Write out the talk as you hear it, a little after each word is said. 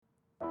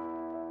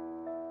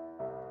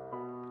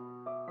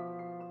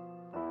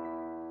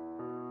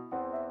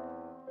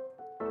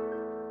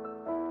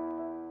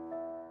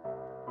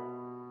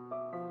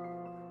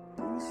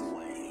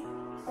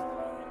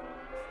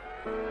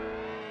Yo,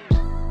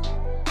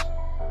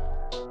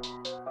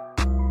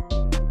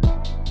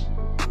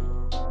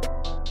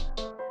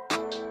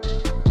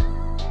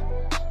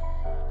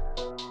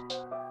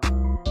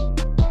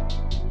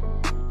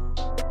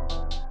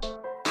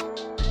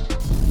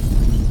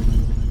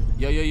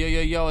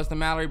 it's the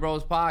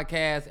MalloryBros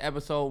podcast,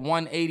 episode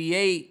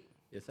 188.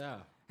 Yes, sir.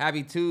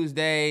 Happy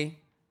Tuesday.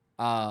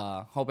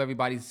 Hope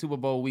everybody's Super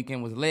Bowl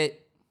weekend was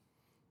lit.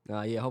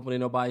 Hopefully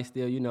nobody's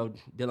still,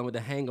 dealing with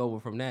the hangover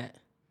from that.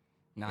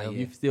 If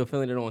you're still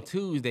feeling it on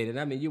Tuesday, then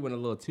I mean, you went a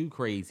little too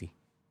crazy.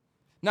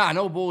 Nah,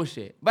 no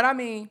bullshit. But I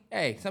mean,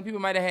 hey, some people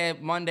might have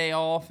had Monday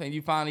off and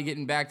you finally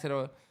getting back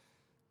to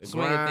the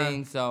swing of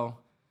things, so.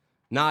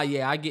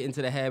 I get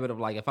into the habit of,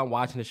 like, if I'm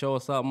watching a show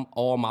or something,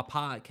 all my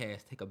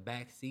podcasts take a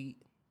back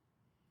seat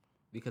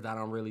because I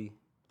don't really.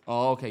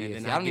 Oh, okay, and yeah.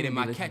 then See, I get in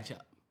my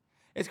catch-up.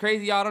 It's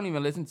crazy, y'all don't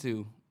even listen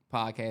to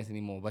podcasts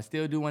anymore, but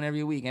still do one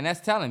every week. And that's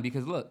telling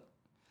because, look,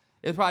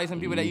 there's probably some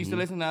people that used to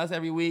listen to us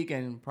every week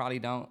and probably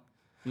don't.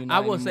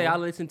 I will say I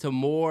listen to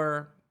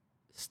more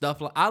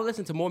stuff. I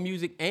listen to more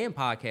music and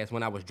podcasts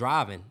when I was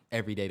driving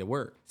every day to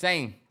work.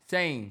 Same.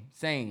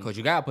 Because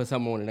you got to put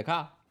something on in the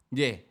car.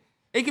 Yeah.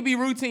 It could be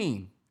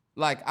routine.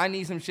 Like, I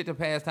need some shit to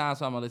pass time,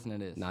 so I'm going to listen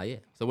to this.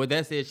 So with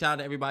that said, shout out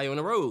to everybody on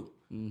the road.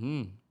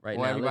 Mm-hmm. Right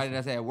or now, everybody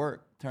that's at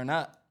work. Turn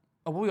up.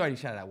 Oh, we already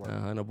shouted at work.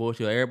 No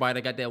bullshit. Everybody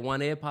that got that one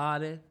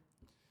AirPod in.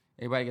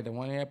 Everybody got the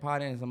one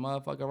AirPod in and some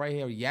motherfucker right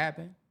here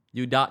yapping.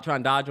 You trying to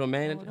dodge your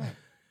manager?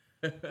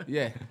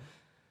 Yeah.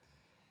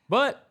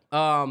 But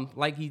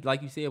like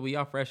you said, we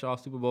are fresh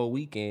off Super Bowl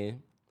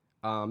weekend.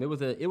 It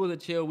was a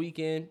chill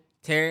weekend.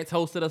 Terrance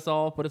hosted us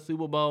all for the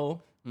Super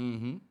Bowl,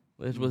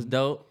 which was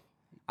dope.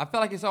 I feel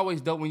like it's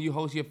always dope when you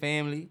host your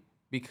family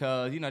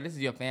because, this is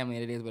your family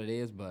and it is what it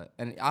is.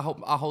 And I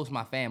host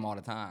my fam all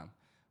the time.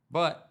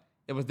 But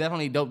it was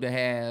definitely dope to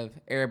have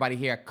everybody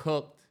here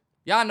cooked.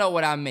 Y'all know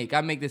what I make. I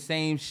make the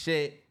same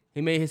shit.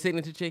 He made his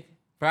signature chicken.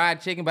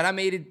 Fried chicken, but I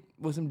made it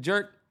with some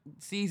jerk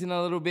seasoning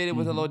a little bit. It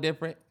was a little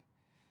different.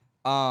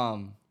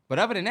 But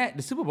other than that,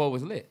 the Super Bowl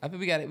was lit. I think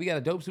we got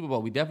a dope Super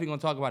Bowl. We definitely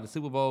gonna talk about the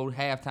Super Bowl,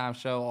 halftime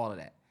show, all of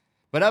that.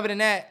 But other than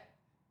that,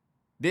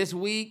 this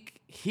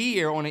week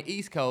here on the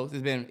East Coast,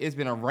 it's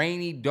been a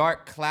rainy,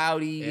 dark,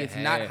 cloudy. It's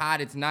not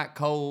hot. It's not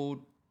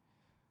cold.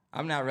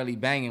 I'm not really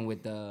banging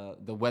with the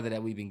weather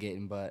that we've been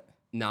getting, but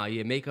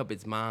makeup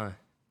it's mine.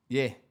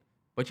 Yeah.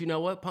 But you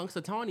know what?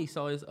 Punxsutawney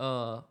saw his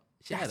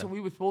shadow. So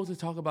we were supposed to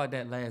talk about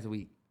that last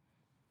week.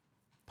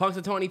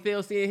 Punxsutawney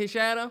Phil seeing his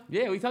shadow?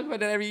 Yeah, we talk about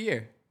that every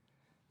year.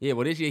 Yeah,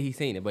 well, this year he's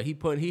seen it, but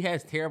he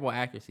has terrible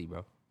accuracy,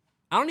 bro.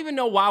 I don't even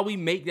know why we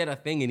make that a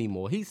thing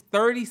anymore. He's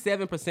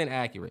 37%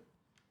 accurate.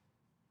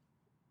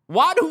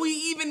 Why do we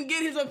even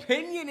get his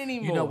opinion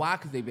anymore? You know why?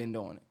 Because they've been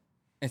doing it.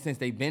 And since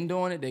they've been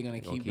doing it, they're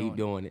going to keep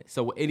doing it.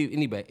 So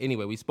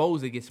anyway, we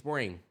supposed to get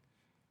spring.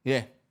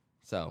 Yeah.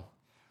 So.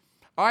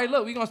 All right,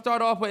 look, we're going to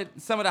start off with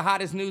some of the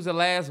hottest news of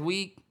last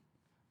week.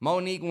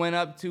 Monique went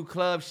up to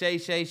Club Shay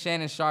Shay,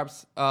 Shannon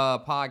Sharpe's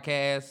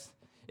podcast.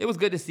 It was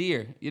good to see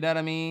her. You know what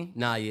I mean?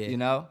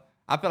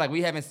 I feel like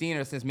we haven't seen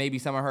her since maybe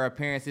some of her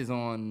appearances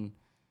on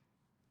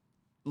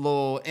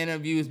little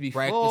interviews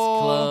before. Breakfast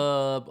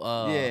Club.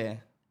 Yeah.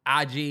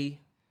 IG.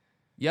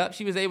 Yep,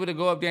 she was able to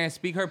go up there and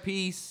speak her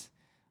piece.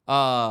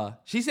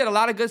 She said a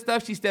lot of good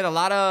stuff. She said a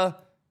lot of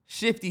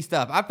shifty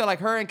stuff. I feel like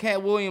her and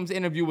Cat Williams'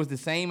 interview was the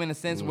same in a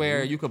sense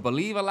where you could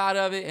believe a lot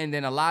of it, and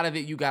then a lot of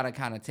it you got to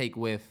kind of take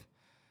with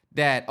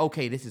that,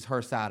 okay, this is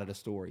her side of the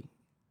story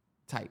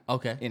type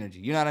energy.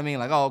 You know what I mean?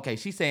 Like, oh, okay,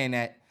 she's saying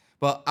that,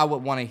 but I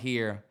would want to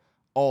hear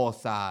all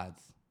sides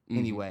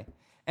anyway.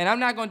 And I'm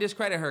not going to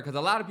discredit her because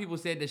a lot of people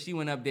said that she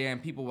went up there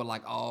and people were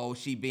like, oh,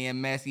 she being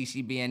messy,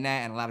 she being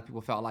that. And a lot of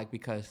people felt like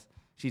because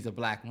she's a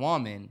black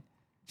woman,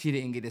 she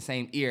didn't get the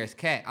same ear as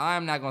Cat.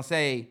 I'm not going to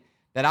say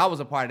that I was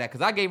a part of that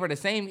because I gave her the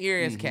same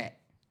ear as Cat.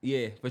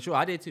 Yeah, for sure.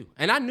 I did too.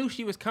 And I knew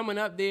she was coming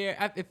up there.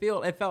 It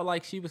felt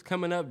like she was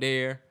coming up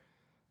there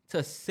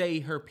to say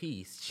her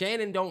piece.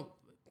 Shannon don't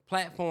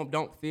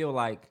feel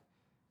like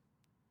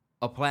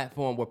a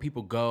platform where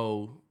people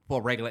go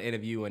for a regular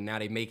interview and now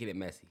they making it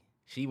messy.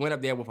 She went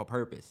up there with a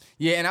purpose.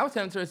 Yeah, and I was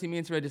telling Terrance, me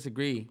and Terrell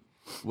disagree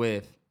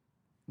with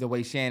the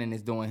way Shannon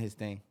is doing his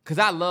thing. Because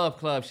I love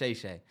Club Shay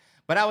Shay.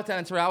 But I was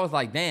telling Terrell, I was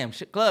like, damn,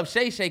 Club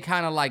Shay Shay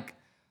kind of like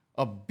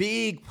a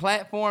big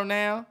platform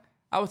now.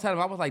 I was telling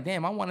him, I was like,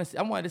 damn, I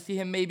wanted to see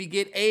him maybe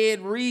get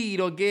Ed Reed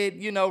or get,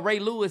 Ray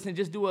Lewis and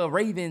just do a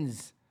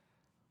Ravens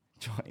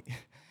joint.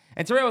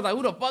 And Terrell was like,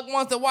 who the fuck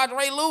wants to watch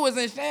Ray Lewis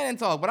and Shannon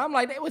talk? But I'm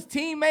like, they was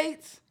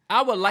teammates.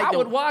 I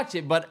would watch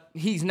it, but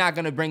he's not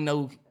going to bring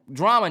no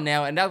drama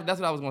now, and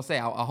that's what I was gonna say.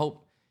 I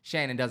hope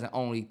Shannon doesn't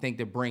only think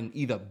to bring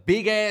either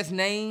big ass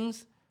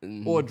names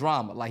or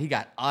drama. Like he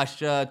got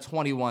Usher,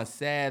 21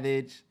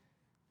 Savage.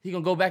 He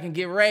gonna go back and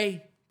get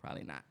Ray?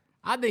 Probably not.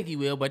 I think he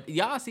will, but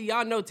y'all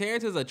know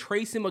Terrance is a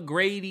Tracy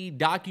McGrady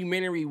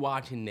documentary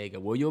watching nigga.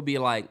 Where you'll be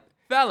like,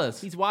 fellas,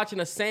 he's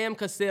watching a Sam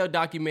Cassell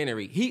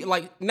documentary. He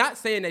not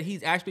saying that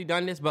he's actually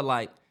done this, but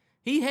like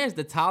he has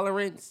the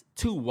tolerance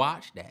to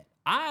watch that.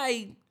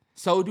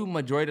 So do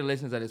majority of the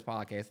listeners of this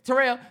podcast.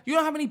 Terrell, you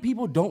know how many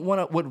people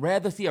would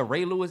rather see a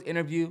Ray Lewis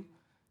interview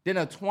than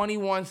a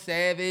 21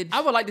 Savage?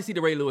 I would like to see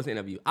the Ray Lewis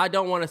interview. I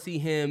don't want to see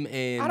him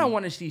and... I don't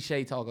want to see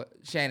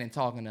Shannon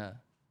talking to...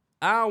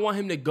 I don't want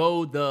him to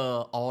go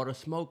the all the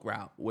smoke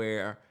route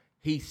where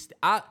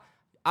I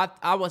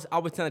was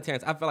telling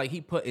Terrance, I feel like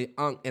he put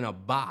Unc in a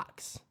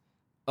box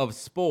of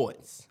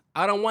sports.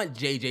 I don't want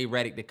JJ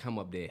Redick to come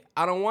up there.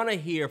 I don't want to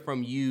hear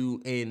from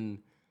you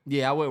in...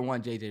 Yeah, I wouldn't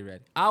want JJ Redick.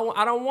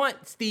 I don't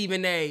want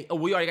Stephen A. Oh,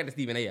 we already got the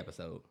Stephen A.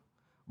 episode.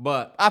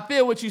 But I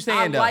feel what you're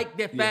saying, though. I like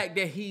the fact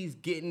that he's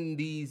getting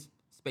these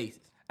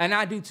spaces. And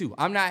I do too.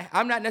 I'm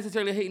not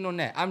necessarily hating on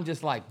that. I'm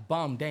just like,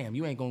 damn,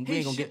 you ain't gonna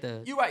get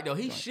the... You're right, though.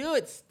 He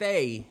should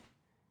stay.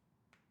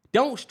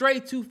 Don't stray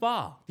too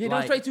far. Yeah,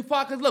 don't stray too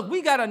far. Because, look,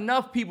 we got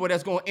enough people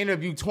that's going to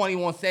interview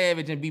 21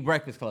 Savage and be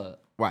Breakfast Club.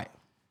 Right.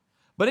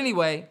 But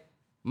anyway,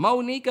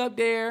 Monique up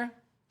there,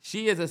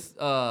 she is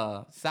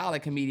a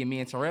solid comedian, me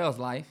and Terrell's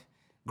life.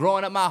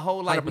 Growing up my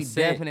whole life, 100%. We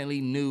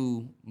definitely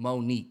knew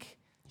Monique.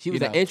 She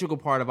was an integral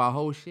part of our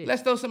whole shit.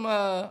 Let's throw some,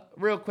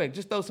 real quick,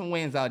 just throw some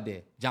wins out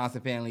there. Not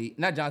Johnson Family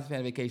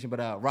Vacation,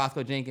 but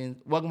Roscoe Jenkins.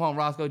 Welcome home,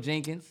 Roscoe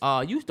Jenkins.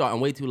 You starting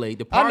way too late.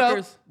 The Parkers. I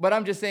know, but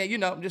I'm just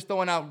saying, I'm just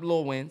throwing out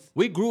little wins.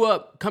 We grew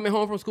up coming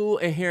home from school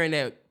and hearing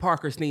that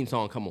Parker's theme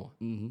song come on.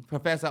 Mm-hmm.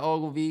 Professor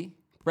Ogilvy,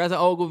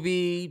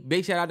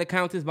 big shout out to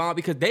Countess Vaughn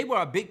because they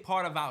were a big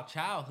part of our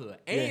childhood.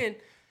 And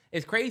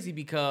it's crazy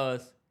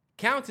because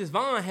Countess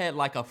Vaughn had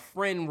like a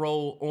friend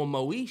role on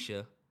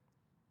Moesha.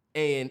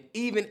 And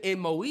even in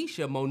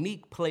Moesha,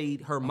 Monique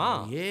played her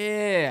mom. Oh,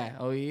 yeah. You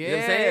know what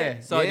I'm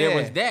saying? So there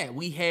was that.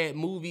 We had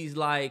movies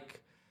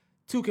like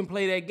Two Can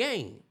Play That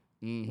Game,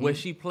 where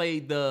she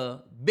played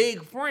the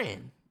big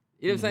friend.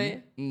 You know what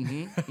I'm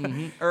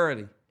saying?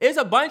 Early. It's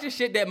a bunch of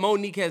shit that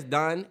Monique has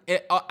done.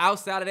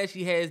 Outside of that,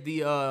 she has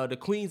the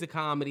Queens of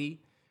Comedy.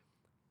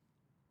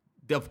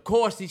 Of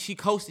course, she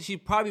hosted. She's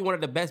probably one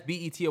of the best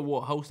BET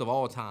Award hosts of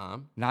all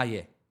time. Not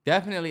yet.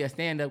 Definitely a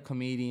stand-up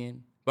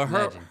comedian. But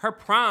her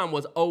prime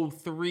was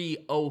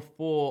 03,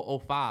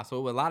 04, 05.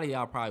 So a lot of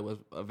y'all probably was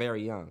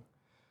very young.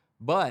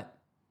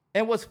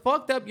 And what's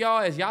fucked up,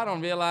 y'all, is y'all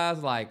don't realize,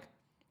 like,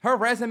 her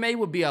resume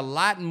would be a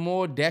lot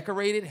more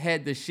decorated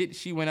had the shit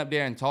she went up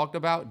there and talked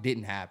about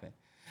didn't happen.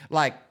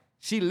 Like,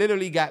 she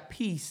literally got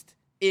pieced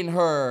in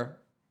her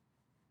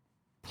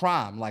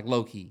prime, like,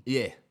 low-key.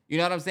 Yeah. You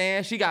know what I'm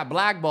saying? She got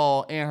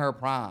blackballed in her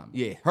prime.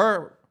 Yeah.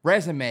 Her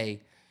resume,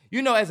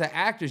 as an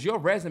actress, your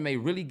resume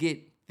really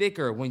get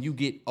thicker when you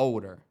get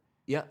older.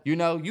 Yeah. You're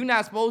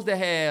not supposed to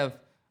have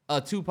a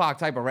Tupac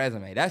type of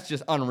resume. That's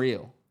just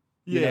unreal.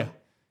 Yeah.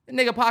 The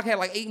nigga Pac had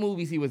like 8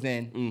 movies he was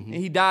in, and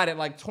he died at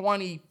like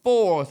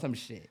 24 or some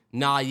shit.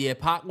 Nah, yeah,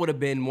 Pac would have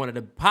been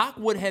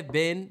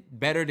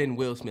better than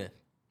Will Smith.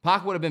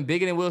 Pac would have been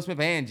bigger than Will Smith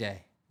and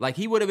Jay. Like,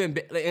 he would have been,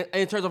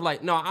 in terms of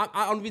like, no,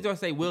 I don't reason I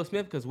say Will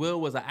Smith, because Will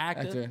was an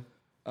actor.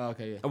 Oh,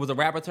 okay, yeah. It was a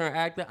rapper turned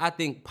actor. I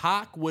think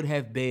Pac would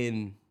have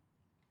been...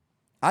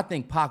 I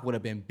think Pac would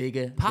have been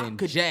bigger than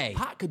Jay.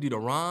 Pac could do the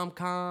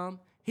rom-com.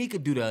 He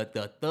could do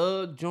the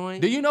thug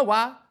joint. Do you know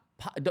why?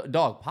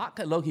 Pac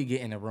could low-key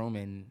get in the room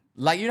and...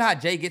 Like, you know how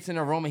Jay gets in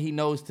the room and he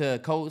knows to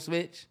code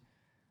switch?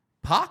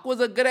 Pac was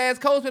a good-ass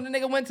code switch. The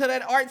nigga went to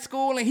that art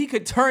school and he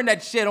could turn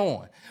that shit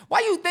on. Why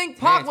you think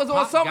Pac was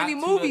on so many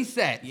movie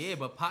sets? Yeah,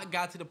 but Pac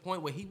got to the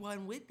point where he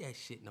wasn't with that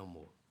shit no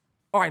more.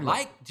 All right,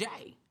 like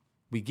Jay.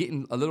 We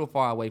getting a little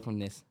far away from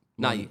this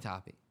Monique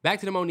topic. Back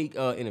to the Monique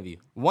interview.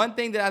 One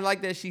thing that I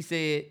like that she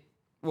said,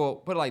 well,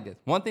 put it like this.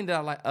 One thing that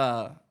I like,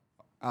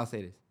 I'll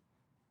say this.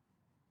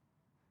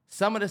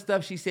 Some of the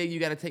stuff she said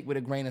you got to take with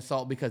a grain of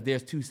salt because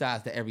there's 2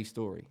 sides to every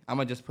story. I'm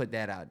going to just put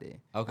that out there.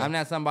 Okay. I'm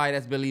not somebody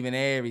that's believing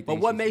everything.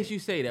 But what makes you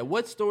say that?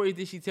 What stories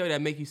did she tell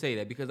that make you say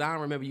that? Because I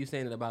don't remember you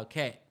saying it about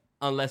Cat,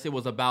 unless it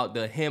was about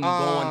him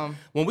going.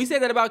 When we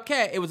said that about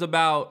Cat, it was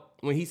about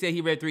when he said he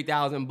read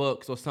 3,000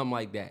 books or something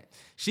like that.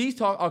 She's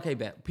talking, okay,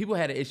 bet. People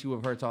had an issue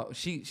with her talk.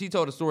 She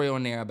told a story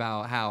on there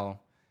about how,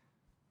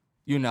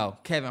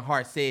 Kevin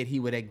Hart said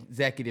he would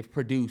executive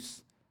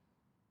produce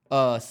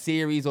a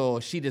series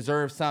or she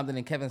deserved something,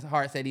 and Kevin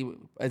Hart said he would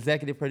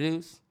executive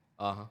produce.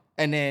 Uh-huh.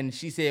 And then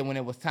she said when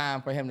it was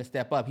time for him to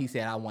step up, he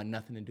said, I want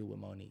nothing to do with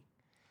Monique.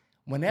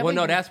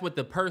 That's what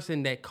the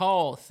person that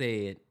called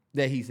said.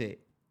 That he said.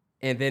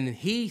 And then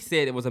he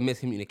said it was a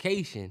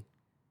miscommunication.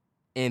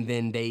 And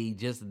then they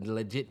just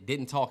legit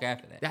didn't talk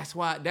after that.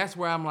 That's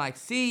where I'm like,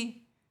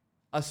 see,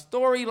 a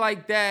story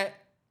like that,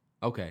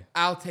 okay,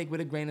 I'll take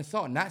with a grain of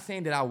salt. Not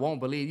saying that I won't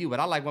believe you, but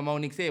I like what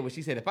Monique said. When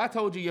she said, if I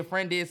told you your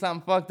friend did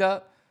something fucked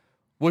up,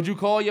 would you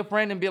call your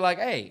friend and be like,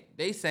 hey,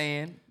 they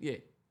saying, yeah,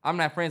 I'm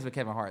not friends with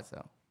Kevin Hart,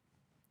 so.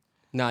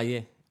 Nah,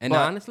 yeah. And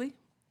honestly,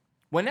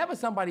 whenever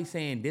somebody's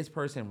saying this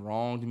person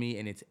wronged me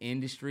in its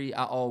industry,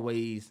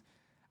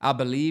 I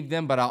believe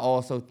them, but I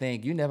also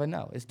think you never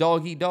know. It's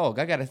dog eat dog.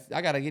 I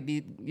gotta get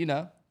these,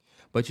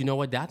 But you know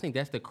what? I think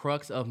that's the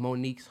crux of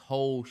Monique's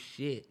whole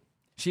shit.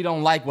 She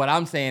don't like what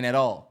I'm saying at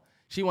all.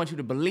 She wants you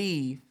to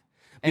believe,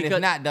 and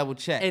if not, double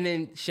check. And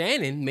then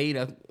Shannon made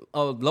a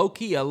low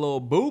key a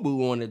little boo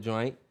boo on the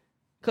joint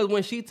Because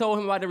when she told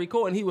him about the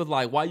recording, he was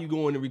like, why you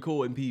going to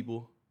recording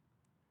people?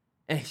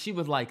 And she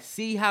was like,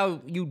 see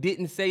how you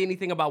didn't say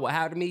anything about what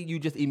happened to me? You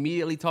just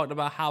immediately talked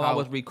about how I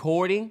was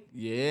recording?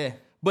 Yeah.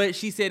 But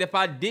she said, if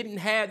I didn't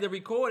have the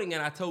recording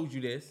and I told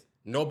you this,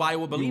 nobody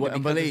would believe it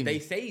because it's their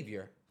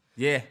savior.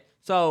 Yeah.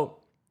 So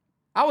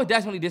I was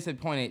definitely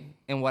disappointed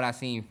in what I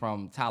seen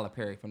from Tyler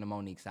Perry from the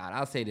Monique side.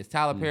 I'll say this.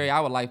 Tyler Perry, I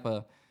would like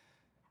for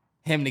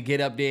him to get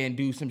up there and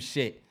do some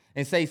shit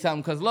and say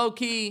something. Because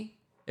low-key,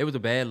 it was a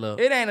bad look.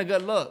 It ain't a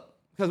good look.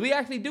 Because we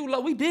actually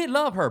we did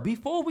love her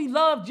before we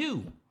loved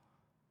you.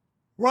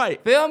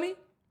 Right. Feel me?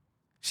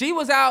 She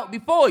was out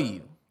before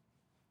you.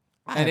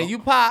 And then you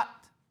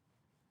popped.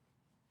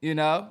 You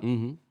know?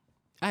 Mm-hmm.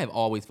 I have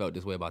always felt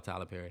this way about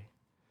Tyler Perry.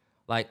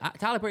 Like,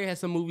 Tyler Perry has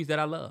some movies that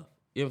I love.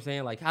 You know what I'm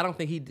saying? Like, I don't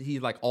think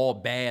he's like all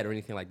bad or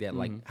anything like that.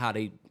 Like how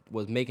they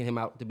was making him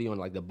out to be on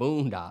like the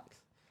Boondocks.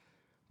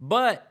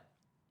 But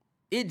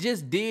it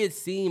just did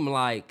seem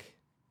like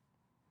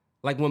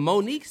when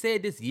Monique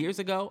said this years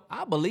ago,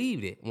 I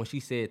believed it when she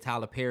said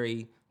Tyler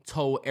Perry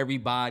told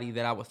everybody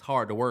that I was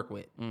hard to work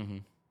with. Mm-hmm.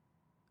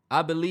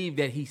 I believe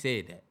that he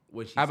said that.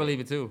 I believe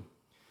it too.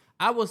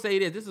 I will say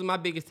this. This is my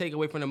biggest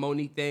takeaway from the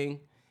Monique thing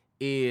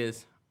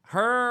is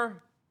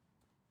her.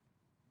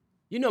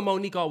 You know,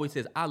 Monique always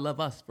says, I love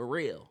us for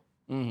real.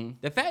 Mm-hmm.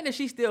 The fact that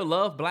she still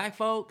loves black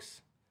folks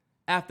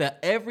after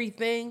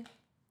everything.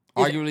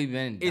 Arguably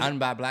been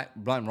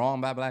done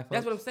wrong by black folks.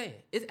 That's what I'm saying.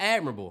 It's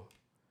admirable.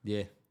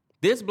 Yeah.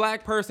 This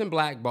black person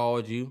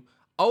blackballed you.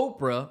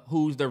 Oprah,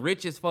 who's the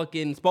richest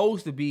fucking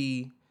supposed to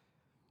be.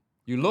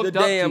 You looked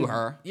up to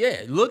her.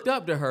 Yeah, looked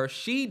up to her.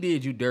 She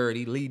did you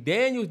dirty. Lee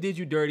Daniels did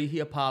you dirty. He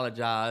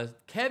apologized.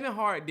 Kevin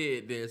Hart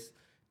did this.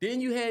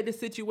 Then you had this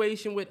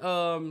situation with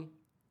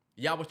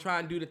y'all was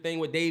trying to do the thing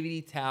with David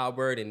E.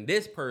 Talbert, and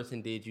this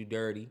person did you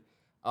dirty.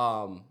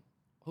 Who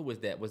was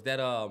that? Was that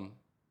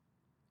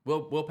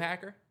Will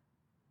Packer?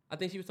 I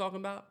think she was talking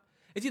about.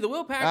 It's either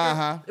Will Packer.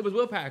 Uh-huh. It was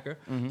Will Packer.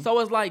 Mm-hmm. So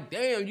it's like,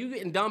 damn, you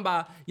getting done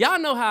by. Y'all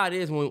know how it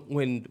is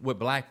when with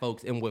black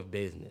folks and with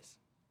business.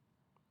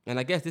 And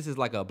I guess this is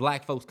like a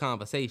black folks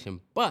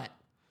conversation, but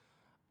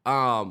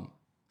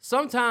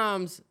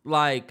sometimes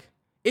like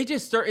it's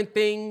just certain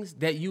things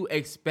that you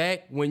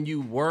expect when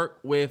you work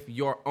with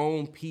your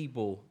own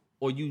people,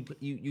 or you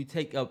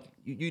take up,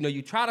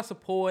 you try to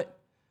support.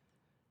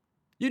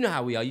 You know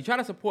how we are. You try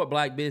to support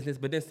black business,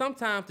 but then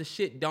sometimes the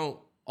shit don't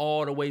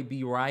all the way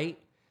be right,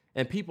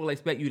 and people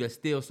expect you to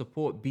still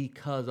support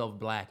because of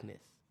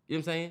blackness. You know what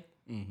I'm saying?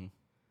 Mm-hmm.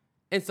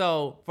 And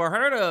so for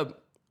her to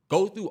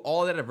go through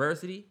all that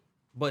adversity,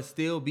 but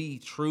still be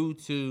true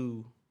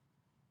to,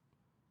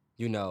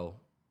 the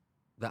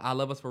I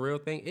love us for real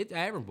thing, it's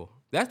admirable.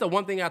 That's the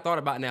one thing I thought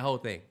about in that whole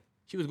thing.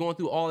 She was going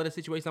through all of the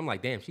situations. I'm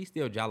like, damn, she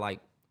still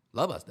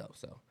love us though.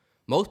 So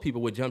most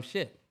people would jump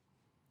ship.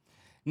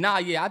 Nah,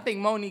 yeah, I think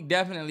Monique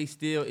definitely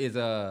still is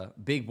a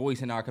big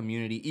voice in our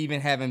community, even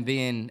having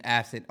been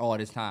absent all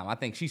this time. I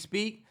think she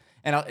speak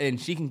and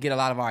she can get a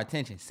lot of our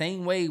attention.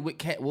 Same way with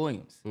Cat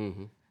Williams.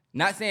 Mm-hmm.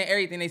 Not saying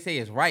everything they say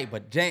is right,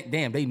 but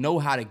damn, they know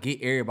how to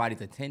get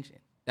everybody's attention.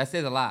 That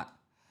says a lot.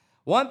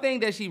 One thing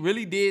that she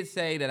really did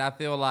say that I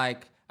feel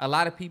like a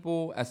lot of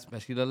people,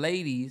 especially the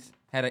ladies,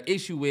 had an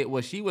issue with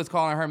was she was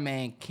calling her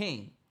man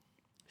king.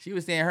 She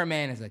was saying her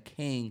man is a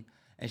king,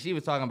 and she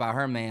was talking about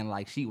her man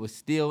like she was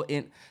still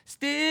in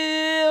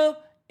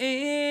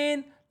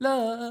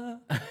love.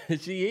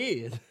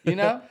 She is.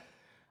 And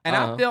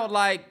I felt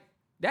like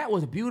that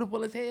was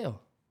beautiful as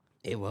hell.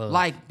 It was.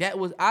 Like,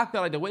 I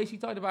felt like the way she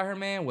talked about her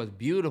man was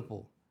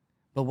beautiful.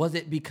 But was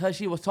it because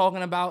she was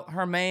talking about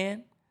her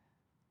man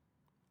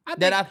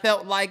I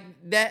felt like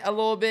that a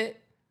little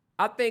bit?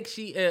 I think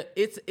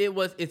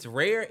it's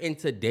rare in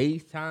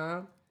today's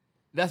time.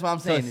 That's what I'm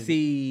saying. To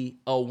see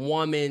a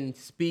woman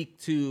speak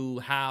to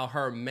how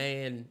her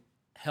man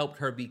helped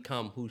her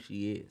become who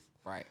she is.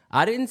 Right.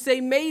 I didn't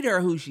say made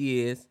her who she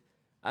is.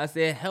 I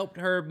said helped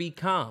her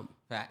become.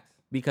 Facts.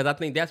 Because I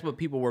think that's what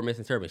people were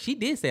misinterpreting. She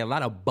did say a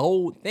lot of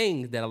bold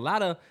things that a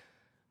lot of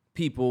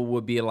people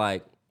would be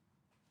like,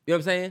 you know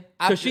what I'm saying?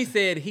 Because she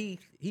said he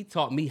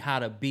taught me how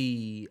to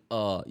be, you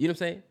know what I'm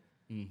saying?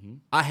 Mm-hmm.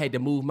 I had to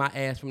move my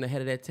ass from the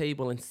head of that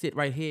table and sit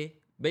right here,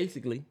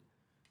 basically.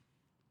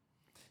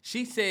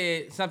 She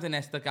said something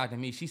that stuck out to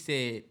me. She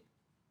said,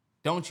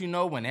 don't you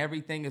know when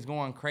everything is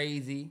going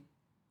crazy?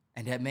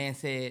 And that man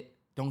said,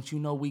 don't you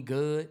know we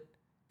good?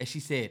 And she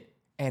said,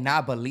 and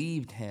I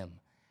believed him.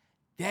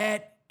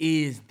 That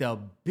is the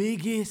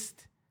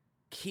biggest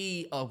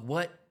key of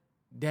what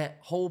that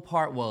whole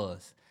part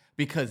was.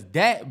 Because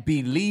that,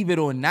 believe it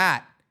or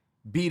not,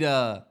 be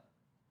the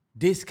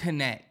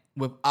disconnect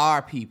with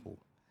our people.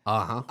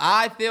 Uh-huh.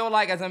 I feel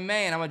like as a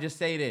man, I'm going to just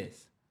say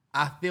this.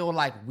 I feel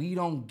like we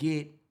don't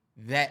get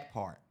that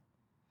part.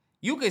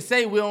 You can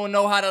say we don't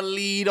know how to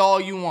lead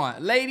all you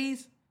want.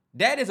 Ladies,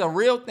 that is a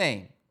real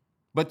thing.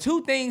 But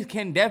two things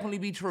can definitely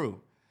be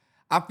true.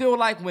 I feel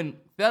like when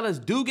fellas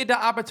do get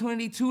the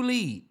opportunity to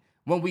lead,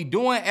 when we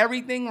doing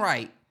everything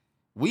right,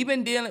 we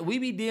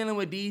be dealing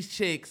with these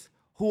chicks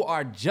who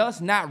are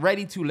just not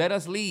ready to let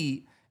us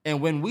lead.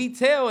 And when we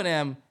tell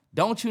them,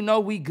 don't you know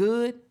we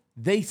good?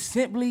 They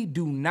simply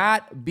do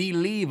not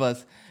believe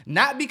us.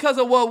 Not because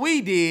of what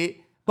we did,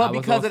 but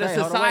because of the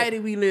society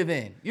we live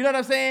in. You know what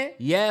I'm saying?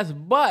 Yes,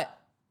 but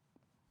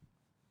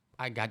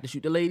I got to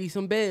shoot the lady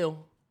some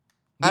bail.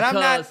 And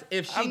Because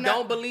if she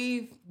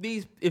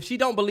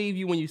don't believe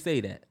you when you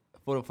say that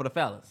for the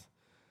fellas,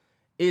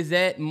 is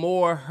that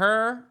more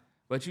her?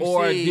 But you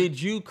or see,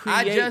 did you create?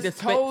 I just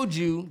told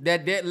you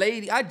that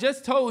lady. I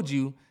just told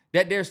you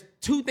that there's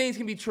two things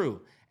can be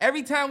true.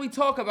 Every time we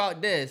talk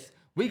about this,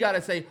 we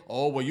gotta say,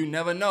 "Oh, well, you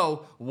never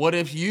know. What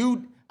if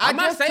you?" I'm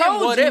not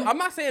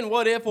saying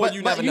what if or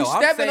you never know. But you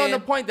stepping on the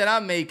point that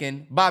I'm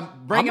making by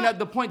bringing up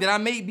the point that I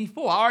made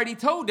before. I already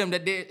told them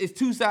that there is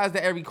two sides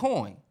to every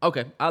coin.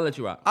 Okay, I'll let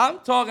you rock. I'm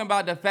talking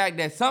about the fact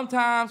that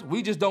sometimes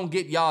we just don't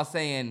get y'all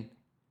saying,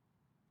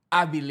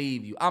 I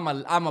believe you.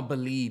 I'ma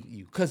believe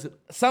you. Because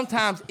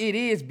sometimes it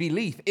is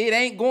belief. It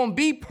ain't gonna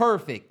be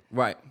perfect.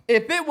 Right.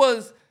 If it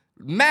was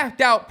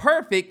mapped out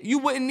perfect, you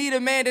wouldn't need a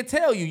man to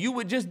tell you. You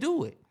would just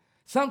do it.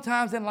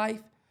 Sometimes in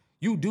life,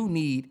 you do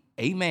need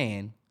a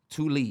man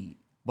to lead.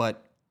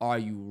 But are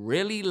you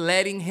really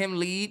letting him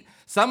lead?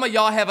 Some of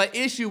y'all have an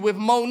issue with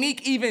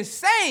Monique even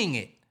saying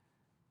it.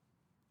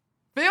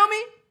 Feel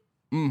me?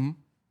 Mm-hmm.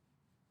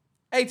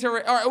 Hey,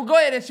 Terrell, all right, well, go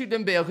ahead and shoot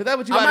them bail, because that's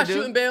what you I'm got not to do.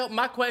 shooting bail.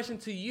 My question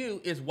to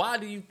you is, why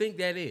do you think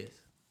that is?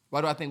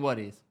 Why do I think what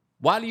is?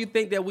 Why do you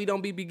think that we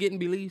don't be getting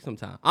believed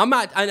sometimes? I'm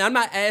not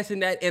asking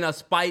that in a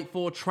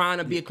spiteful, trying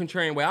to be a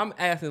contrarian way. I'm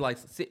asking like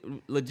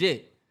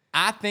legit.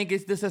 I think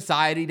it's the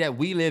society that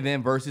we live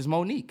in versus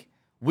Monique.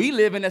 We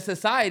live in a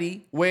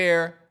society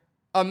where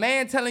a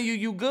man telling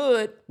you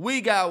good,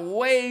 we got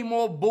way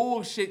more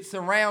bullshit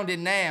surrounded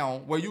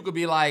now where you could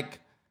be like,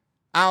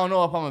 I don't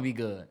know if I'm going to be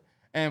good.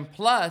 And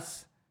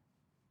plus,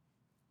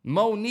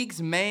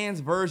 Monique's man's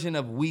version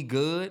of we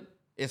good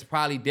is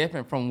probably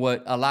different from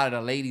what a lot of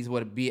the ladies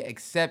would be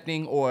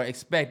accepting or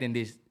expecting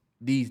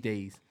these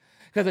days.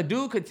 Because a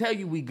dude could tell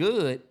you we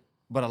good,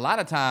 but a lot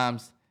of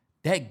times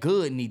that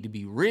good need to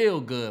be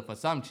real good for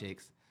some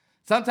chicks.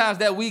 Sometimes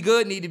that we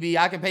good need to be,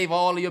 I can pay for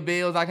all of your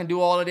bills, I can do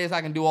all of this,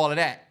 I can do all of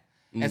that.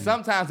 Mm. And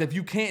sometimes if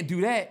you can't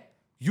do that,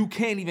 you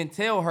can't even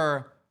tell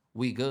her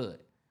we good.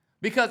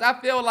 Because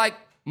I feel like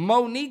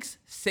Monique's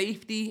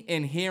safety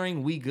in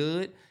hearing we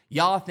good,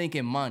 y'all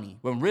thinking money,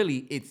 when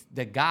really it's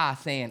the guy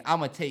saying, I'm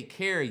going to take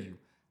care of you,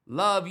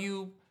 love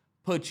you,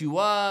 put you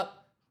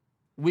up,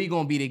 we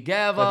going to be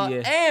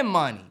together, and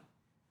money.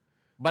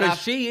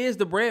 Because she is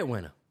the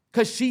breadwinner.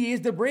 Because she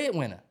is the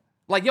breadwinner.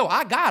 Like, yo,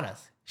 I got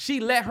us.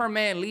 She let her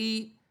man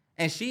lead,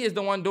 and she is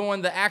the one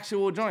doing the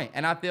actual joint.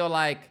 And I feel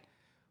like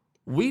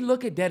we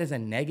look at that as a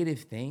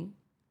negative thing.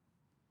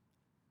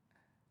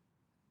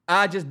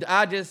 I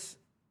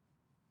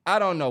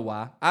don't know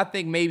why. I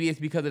think maybe it's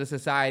because of the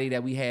society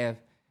that we have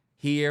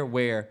here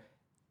where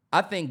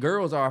I think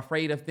girls are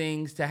afraid of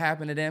things to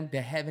happen to them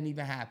that haven't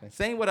even happened.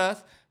 Same with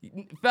us.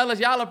 Fellas,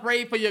 y'all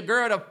afraid for your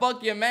girl to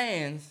fuck your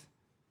mans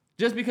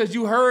just because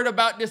you heard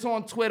about this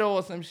on Twitter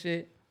or some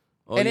shit.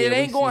 And it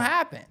ain't going to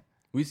happen.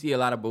 We see a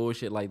lot of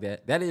bullshit like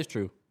that. That is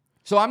true.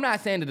 So I'm not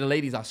saying that the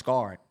ladies are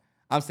scarred.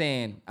 I'm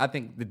saying I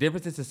think the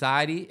difference in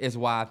society is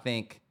why I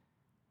think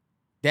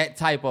that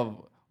type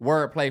of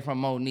wordplay from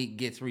Monique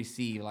gets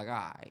received like, all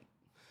right.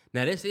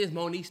 Now, this is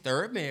Monique's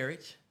third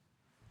marriage.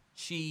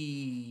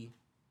 She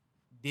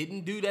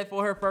didn't do that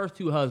for her first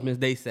two husbands,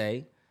 they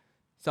say.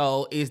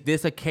 So is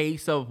this a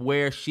case of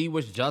where she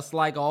was just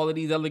like all of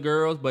these other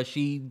girls, but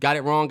she got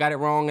it wrong,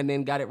 and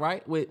then got it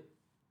right with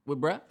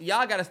bruh?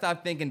 Y'all got to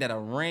stop thinking that a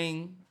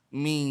ring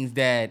means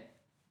that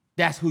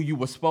that's who you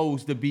were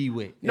supposed to be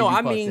with. No,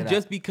 I mean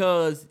just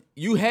because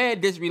you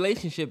had this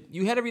relationship,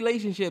 you had a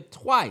relationship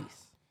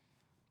twice.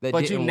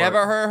 But you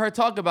never heard her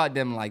talk about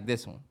them like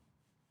this one.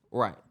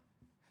 Right.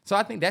 So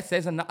I think that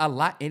says a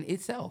lot in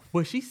itself.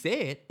 But she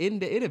said in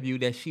the interview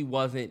that she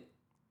wasn't,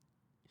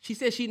 she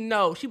said she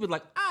was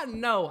like, I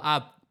know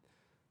I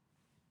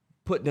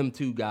put them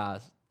two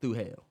guys through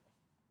hell.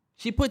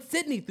 She put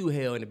Sydney through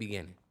hell in the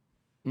beginning.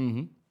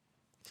 Mm-hmm.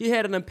 She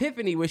had an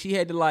epiphany where she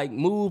had to like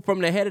move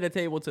from the head of the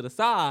table to the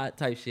side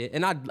type shit.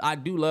 And I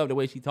do love the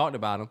way she talked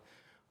about him.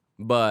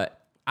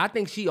 But I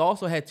think she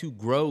also had to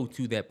grow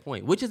to that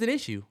point, which is an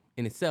issue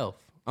in itself.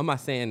 I'm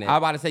not saying that. I'm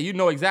about to say, you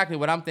know exactly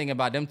what I'm thinking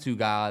about them two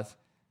guys.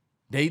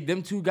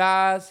 Them two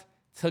guys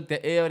took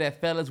the L that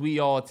fellas we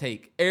all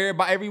take.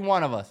 Every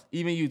one of us,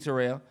 even you,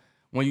 Terrell.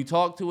 When you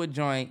talk to a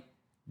joint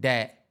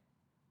that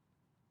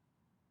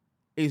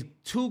is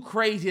too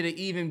crazy to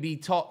even be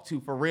talked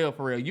to for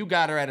real. You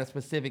got her at a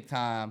specific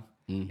time.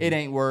 Mm-hmm. It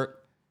ain't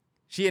work.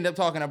 She ended up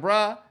talking to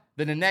bruh.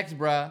 Then the next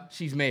bruh,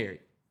 she's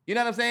married. You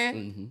know what I'm saying?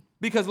 Mm-hmm.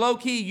 Because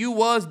low-key, you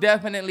was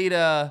definitely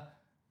the,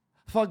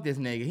 fuck this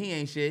nigga. He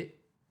ain't shit.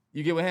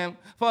 You get with him?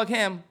 Fuck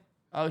him.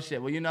 Oh,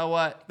 shit. Well, you know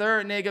what?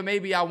 Third nigga,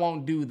 maybe I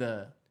won't do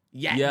the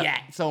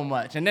yak so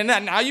much. And then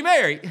now you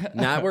married.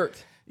 Now it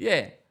worked.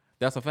 Yeah.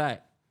 That's a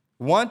fact.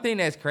 One thing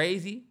that's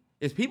crazy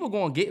is people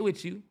going to get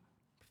with you,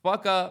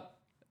 fuck up,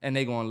 and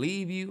they going to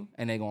leave you,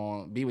 and they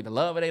going to be with the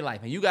love of their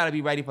life. And you got to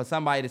be ready for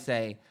somebody to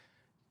say,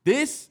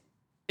 this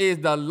is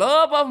the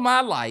love of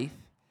my life,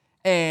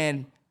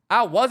 and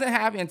I wasn't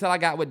happy until I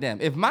got with them.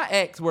 If my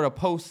ex were to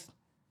post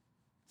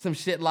some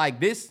shit like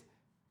this,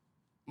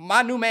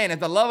 my new man is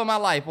the love of my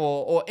life,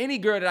 or any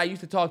girl that I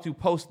used to talk to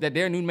post that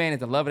their new man is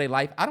the love of their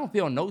life, I don't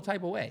feel no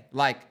type of way.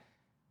 Like,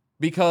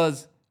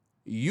 because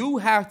you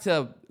have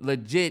to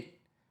legit,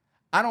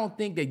 I don't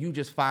think that you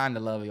just find the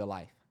love of your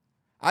life.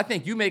 I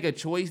think you make a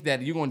choice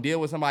that you're going to deal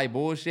with somebody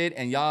bullshit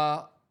and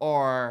y'all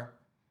are,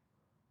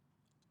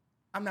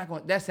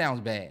 that sounds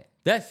bad.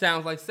 That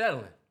sounds like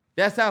settling.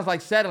 That sounds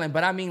like settling,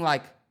 but I mean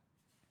like,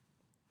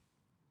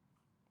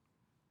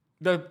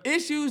 the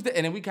issues,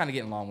 and then we kind of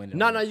getting long-winded.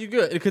 No, you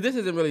good. Because this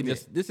isn't really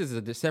just, this is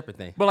a separate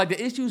thing. But like the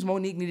issues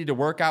Monique needed to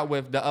work out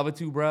with the other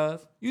two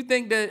bros, you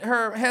think that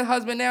her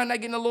husband now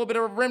not getting a little bit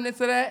of remnants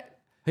of that?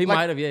 He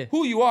might have, yeah.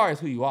 Who you are is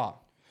who you are.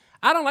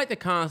 I don't like the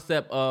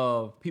concept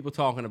of people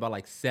talking about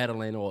like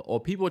settling or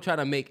people try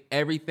to make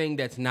everything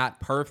that's not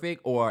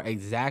perfect or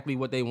exactly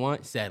what they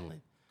want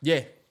settling.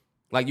 Yeah.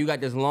 Like you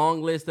got this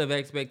long list of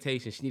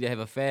expectations. She need to have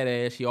a fat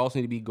ass. She also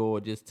need to be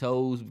gorgeous.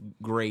 Toes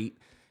great.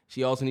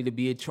 She also need to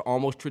be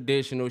almost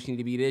traditional. She need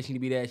to be this. She need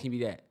to be that. She need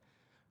to be that.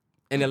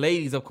 And the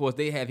ladies, of course,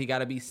 he got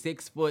to be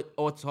 6 foot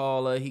or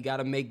taller. He got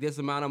to make this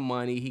amount of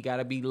money. He got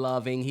to be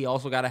loving. He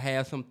also got to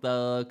have some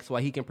thugs so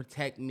he can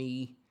protect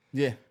me.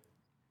 Yeah.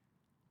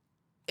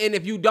 And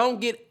if you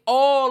don't get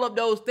all of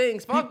those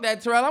things, fuck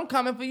that, Terrell. I'm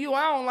coming for you.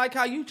 I don't like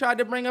how you tried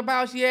to bring up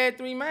how she had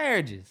 3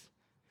 marriages.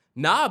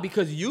 Nah,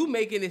 because you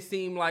making it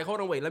seem like, hold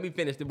on, wait, let me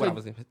finish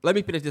Let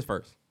me finish this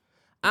first.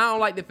 I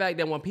don't like the fact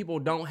that when people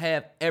don't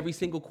have every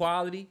single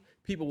quality,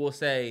 people will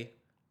say,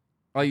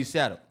 "Oh, you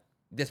settled."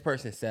 This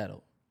person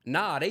settled.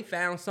 Nah, they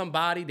found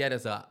somebody that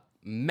is a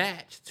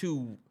match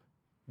to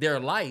their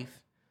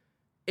life.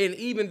 And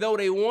even though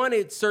they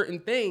wanted certain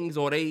things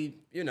or they,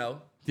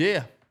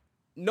 Yeah.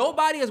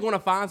 Nobody is going to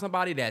find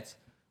somebody that's,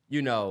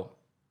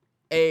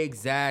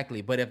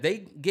 exactly. But if they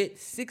get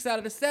 6 out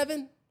of the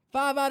 7,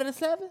 5 out of the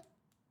 7,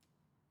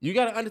 you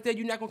got to understand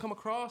you're not going to come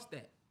across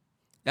that.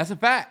 That's a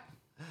fact.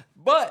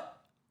 But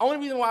only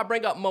reason why I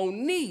bring up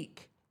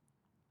Monique,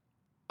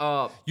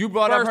 you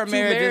brought up her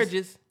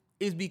marriages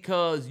is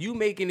because you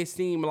making it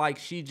seem like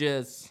she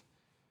just.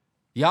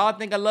 Y'all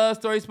think a love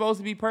story is supposed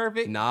to be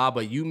perfect? Nah,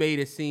 but you made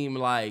it seem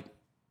like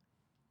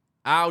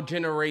our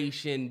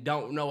generation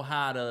don't know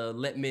how to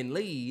let men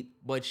lead,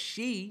 but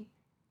she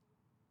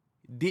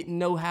didn't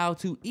know how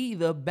to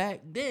either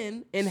back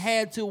then and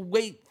had to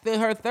wait for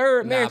her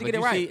third marriage to get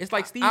it right. It's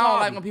like Steve I don't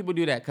Harvey. like when people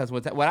do that because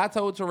what I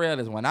told Terrell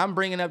is when I'm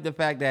bringing up the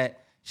fact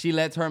that she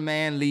lets her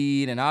man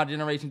lead and our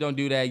generation don't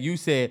do that, you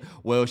said,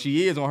 well,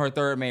 she is on her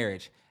 3rd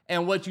marriage.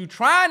 And what you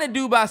trying to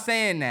do by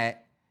saying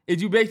that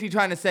is you basically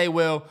trying to say,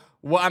 well,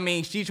 I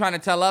mean, she's trying to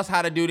tell us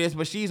how to do this,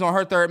 but she's on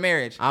her 3rd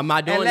marriage. I'm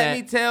not doing that. And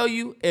let me tell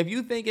you, if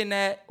you thinking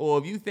that, or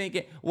if you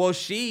thinking, well,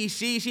 she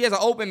has an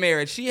open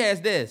marriage, she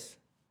has this.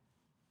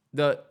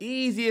 The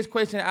easiest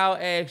question I'll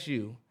ask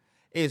you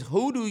is,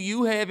 who do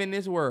you have in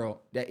this world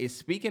that is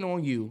speaking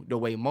on you the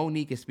way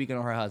Monique is speaking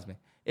on her husband?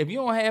 If you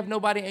don't have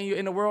nobody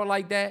in the world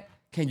like that,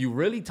 can you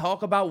really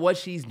talk about what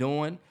she's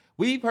doing?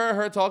 We've heard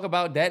her talk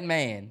about that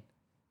man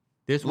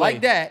this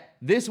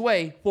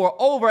way for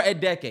over a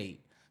decade.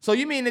 So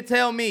you mean to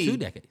tell me 2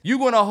 decades. You're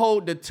going to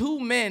hold the 2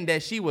 men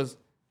that she was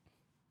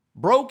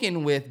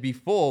broken with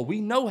before?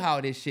 We know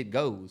how this shit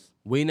goes.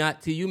 We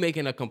not to you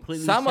making a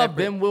completely Some separate, of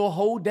them will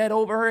hold that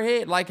over her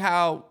head, like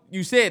how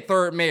you said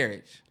 3rd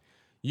marriage.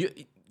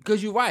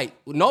 Because you're right.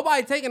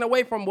 Nobody taking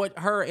away from what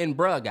her and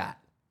bruh got.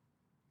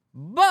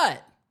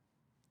 But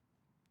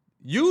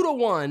you the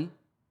one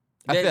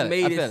that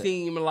made it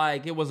seem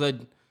like it was a...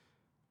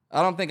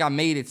 I don't think I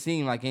made it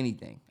seem like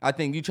anything. I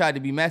think you tried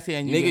to be messy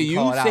and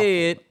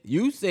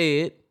you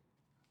said,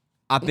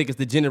 I think it's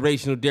the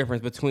generational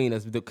difference between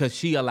us because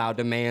she allowed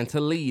the man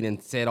to lead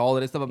and said all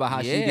of this stuff about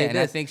how she did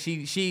this. I think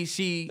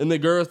she and the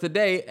girls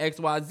today,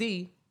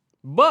 XYZ,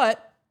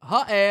 but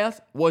her ass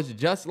was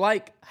just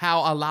like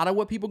how a lot of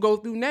what people go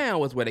through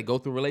now is where they go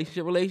through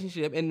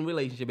relationship, and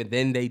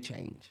then they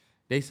change.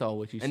 They saw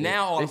what you said. And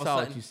now all of a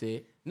sudden, what you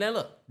said. Now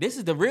look, this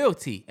is the real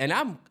tea, and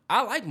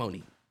I like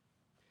Monique,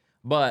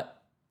 but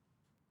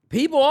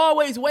people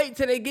always wait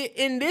till they get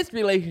in this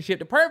relationship,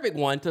 the perfect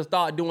one, to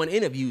start doing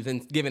interviews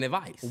and giving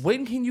advice.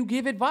 When can you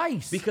give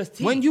advice? Because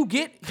when you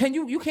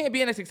can't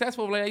be in a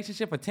successful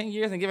relationship for 10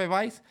 years and give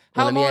advice?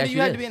 How long do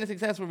you have to be in a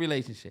successful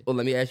relationship? Well,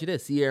 let me ask you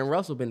this. Sierra and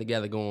Russell been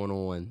together going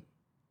on,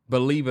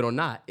 believe it or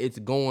not, it's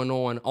going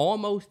on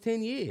almost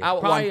 10 years. I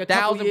would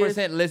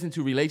 1,000% listen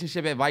to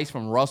relationship advice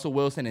from Russell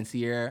Wilson and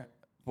Sierra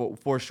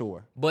for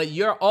sure. But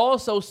you're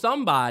also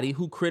somebody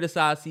who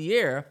criticized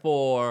Sierra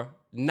for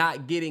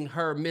not getting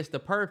her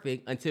Mr.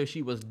 Perfect until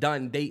she was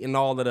done dating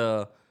all of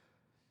the,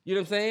 you know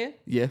what I'm saying?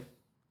 Yeah.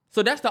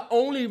 So that's the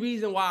only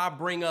reason why I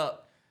bring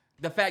up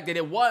the fact that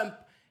it wasn't.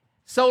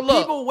 So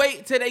look. People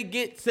wait till they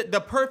get to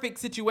the perfect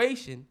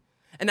situation.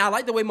 And I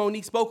like the way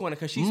Monique spoke on it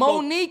because she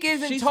spoke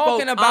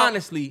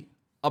honestly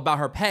about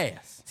her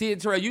past. See,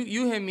 Terrell,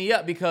 you hit me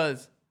up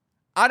because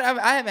I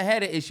haven't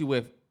had an issue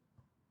with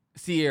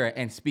Sierra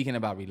and speaking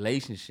about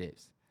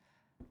relationships.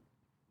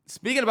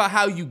 Speaking about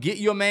how you get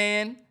your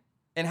man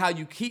and how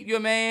you keep your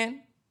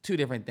man, two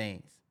different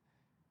things.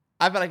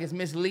 I feel like it's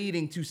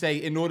misleading to say,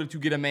 in order to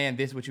get a man,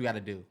 this is what you got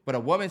to do. But a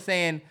woman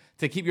saying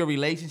to keep your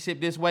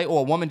relationship this way, or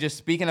a woman just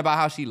speaking about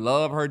how she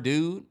love her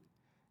dude,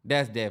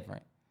 that's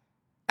different.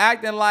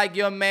 Acting like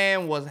your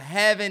man was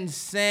heaven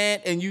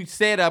sent and you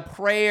said a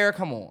prayer,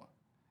 come on.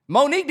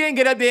 Monique didn't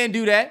get up there and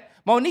do that.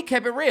 Monique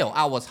kept it real.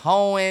 I was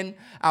hoeing,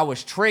 I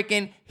was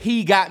tricking,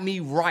 he got me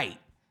right.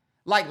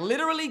 Like,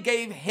 literally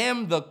gave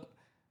him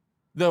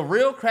the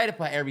real credit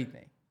for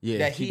everything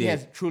that he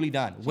has truly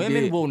done.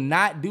 Women will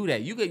not do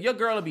that. Your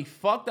girl will be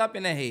fucked up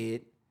in the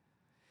head,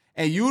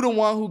 and you the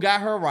one who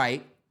got her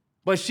right,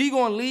 but she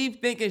gonna leave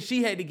thinking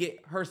she had to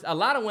get her. A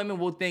lot of women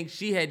will think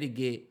she had to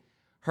get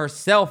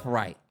herself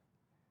right.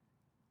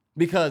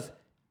 Because,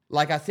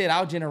 like I said,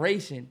 our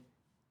generation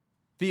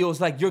feels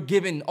like you're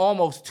giving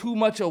almost too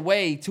much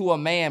away to a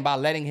man by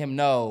letting him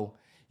know,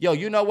 yo,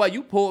 you know what?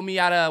 You pulled me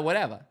out of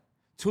whatever.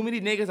 Too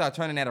many niggas are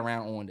turning that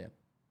around on them.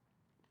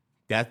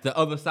 That's the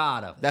other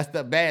side of it. That's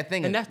the bad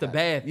thing. And that's the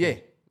bad thing. Yeah.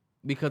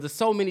 Because there's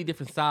so many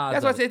different sides.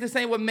 That's why I say it's the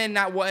same with men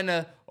not wanting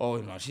to, oh,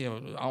 no, I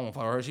don't want to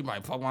fuck her. She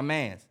might fuck my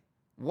mans.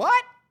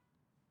 What?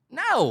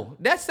 No.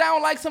 That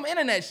sounds like some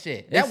internet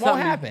shit. That won't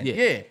happen.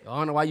 Yeah. I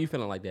don't know why you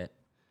feeling like that.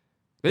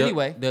 But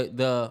anyway.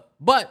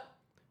 But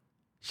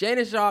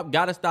Shannon Sharpe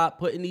got to stop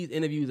putting these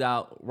interviews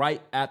out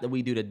right after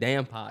we do the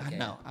damn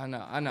podcast. I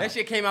know. That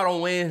shit came out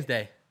on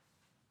Wednesday.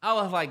 I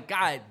was like,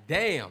 God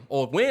damn.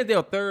 Or Wednesday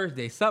or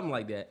Thursday, something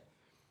like that.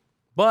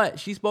 But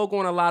she spoke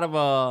on a lot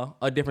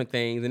of different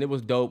things, and it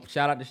was dope.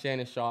 Shout out to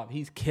Shannon Sharpe.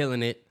 He's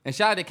killing it. And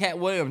shout out to Cat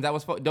Williams. That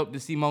was dope to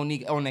see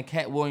Monique on the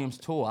Cat Williams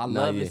tour. I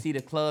love to see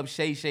the club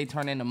Shay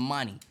turn into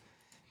money.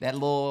 That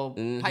little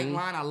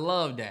pipeline, I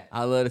love that.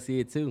 I love to see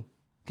it, too.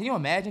 Can you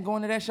imagine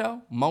going to that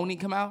show? Monique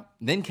come out,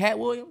 then Cat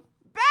Williams?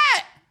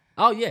 Bet!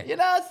 Oh, yeah. You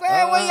know what I'm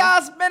saying? Where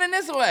y'all spinning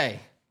this way?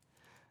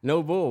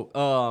 No bull.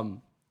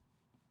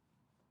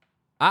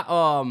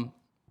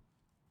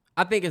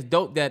 I think it's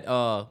dope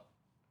that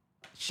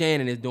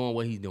Shannon is doing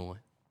what he's doing.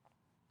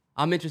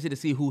 I'm interested to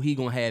see who he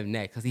gonna have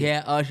next. Cause he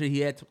had Usher, he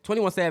had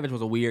 21 Savage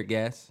was a weird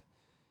guess.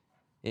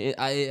 His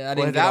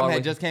album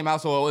had just came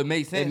out, so it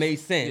made sense. It made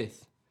sense.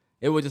 Yes.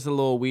 It was just a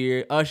little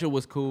weird. Usher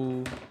was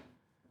cool,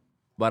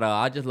 but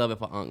I just love it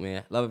for Unc,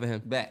 man. Love it for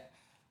him. Back.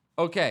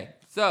 Okay,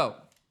 so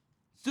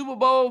Super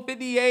Bowl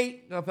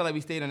 58. I feel like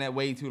we stayed on that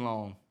way too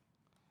long.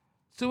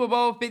 Super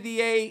Bowl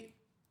 58.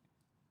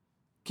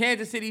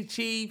 Kansas City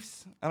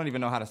Chiefs. I don't even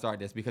know how to start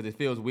this because it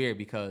feels weird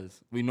because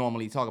we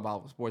normally talk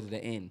about sports at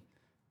the end.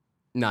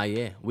 Nah,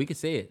 yeah, we could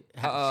say it.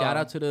 Shout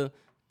out to the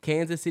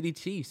Kansas City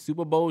Chiefs,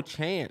 Super Bowl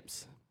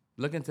champs.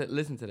 Listen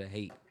to the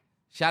hate.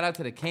 Shout out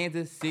to the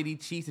Kansas City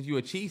Chiefs. If you're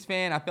a Chiefs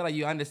fan, I feel like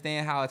you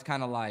understand how it's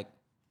kind of like.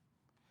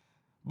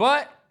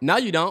 But no,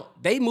 you don't.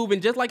 They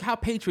moving just like how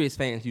Patriots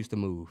fans used to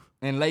move.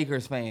 And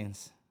Lakers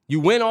fans.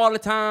 You win all the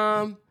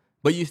time,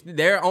 but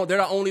they're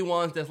the only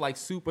ones that's like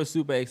super,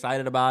 super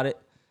excited about it.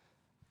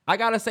 I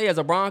gotta say, as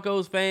a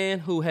Broncos fan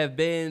who have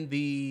been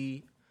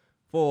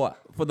for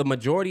the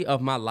majority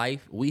of my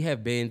life, we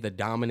have been the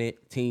dominant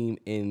team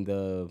in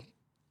the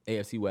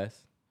AFC West.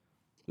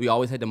 We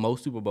always had the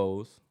most Super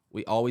Bowls.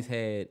 We always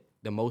had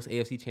the most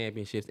AFC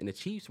championships, and the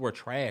Chiefs were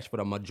trash for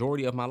the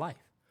majority of my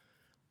life.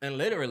 And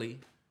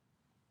literally,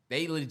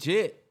 they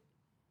legit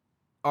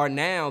are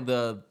now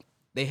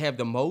they have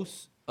the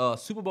most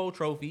Super Bowl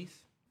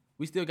trophies.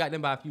 We still got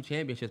them by a few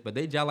championships, but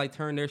they just like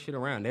turn their shit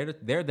around.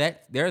 They're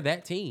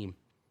that team.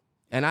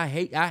 And I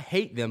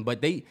hate them,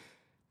 but they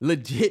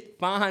legit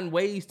find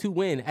ways to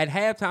win. At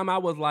halftime, I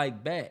was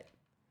like, bet.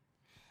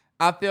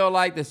 I feel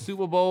like the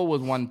Super Bowl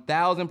was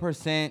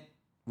 1,000%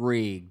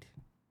 rigged.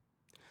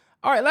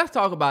 All right, let's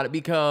talk about it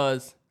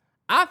because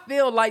I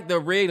feel like the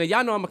rigged,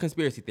 y'all know I'm a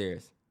conspiracy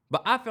theorist,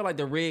 but I feel like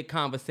the rigged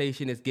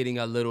conversation is getting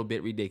a little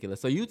bit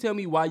ridiculous. So you tell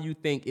me why you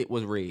think it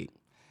was rigged.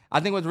 I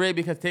think it was rigged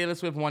because Taylor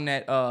Swift won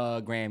that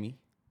Grammy.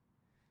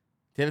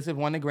 Taylor Swift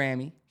won the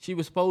Grammy. She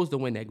was supposed to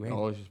win that Grammy.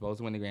 Oh, she was supposed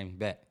to win the Grammy.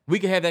 Bet. We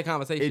can have that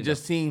conversation. It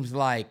just seems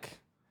like,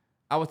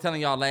 I was telling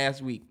y'all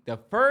last week, the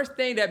first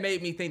thing that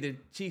made me think the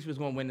Chiefs was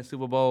going to win the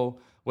Super Bowl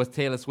was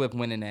Taylor Swift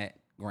winning that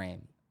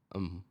Grammy.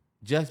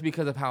 Just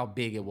because of how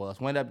big it was.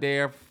 Went up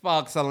there,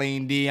 fuck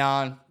Celine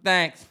Dion.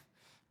 Thanks.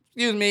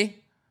 Excuse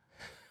me.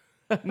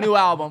 New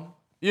album.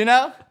 You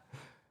know?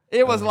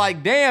 It was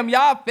like, damn,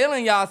 y'all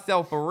feeling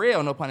y'allself for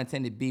real. No pun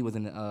intended, B was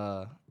in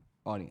the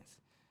audience.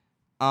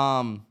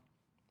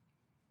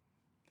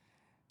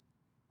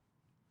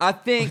 I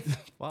think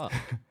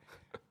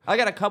I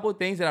got a couple of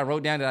things that I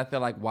wrote down that I feel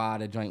like why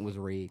the joint was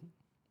rigged.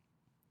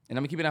 And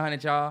I'm going to keep it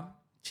 100, y'all.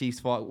 Chiefs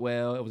fought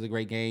well. It was a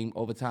great game.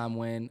 Overtime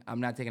win. I'm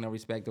not taking no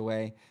respect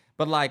away.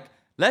 But, like,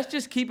 let's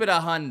just keep it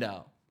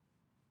 100.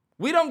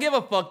 We don't give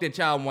a fuck that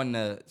y'all won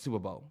the Super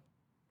Bowl.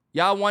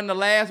 Y'all won the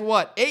last,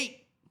 8?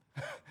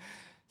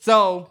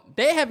 So,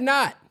 they have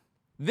not.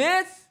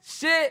 This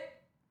shit,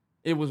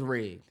 it was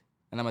rigged.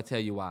 And I'm going to tell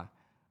you why.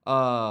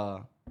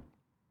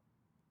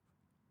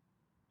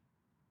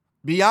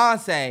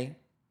 Beyoncé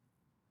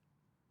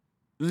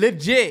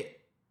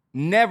legit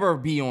never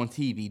be on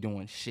TV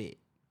doing shit.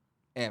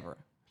 Ever.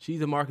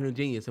 She's a marketing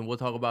genius, and we'll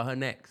talk about her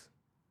next.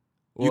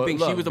 You think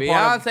she was a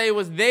Beyonce part of...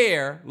 was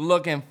there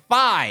looking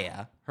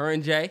fire. Her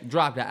and Jay?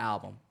 Dropped the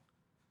album.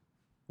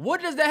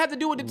 What does that have to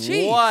do with the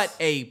Chiefs? What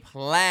a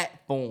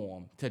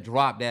platform to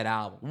drop that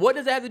album. What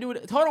does that have to do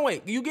with... Hold on,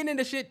 wait. You getting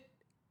into shit...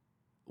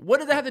 What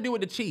does that have to do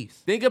with the Chiefs?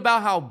 Think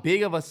about how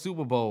big of a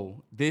Super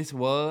Bowl this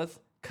was,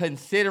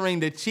 considering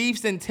the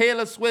Chiefs and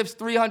Taylor Swift's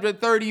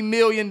 $330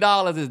 million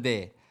is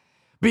there.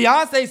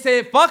 Beyonce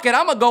said, fuck it,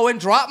 I'm going to go and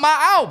drop my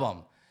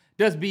album.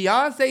 Does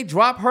Beyonce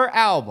drop her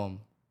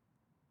album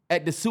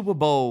at the Super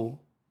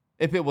Bowl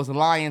if it was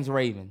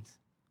Lions-Ravens?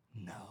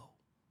 No.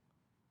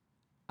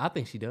 I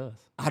think she does.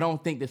 I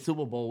don't think the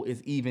Super Bowl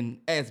is even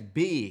as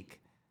big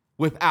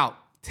without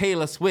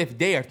Taylor Swift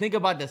there. Think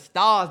about the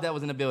stars that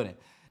was in the building.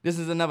 This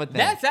is another thing.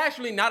 That's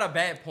actually not a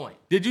bad point.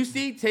 Did you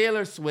see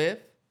Taylor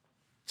Swift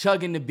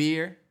chugging the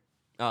beer?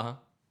 Uh-huh.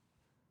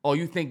 Or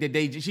you think that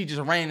she just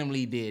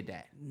randomly did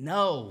that?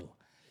 No.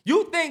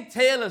 You think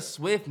Taylor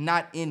Swift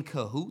not in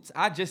cahoots?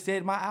 I just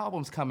said my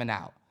album's coming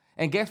out.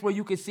 And guess where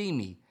you can see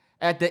me?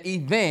 At the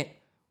event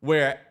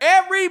where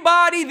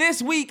everybody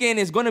this weekend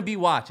is going to be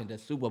watching, the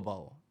Super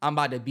Bowl. I'm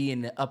about to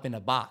be up in the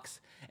box.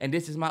 And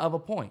this is my other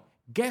point.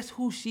 Guess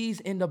who she's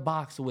in the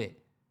box with?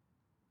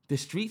 The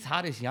street's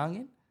hottest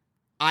youngin'?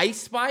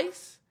 Ice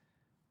Spice?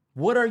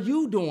 What are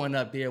you doing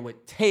up there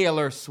with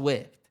Taylor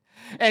Swift?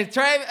 And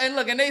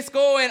look, and they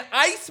score in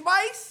Ice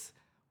Spice?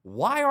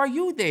 Why are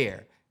you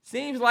there?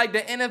 Seems like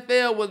the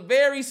NFL was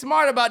very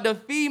smart about the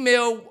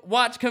female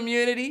watch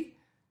community.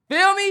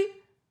 Feel me?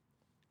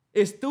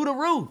 It's through the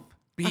roof.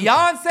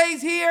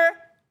 Beyonce's here,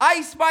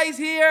 Ice Spice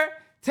here,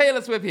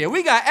 Taylor Swift here.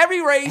 We got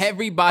every race.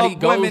 Everybody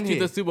goes to here.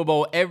 the Super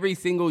Bowl every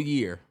single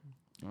year.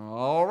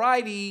 All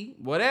righty,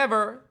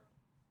 whatever.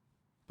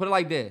 Put it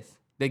like this.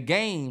 The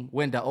game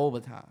went to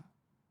overtime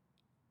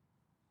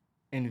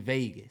in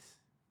Vegas.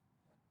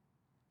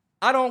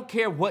 I don't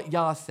care what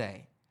y'all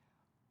say.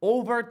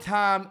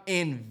 Overtime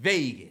in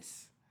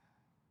Vegas.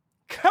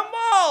 Come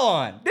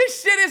on.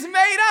 This shit is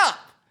made up.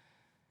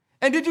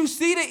 And did you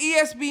see the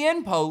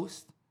ESPN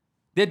post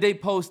that they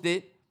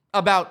posted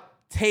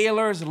about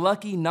Taylor's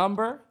lucky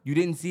number? You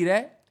didn't see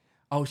that?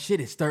 Oh, shit,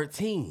 it's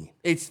 13.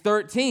 It's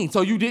 13.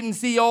 So you didn't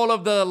see all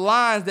of the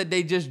lines that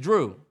they just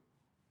drew.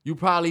 You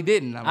probably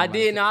didn't. I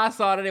did. No, I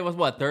saw that it was,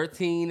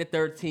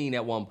 13-13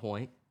 at one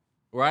point,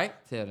 right?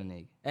 Tell the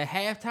nigga. At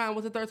halftime,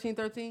 was it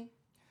 13-13?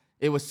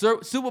 It was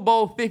Super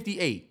Bowl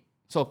 58.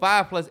 So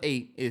 5 plus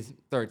 8 is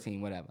 13,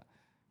 whatever.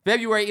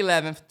 February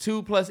 11th,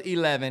 2 plus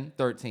 11,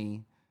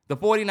 13. The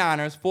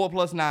 49ers, 4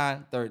 plus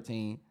 9,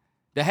 13.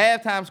 The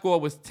halftime score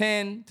was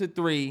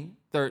 10-3,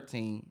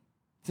 13.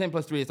 10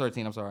 plus 3 is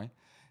 13, I'm sorry.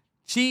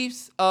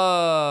 Chiefs,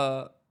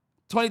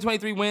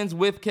 2023 wins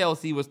with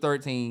Kelsey was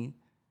 13.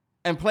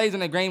 And plays on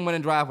the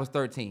game-winning drive was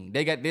 13.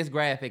 They got this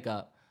graphic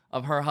up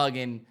of her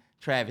hugging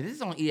Travis. This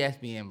is on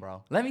ESPN,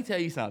 bro. Let me tell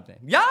you something.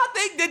 Y'all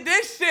think that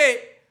this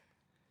shit,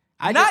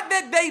 not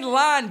that they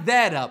lined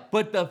that up,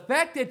 but the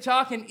fact that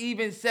y'all can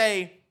even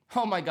say,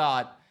 oh my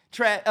God,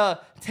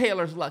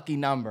 Taylor's lucky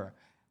number.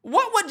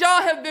 What would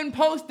y'all have been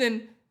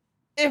posting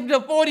if the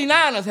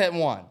 49ers had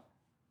won?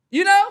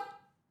 You know?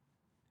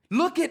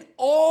 Look at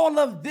all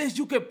of this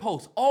you could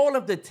post. All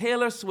of the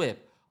Taylor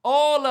Swift.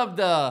 All of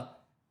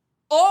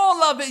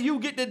it you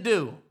get to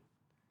do.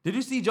 Did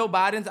you see Joe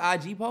Biden's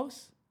IG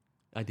post?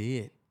 I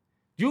did.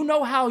 You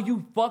know how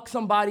you fuck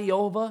somebody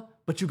over,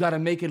 but you got to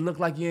make it look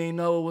like you ain't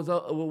know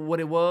what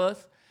it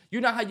was? You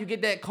know how you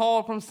get that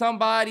call from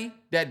somebody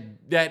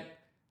that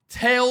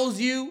tells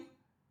you?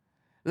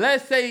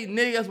 Let's say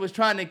niggas was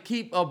trying to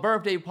keep a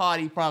birthday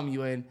party from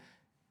you, and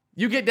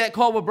you get that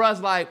call with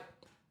bruh's like,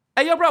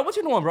 hey, yo, bro, what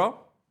you doing, bro?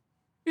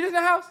 You just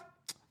in the house?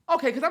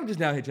 Okay, because I'm just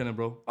down here chilling,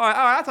 bro. All right,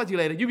 I'll talk to you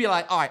later. You be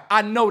like, all right,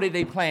 I know that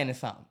they planning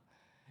something.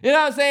 You know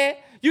what I'm saying?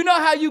 You know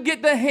how you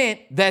get the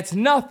hint that's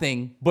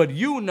nothing, but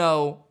you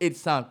know it's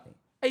something.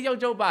 Hey, yo,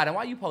 Joe Biden,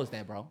 why you post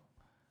that, bro?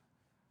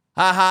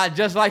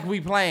 Just like we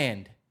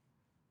planned.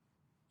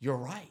 You're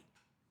right.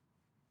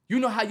 You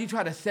know how you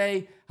try to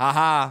say,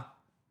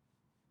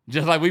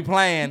 just like we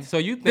planned. So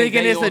you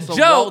thinking it's a joke?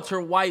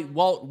 Walter White,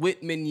 Walt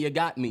Whitman, you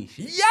got me.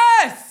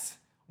 Yes!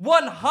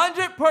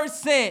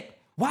 100%.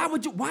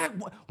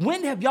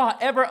 When have y'all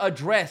ever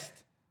addressed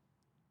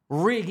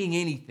rigging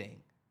anything?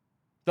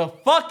 The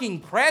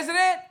fucking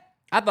president?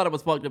 I thought it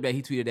was fucked up that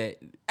he tweeted that.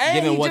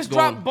 And he just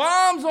dropped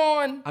bombs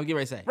on. I'm getting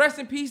ready to say. Rest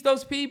in peace,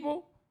 those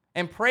people.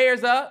 And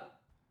prayers up.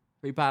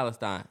 Free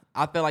Palestine.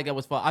 I felt like that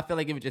was fun. I felt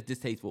like it was just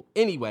distasteful.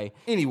 Anyway.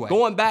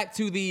 Going back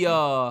to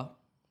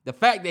the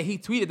fact that he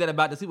tweeted that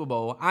about the Super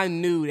Bowl, I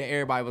knew that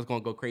everybody was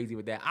going to go crazy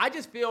with that. I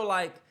just feel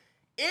like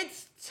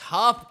it's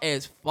tough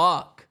as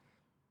fuck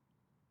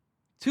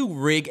to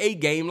rig a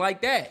game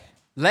like that.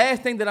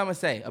 Last thing that I'm going to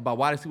say about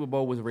why the Super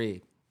Bowl was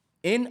rigged.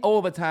 In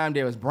overtime,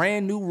 there was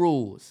brand new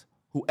rules.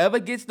 Whoever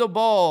gets the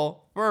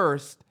ball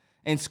first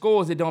and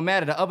scores, it don't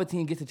matter. The other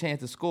team gets a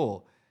chance to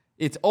score.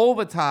 It's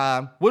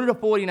overtime. What do the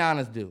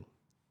 49ers do?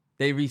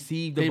 They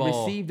receive the ball. They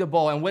receive the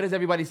ball. And what is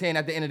everybody saying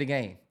at the end of the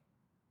game?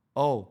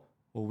 Oh,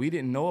 well, we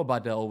didn't know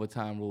about the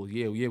overtime rules.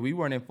 Yeah, we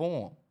weren't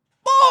informed.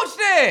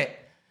 Bullshit!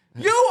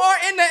 You are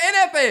in the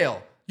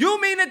NFL. You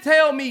mean to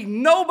tell me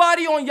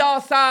nobody on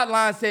y'all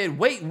sideline said,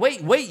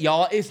 wait,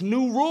 y'all, it's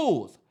new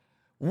rules.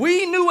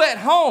 We knew at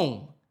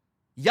home.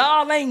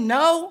 Y'all ain't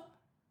know?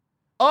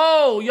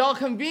 Oh, y'all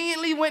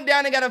conveniently went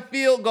down and got a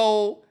field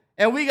goal,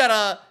 and we got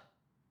a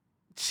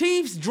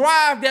Chiefs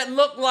drive that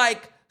looked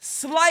like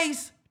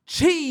sliced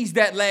cheese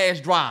that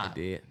last drive.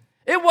 It did.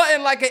 It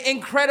wasn't like an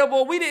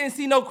incredible, we didn't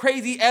see no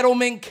crazy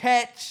Edelman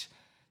catch.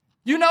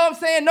 You know what I'm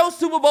saying? No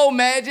Super Bowl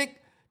magic.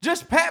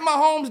 Just Pat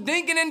Mahomes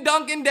dinking and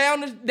dunking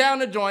down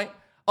the joint.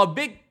 A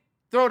big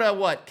throw to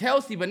what?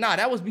 Kelsey, but nah,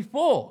 that was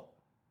before.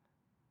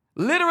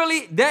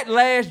 Literally, that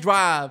last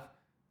drive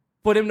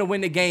for them to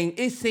win the game,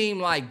 it seemed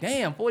like,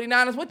 damn,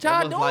 49ers, what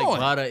y'all doing? Like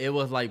butter. It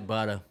was like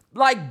butter.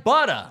 Like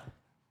butter.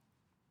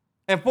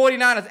 And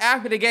 49ers,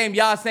 after the game,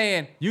 y'all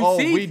saying,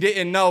 we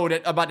didn't know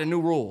that about the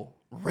new rule.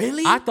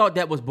 Really? I thought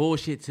that was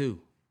bullshit, too.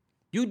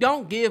 You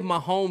don't give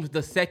Mahomes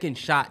the second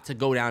shot to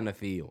go down the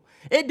field.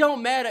 It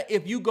don't matter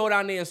if you go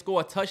down there and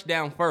score a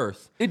touchdown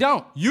first. It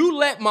don't. You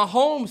let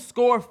Mahomes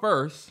score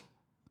first,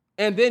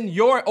 and then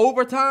your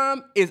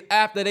overtime is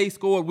after they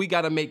scored. We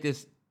got to make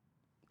this.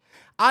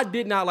 I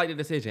did not like the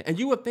decision. And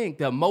you would think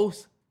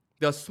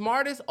the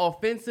smartest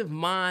offensive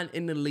mind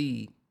in the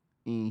league,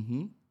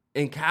 in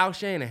Kyle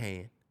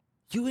Shanahan,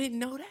 you didn't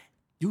know that?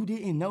 You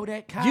didn't know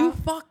that, Kyle? You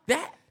fucked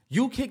that.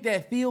 You kick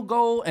that field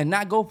goal and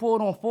not go for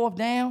it on fourth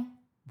down?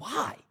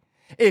 Why?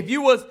 If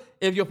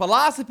your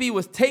philosophy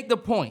was take the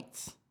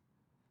points,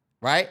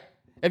 right?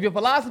 If your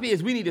philosophy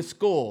is we need to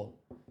score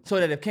so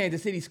that if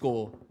Kansas City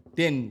score,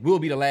 then we'll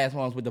be the last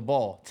ones with the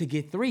ball to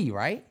get 3,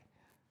 right?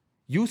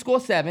 You score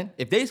 7.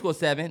 If they score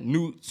 7,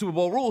 new Super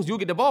Bowl rules, you'll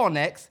get the ball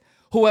next.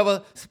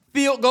 Whoever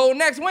field goal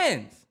next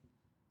wins.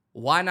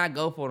 Why not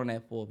go for it on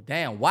that fourth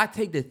down? Why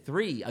take the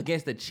 3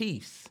 against the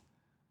Chiefs?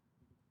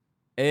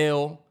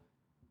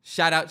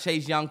 Shout out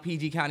Chase Young,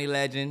 PG County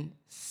legend,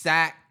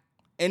 sack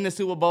in the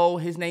Super Bowl.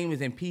 His name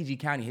is in PG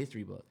County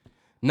history book.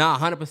 Nah,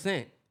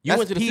 100%.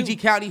 That's PG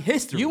County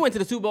history. You went to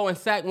the Super Bowl and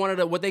sacked one of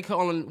the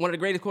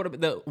greatest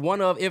quarterback,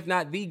 if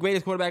not the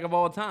greatest quarterback of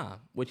all time,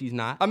 which he's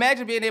not.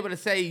 Imagine being able to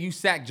say you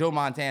sacked Joe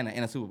Montana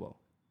in a Super Bowl.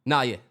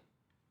 Nah, yeah.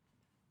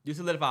 You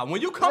solidify.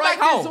 When you come right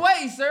back home. This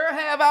way, sir.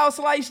 Have our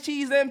sliced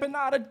cheese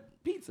empanada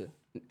pizza.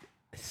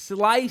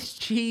 Sliced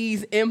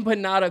cheese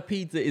empanada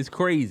pizza is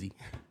crazy.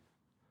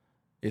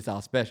 It's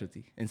our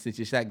specialty. And since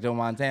you sacked Joe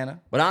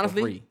Montana, but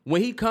honestly,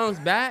 when he comes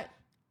back,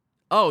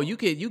 you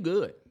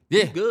good.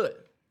 Yeah. He's good.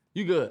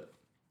 You good.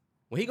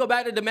 When he go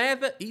back to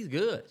Demantha, he's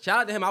good.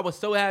 Shout out to him. I was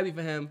so happy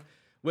for him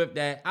with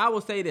that. I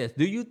will say this.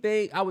 Do you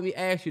think, I would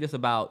ask you this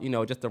about,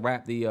 just to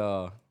wrap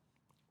the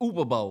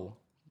Super Bowl.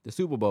 The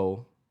Super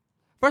Bowl.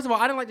 First of all,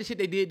 I didn't like the shit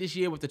they did this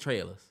year with the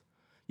trailers.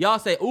 Y'all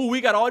say,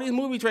 we got all these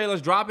movie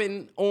trailers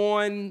dropping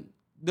on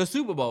the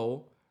Super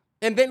Bowl.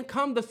 And then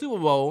come the Super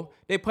Bowl,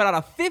 they put out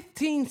a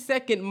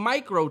 15-second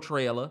micro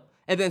trailer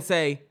and then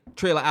say,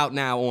 trailer out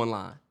now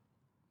online.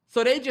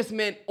 So they just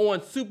meant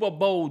on Super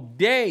Bowl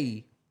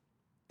day,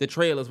 the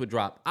trailers would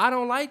drop. I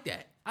don't like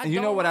that. And you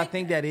know what I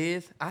think that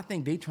is? I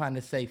think they trying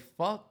to say,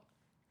 fuck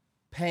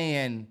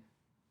paying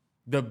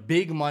the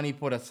big money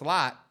for the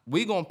slot.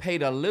 We going to pay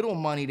the little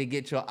money to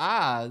get your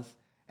eyes,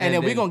 and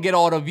then we going to get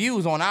all the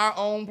views on our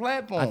own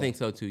platform. I think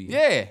so too,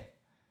 yeah. Yeah.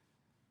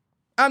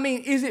 I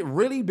mean, is it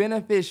really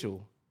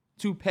beneficial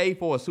to pay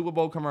for a Super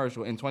Bowl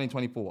commercial in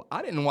 2024?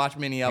 I didn't watch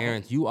many of them.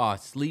 Terrance, you are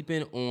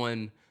sleeping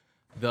on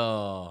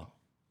the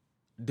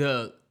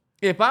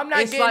if I'm not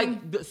it's getting...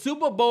 like the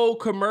Super Bowl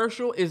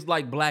commercial is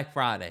like Black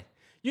Friday.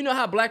 You know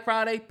how Black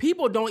Friday,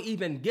 people don't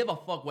even give a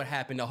fuck what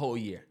happened the whole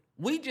year.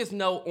 We just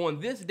know on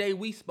this day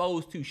we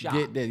supposed to shop.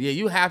 Yeah,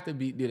 you have to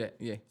do that.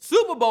 Yeah.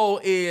 Super Bowl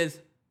is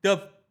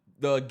the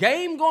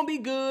game gonna be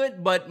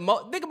good, but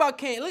think about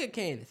Candace. Look at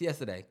Candace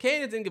yesterday.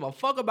 Candace didn't give a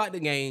fuck about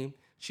the game.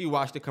 She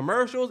watched the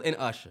commercials and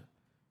Usher.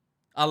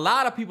 A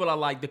lot of people are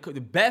like, the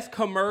best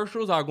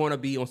commercials are going to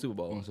be on Super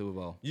Bowl. On Super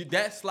Bowl.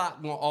 That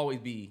slot won't always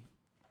be.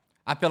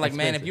 I feel like,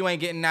 man, if you ain't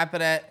getting that for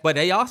that but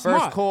they are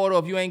smart. First quarter,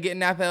 if you ain't getting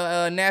that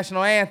for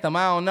national anthem,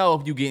 I don't know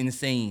if you getting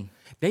seen.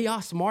 They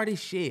are smart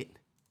as shit.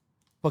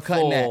 For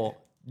cutting that.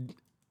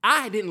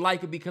 I didn't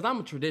like it because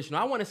I'm a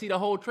traditional. I want to see the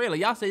whole trailer.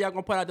 Y'all say y'all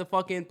going to put out the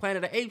fucking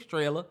Planet of the Apes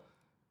trailer.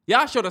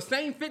 Y'all show the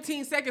same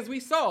 15 seconds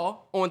we saw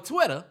on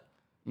Twitter.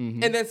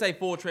 And then say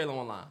full trailer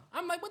online.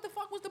 I'm like, what the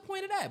fuck was the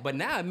point of that? But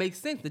now it makes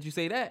sense that you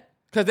say that.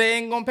 Because they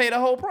ain't going to pay the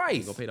whole price.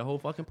 They going to pay the whole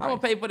fucking price. I'm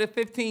going to pay for the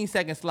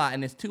 15-second slot,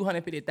 and it's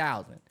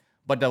 $250,000.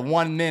 But the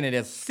 1 minute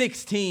is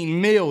 $16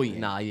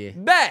 million. Nah, yeah.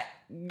 Bet.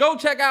 Go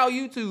check out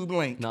YouTube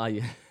link. Nah,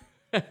 yeah.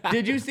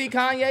 Did you see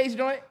Kanye's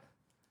joint?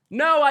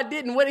 No, I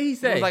didn't. What did he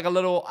say? It was like a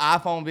little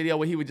iPhone video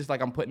where he was just like,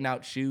 I'm putting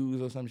out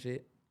shoes or some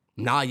shit.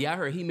 Nah, yeah, I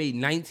heard he made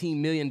 $19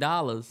 million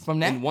from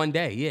that in one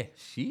day. Yeah.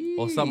 Jeez.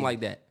 Or something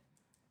like that.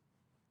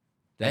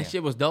 That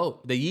shit was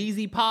dope. The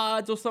Yeezy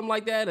pods or something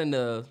like that, and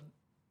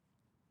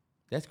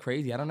that's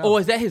crazy. I don't know. Or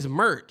is that his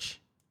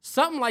merch?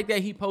 Something like that.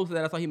 He posted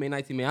that. I thought he made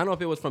 19 million. I don't know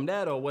if it was from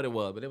that or what it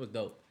was, but it was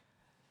dope.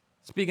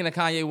 Speaking of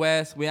Kanye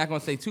West, we're not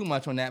gonna say too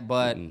much on that,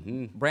 but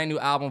brand new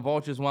album,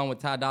 Vultures, one with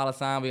Ty Dolla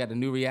 $ign. We got the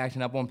new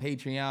reaction up on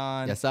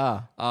Patreon. Yes,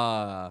 sir.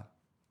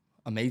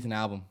 Amazing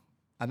album.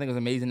 I think it was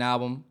an amazing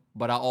album,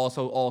 but I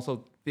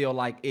also feel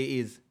like it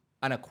is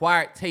an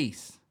acquired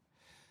taste.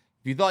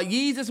 If you thought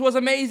Yeezus was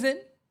amazing,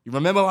 you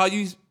remember how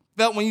you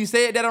felt when you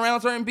said that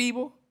around certain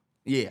people?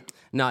 Yeah.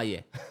 Nah,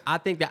 yeah. I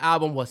think the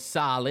album was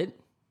solid.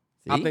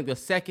 See? I think the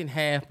second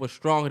half was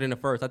stronger than the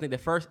first. I think the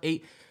first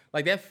 8,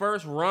 like that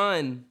first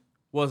run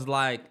was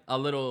like a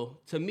little,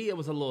 to me, it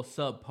was a little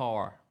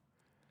subpar.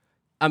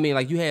 I mean,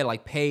 like you had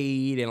like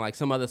Paid and like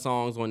some other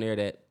songs on there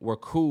that were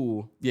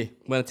cool. Yeah.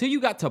 But until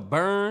you got to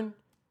Burn,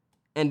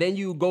 and then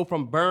you go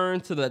from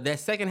Burn to that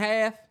second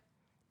half,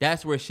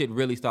 that's where shit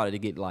really started to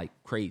get like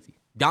crazy.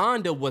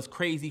 Donda was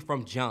crazy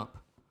from jump.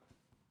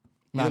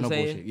 You know no what I'm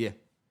saying? bullshit. Yeah.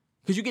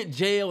 Because you get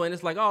Jail and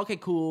it's like, oh, okay,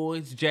 cool,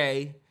 it's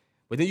Jay.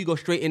 But then you go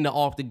straight into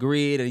Off the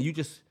Grid and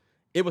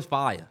it was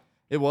fire.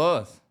 It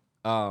was.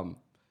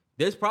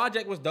 This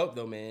project was dope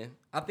though, man.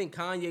 I think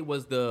Kanye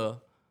was the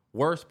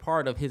worst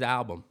part of his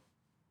album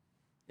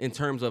in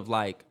terms of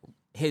like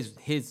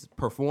his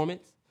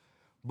performance,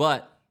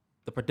 but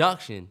the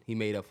production he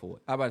made up for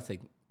it. I about to say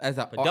as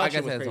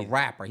a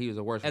rapper, he was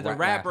the worst. As a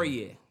rapper,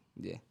 yeah.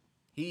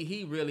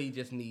 He really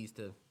just needs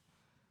to.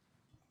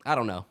 I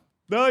don't know.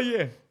 Oh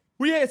yeah.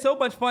 We had so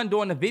much fun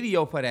doing the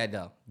video for that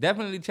though.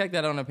 Definitely check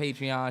that on the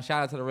Patreon.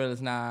 Shout out to the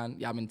Realest 9.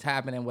 Y'all been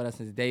tapping in with us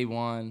since day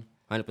one.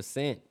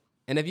 100%.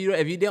 And if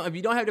you don't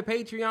have the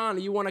Patreon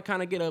and you want to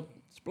kind of get a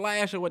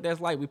splash of what that's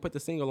like, we put the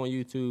single on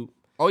YouTube.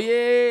 Oh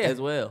yeah, as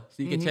well,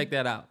 so you can check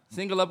that out.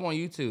 Single up on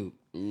YouTube.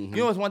 You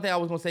know what's one thing I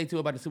was gonna say too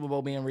about the Super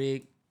Bowl being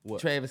rigged?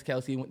 What? Travis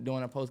Kelce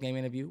doing a post game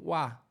interview.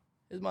 Why?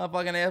 His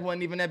motherfucking ass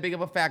wasn't even that big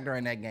of a factor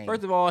in that game.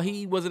 First of all,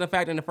 he wasn't a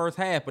factor in the first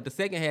half, but the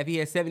second half, he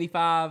had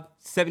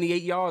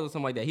 78 yards or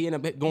something like that. He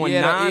ended up going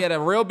 9. He had a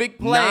real big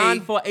play.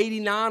 9 for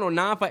 89 or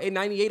 9 for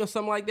 98 or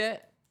something like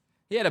that.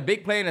 He had a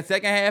big play in the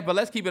second half, but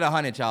let's keep it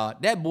 100, y'all.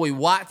 That boy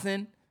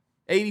Watson,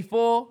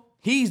 84,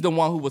 he's the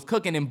one who was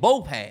cooking in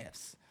both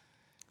halves.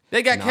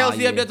 They got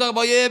Kelce up there talking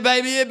about, yeah,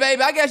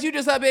 baby. I guess you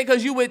just up here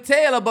because you with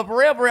Taylor, but for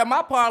real,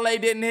 my parlay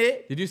didn't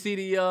hit. Did you see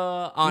the,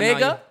 nigga?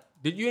 No,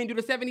 did you ain't do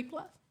the 70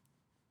 plus?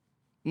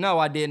 No,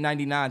 I did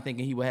 99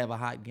 thinking he would have a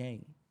hot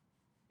game.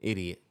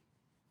 Idiot.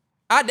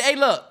 Hey,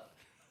 look,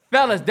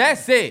 fellas,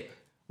 that's it.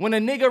 When a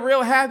nigga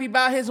real happy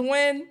about his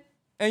win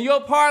and your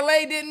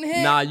parlay didn't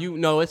hit. Nah,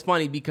 it's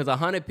funny because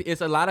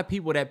it's a lot of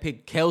people that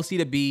pick Kelce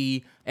to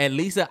be at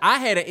least I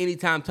had an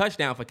anytime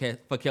touchdown for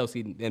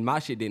Kelce and my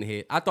shit didn't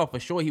hit. I thought for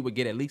sure he would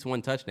get at least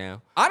one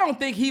touchdown. I don't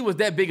think he was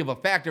that big of a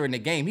factor in the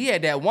game. He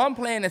had that one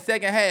play in the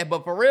second half,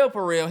 but for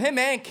real, him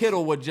and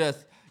Kittle were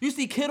just, you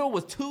see Kittle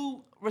was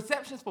 2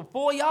 receptions for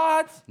 4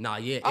 yards? Nah,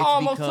 yeah, it's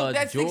almost because took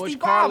that George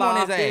 65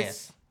 on his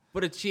ass.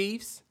 For the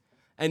Chiefs.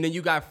 And then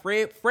you got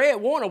Fred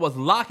Warner was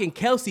locking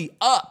Kelce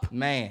up.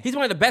 Man. He's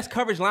one of the best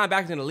coverage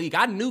linebackers in the league.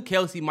 I knew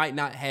Kelce might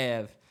not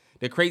have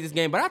the craziest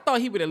game, but I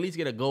thought he would at least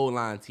get a goal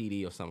line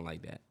TD or something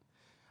like that.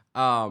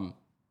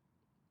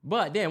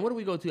 But damn, what do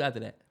we go to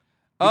after that?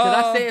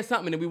 Because I said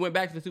something and we went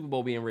back to the Super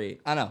Bowl being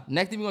rigged. I know.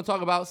 Next thing we're going to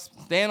talk about,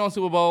 staying on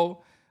Super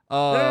Bowl.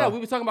 No, we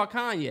were talking about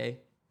Kanye.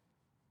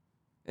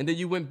 And then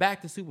you went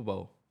back to Super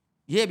Bowl.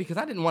 Yeah, because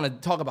I didn't want to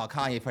talk about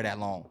Kanye for that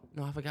long.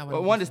 No, I forgot what But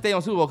I wanted to stay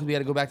on Super Bowl because we had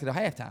to go back to the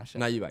halftime show.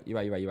 No, you're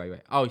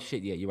right. Oh,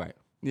 shit, yeah, you're right.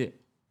 Yeah.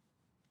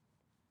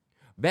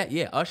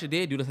 Usher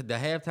did do the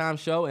halftime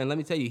show, and let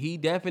me tell you, he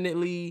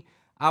definitely,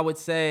 I would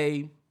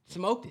say,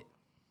 smoked it.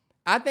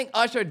 I think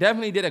Usher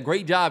definitely did a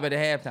great job at the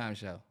halftime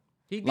show.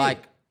 He did.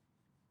 Like,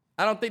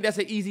 I don't think that's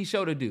an easy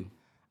show to do.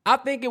 I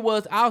think it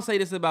was, I'll say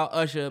this about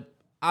Usher,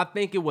 I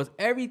think it was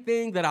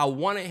everything that I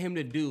wanted him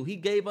to do. He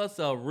gave us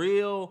a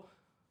real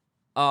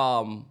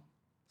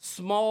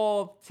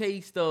small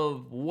taste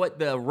of what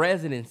the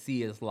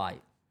residency is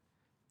like.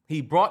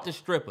 He brought the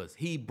strippers.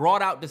 He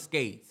brought out the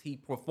skates. He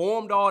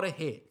performed all the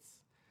hits.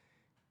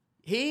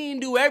 He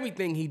didn't do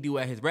everything he do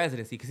at his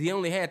residency because he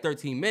only had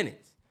 13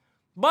 minutes.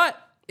 But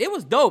it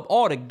was dope.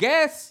 All the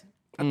guests,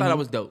 I thought it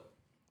was dope.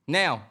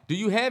 Now, do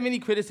you have any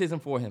criticism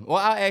for him? Well,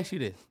 I'll ask you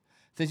this.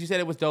 Since you said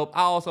it was dope,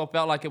 I also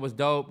felt like it was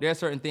dope. There are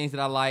certain things that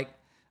I like.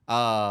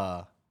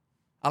 I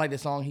like the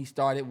song he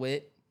started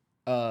with,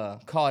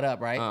 Caught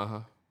Up, right? Uh-huh.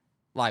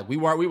 Like we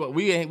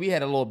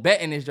had a little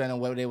bet in this joint on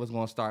what they was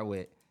gonna start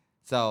with.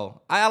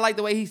 So I like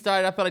the way he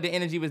started. I felt like the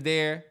energy was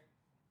there.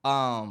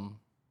 No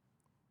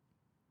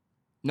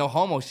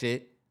homo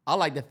shit. I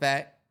like the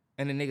fact,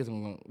 and the niggas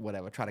gonna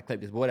whatever, try to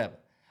clip this, but whatever.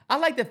 I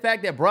like the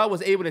fact that bruh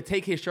was able to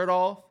take his shirt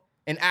off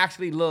and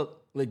actually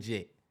look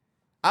legit.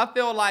 I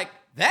feel like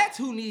that's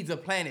who needs a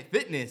Planet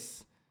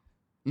Fitness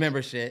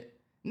membership.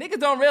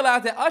 Niggas don't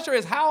realize that Usher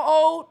is how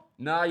old?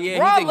 Nah, yeah.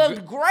 Bruh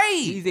looked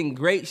great. He's in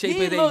great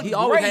shape. He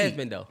always has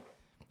been, though.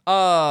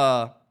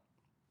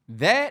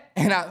 That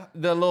and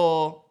the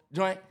little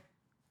joint.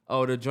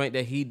 Oh, the joint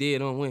that he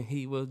did on when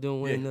he was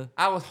doing the...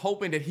 I was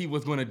hoping that he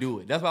was going to do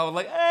it. That's why I was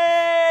like,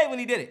 hey, when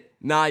he did it.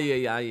 Nah,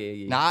 yeah.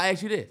 Now, I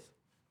ask you this.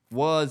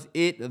 Was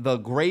it the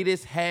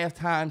greatest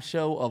halftime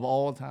show of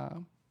all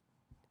time?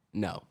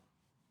 No.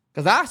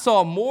 Because I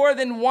saw more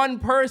than one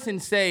person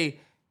say,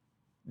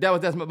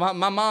 that's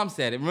my mom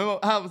said it. Remember,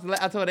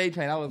 I told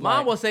A-Train, I was Mom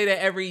like... will say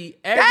that every...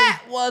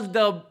 That was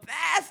the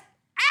best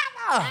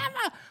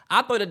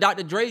I thought the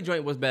Dr. Dre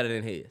joint was better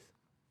than his.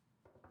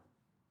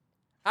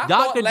 I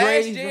thought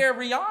last year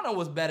Rihanna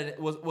was better.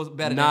 Was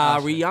better. Nah,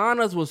 than Usher.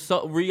 Rihanna's was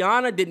so.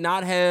 Rihanna did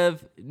not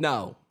have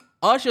no.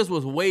 Usher's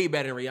was way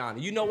better than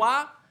Rihanna. You know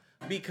why?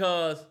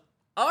 Because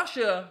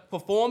Usher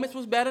performance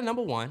was better.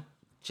 Number one.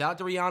 Shout out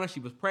to Rihanna. She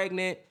was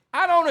pregnant.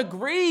 I don't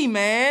agree,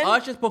 man.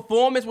 Usher's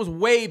performance was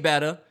way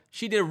better.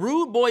 She did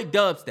Rude Boy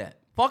dubstep.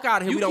 Fuck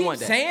out of here. We don't want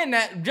that. You keep saying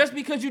that just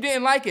because you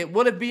didn't like it.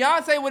 Well, if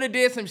Beyonce would have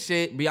did some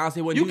shit,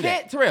 Beyonce wouldn't do that. You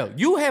can't, Terrell.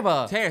 You have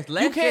a Terrance,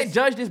 you can't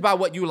judge this by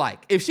what you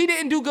like. If she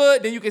didn't do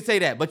good, then you can say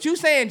that. But you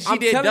saying she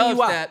did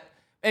dubstep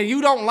and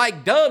you don't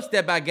like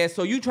dubstep, I guess.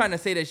 So you trying to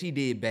say that she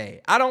did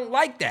bad. I don't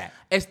like that.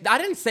 I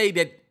didn't say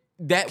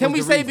that. Can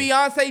we say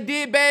Beyonce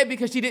did bad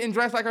because she didn't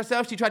dress like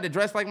herself? She tried to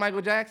dress like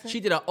Michael Jackson. She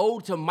did an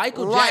ode to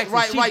Michael Jackson.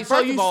 Right. So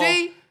you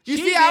see. You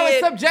see how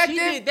it's subjective? She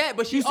did that,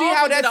 but she you see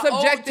how that's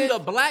subjective to the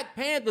Black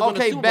Panthers on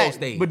the Super Bowl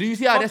stage. But do you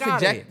see how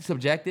that's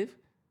subjective?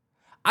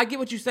 I get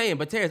what you're saying,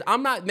 but Terrance,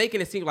 I'm not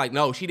making it seem like,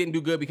 no, she didn't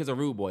do good because of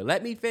Rude Boy.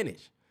 Let me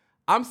finish.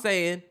 I'm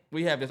saying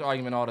we have this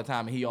argument all the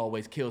time, and he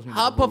always kills me.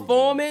 Her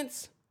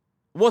performance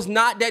was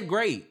not that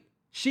great.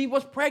 She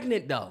was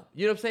pregnant, though.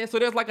 You know what I'm saying? So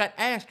there's like an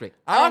asterisk.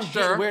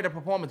 Usher, where the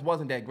performance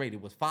wasn't that great,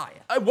 it was fire.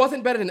 It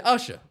wasn't better than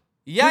Usher.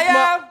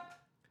 Yeah.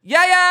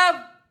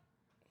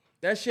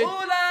 That shit. Ooh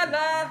la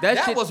la.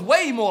 That was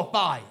way more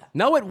fire.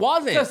 No, it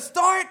wasn't. To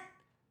start,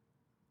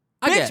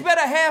 bitch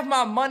better have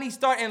my money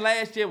starting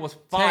last year was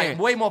fire.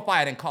 Way more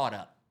fire than Caught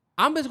Up.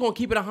 I'm just going to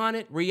keep it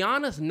 100.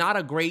 Rihanna's not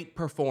a great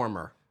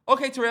performer.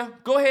 Okay, Terrell,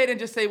 go ahead and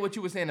just say what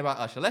you were saying about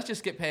Usher. Let's just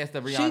skip past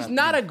the Rihanna. She's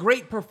not a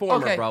great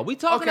performer, bro. We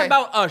talking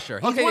about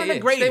Usher. He's one of the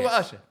greatest. Stay with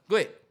Usher. Go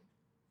ahead.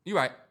 You're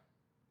right.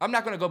 I'm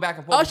not going to go back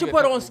and forth. Usher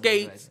put on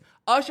skates.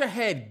 Usher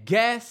had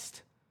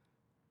guests.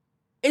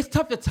 It's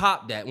tough to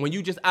top that when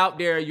you just out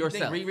there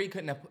yourself. You think Riri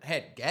couldn't have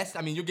had guests?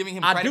 I mean, you're giving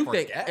him credit for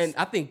guests? And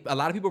I think a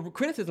lot of people's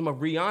criticism of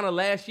Rihanna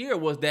last year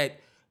was that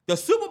the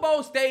Super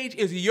Bowl stage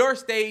is your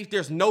stage.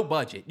 There's no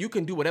budget. You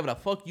can do whatever the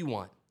fuck you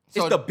want.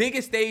 So it's the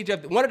biggest stage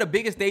one of the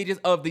biggest stages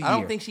of the year. I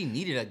don't think she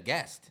needed a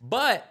guest.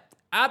 But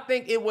I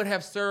think it would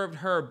have served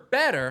her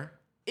better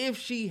if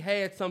she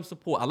had some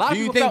support. Do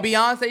you think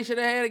Beyonce should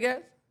have had a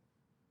guest?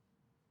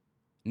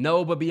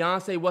 No, but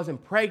Beyonce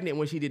wasn't pregnant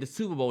when she did the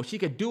Super Bowl. She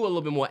could do a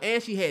little bit more.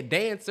 And she had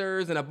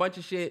dancers and a bunch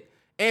of shit.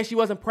 And she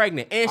wasn't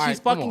pregnant. And she's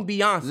fucking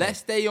Beyonce. Let's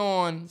stay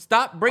on.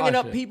 Stop bringing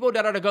up people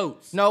that are the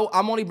GOATs. No,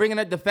 I'm only bringing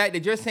up the fact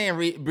that you're saying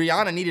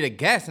Rihanna needed a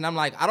guest. And I'm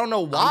like, I don't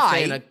know why. I'm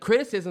saying the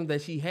criticism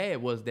that she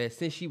had was that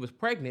since she was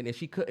pregnant and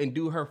she couldn't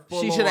do her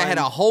full She should have had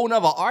a whole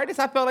nother artist.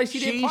 I felt like she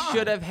did fine. She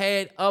should have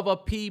had other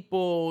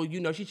people. You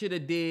know, she should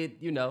have did,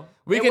 you know.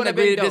 We can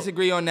agree to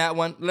disagree on that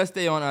one. Let's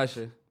stay on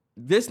Usher.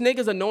 This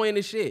nigga's annoying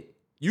as shit.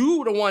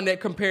 You the one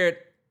that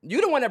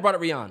brought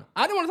up Rihanna.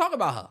 I didn't want to talk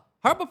about her.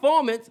 Her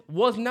performance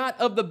was not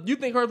of the. You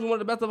think hers was one of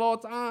the best of all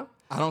time?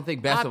 I don't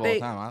think best of all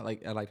time. I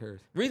like hers.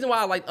 Reason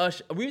why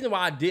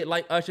I did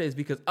like Usher is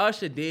because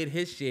Usher did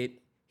his shit.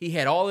 He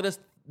had all of this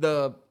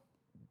the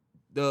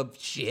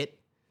shit,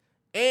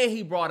 and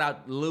he brought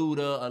out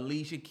Luda,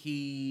 Alicia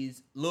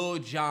Keys, Lil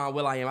Jon,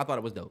 will.i.am. I thought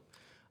it was dope.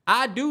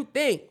 I do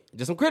think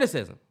just some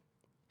criticism.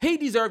 He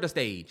deserved a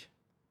stage.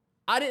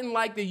 I didn't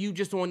like that you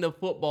just on the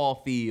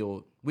football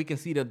field. We can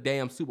see the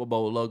damn Super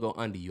Bowl logo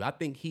under you. I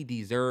think he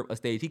deserved a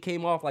stage. He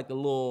came off like the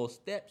little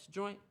steps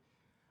joint.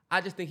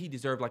 I just think he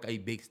deserved like a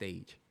big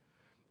stage.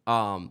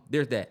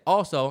 There's that.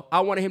 Also,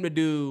 I wanted him to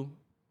do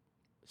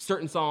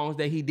certain songs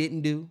that he didn't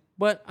do.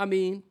 But, I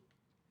mean...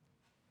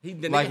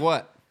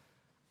 what?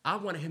 I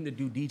wanted him to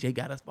do DJ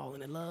Got Us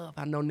Falling in Love.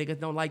 I know niggas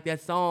don't like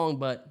that song,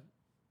 but...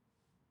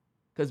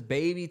 Because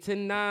baby,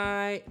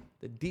 tonight,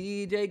 the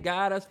DJ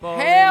got us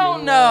falling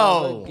in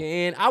love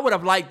again. I would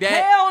have liked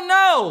that. Hell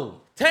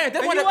no. Terrance,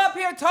 that's you up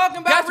here talking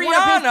about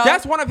Rihanna.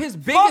 That's one of his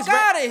biggest. Fuck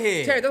out of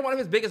here. Terrance, that's one of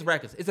his biggest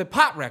records. It's a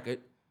pop record.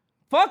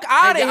 Fuck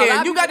out of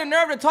here. You got the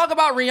nerve to talk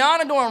about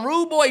Rihanna doing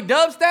Rude Boy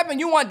dubstep and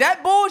you want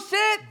that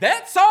bullshit?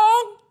 That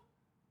song?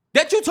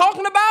 That you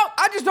talking about?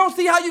 I just don't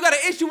see how you got an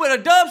issue with a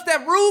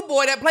dubstep Rude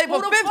Boy that played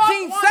for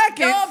 15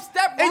 seconds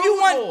and you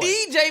want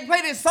DJ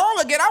play this song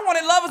again. I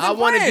wanted Lovers and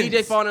Friends. I wanted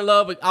DJ Falling in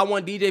Love. I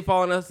want DJ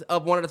Falling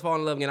Up, wanted us falling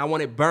in love again. I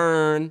wanted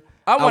Burn.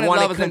 I wanted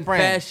Lovers and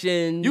Friends.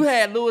 You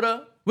had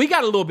Luda. We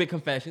got a little bit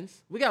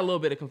Confessions.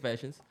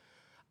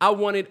 I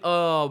wanted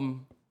No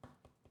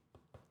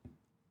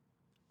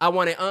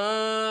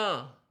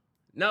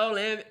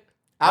Limit.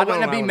 I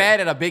wouldn't be mad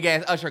at a big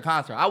ass Usher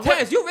concert.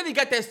 Terrance, you really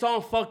got that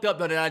song fucked up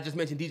though that I just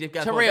mentioned. DJ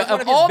got Terrell,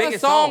 of all the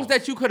songs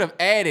that you could have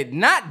added,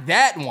 not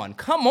that one.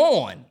 Come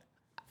on.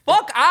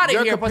 Fuck out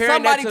of here for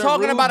somebody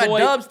talking about a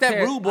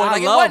dubstep Rude Boy.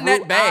 Like, it wasn't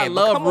that bad. I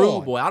love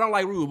Rude Boy. I don't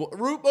like Rude Boy.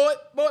 Rude Boy.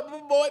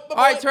 All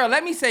right, Terrell,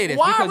 let me say this.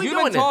 Because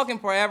you've been talking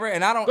forever,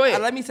 and I don't.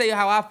 Let me say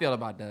how I feel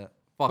about that.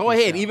 Go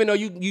ahead, even though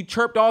you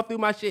chirped all through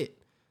my shit.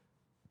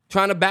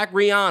 trying to back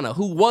Rihanna,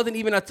 who wasn't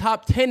even a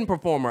top 10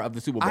 performer of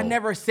the Super Bowl. I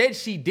never said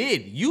she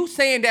did. You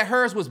saying that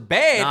hers was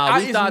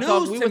bad is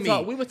news to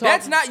me. We were talking,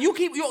 That's not, you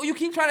keep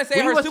trying to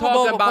say her Super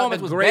Bowl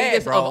performance was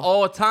greatest bad, bro. of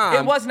all time.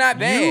 It was not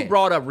bad. You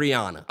brought up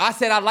Rihanna. I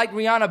said I liked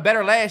Rihanna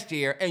better last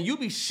year, and you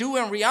be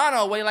shooing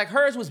Rihanna away like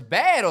hers was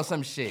bad or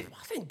some shit. It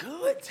wasn't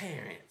good,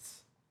 Terrance.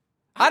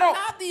 I'm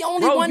not the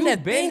only one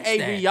that been thinks a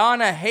that.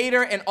 Rihanna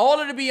hater, and all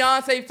of the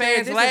Beyonce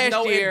fans This last is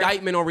no year.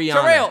 indictment on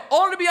Rihanna. Terrell,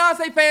 all of the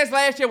Beyonce fans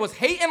last year was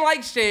hating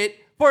like shit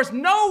for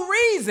no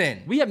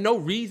reason. We have no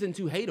reason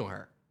to hate on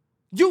her.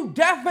 You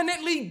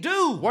definitely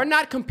do. We're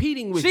not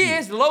competing with you. She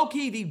is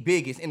low-key the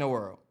biggest in the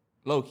world.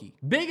 Low-key.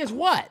 Big as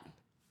what?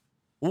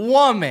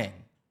 Woman.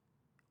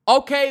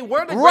 Okay,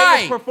 we're the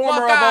greatest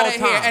performer of all time.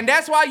 Here. And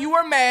that's why you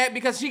were mad,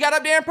 because she got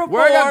up there and performed.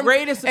 We're the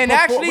greatest and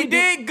actually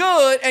did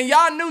good, and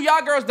y'all knew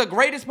y'all girl's the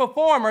greatest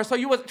performer, so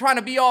you was trying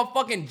to be all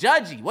fucking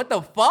judgy. What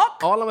the fuck?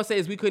 All I'm gonna say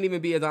is we couldn't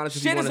even be as honest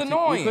as we wanted to. Shit is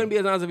annoying. We couldn't be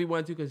as honest if we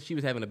wanted to because she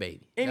was having a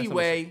baby.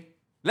 Anyway,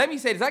 let me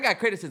say this. I got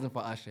criticism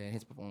for Usher and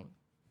his performance.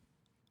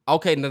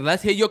 Okay, now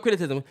let's hear your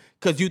criticism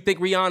because you think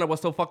Rihanna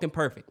was so fucking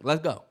perfect.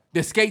 Let's go.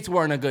 The skates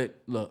weren't a good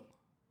look.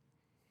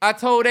 I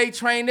told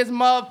A-Train this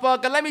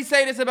motherfucker. Let me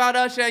say this about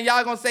Usher, and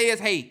y'all gonna say it's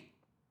hate.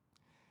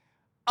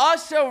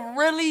 Usher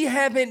really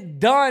haven't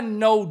done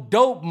no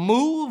dope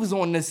moves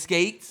on the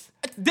skates.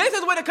 This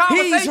is where the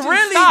conversation He's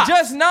really stops.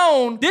 just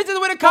known. This is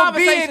where the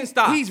conversation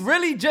stops. He's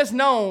really just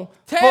known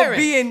Terrance. for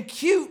being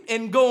cute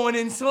and going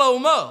in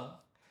slow-mo.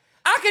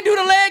 I can do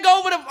the leg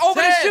over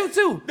the shoe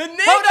too. The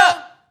nigga. Hold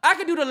up. I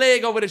can do the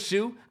leg over the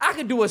shoe. I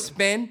can do a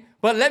spin.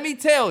 But let me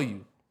tell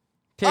you,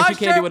 Terrance, you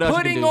can't do what Usher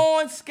can putting do.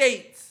 on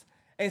skates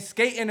and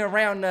skating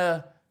around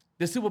the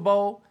Super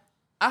Bowl,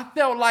 I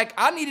felt like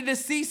I needed to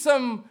see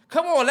some.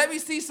 Come on, let me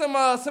see some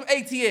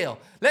ATL.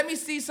 Let me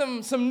see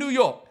some New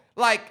York.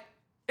 Like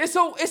it's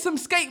some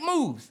skate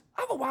moves.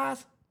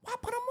 Otherwise, why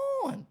put them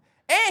on?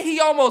 And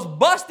he almost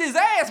bust his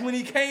ass when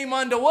he came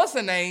under what's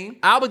her name.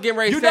 I was getting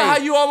ready to say. You know how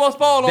you almost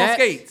fall on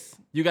skates.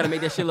 You got to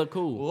make that shit look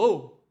cool.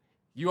 Whoa.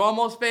 You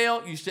almost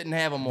failed. You shouldn't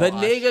have them on. The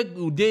nigga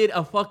who did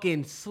a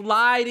fucking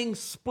sliding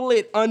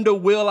split under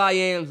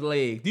Will.i.am's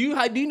leg. Do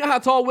you know how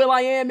tall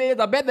Will.i.am is?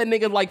 I bet that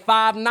nigga's like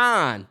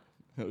 5'9".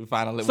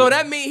 So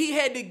that means he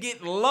had to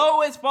get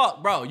low as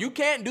fuck, bro. You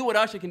can't do what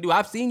Usher can do.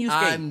 I've seen you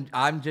skate.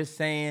 I'm just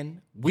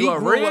saying.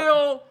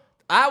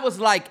 I was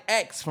like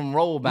X from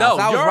Roll Bounce.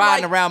 No, I was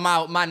riding like, around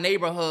my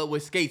neighborhood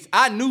with skates.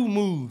 I knew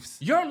moves.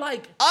 You're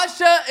like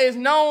Usher is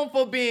known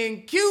for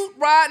being cute,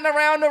 riding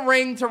around the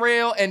ring,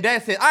 Terrell, and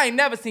that's it. I ain't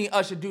never seen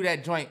Usher do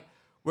that joint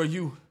where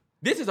you.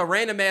 This is a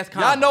random ass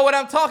comment. Y'all know what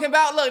I'm talking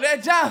about? Look,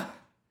 that job.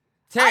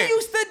 I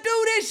used to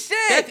do this shit.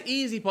 That's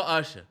easy for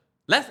Usher.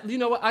 You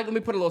know what? Let me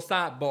put a little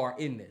sidebar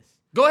in this.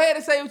 Go ahead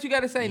and say what you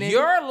got to say, nigga.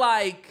 You're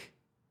like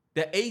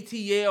the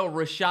ATL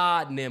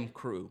Rashad and them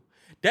crew.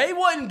 They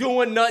wasn't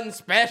doing nothing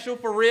special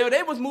for real.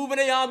 They was moving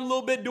their arms a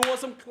little bit, doing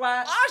some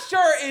clap.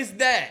 Usher is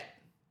that.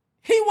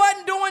 He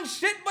wasn't doing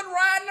shit but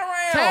riding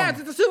around. Terrance,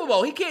 it's the Super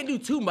Bowl. He can't do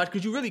too much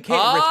because you really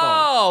can't risk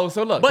on. Oh,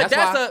 so look. But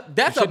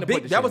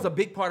that was a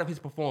big part of his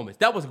performance.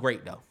 That was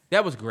great though.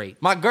 That was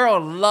great. My girl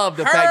loved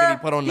the fact that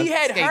he put on the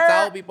skates.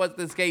 I hope he puts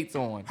the skates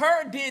on.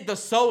 Her did the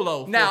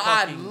solo. Now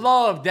I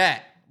love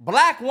that.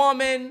 Black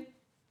woman,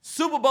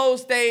 Super Bowl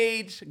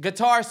stage,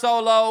 guitar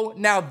solo.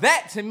 Now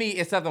that to me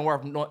is something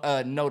worth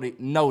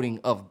noting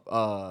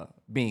of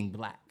being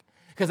black.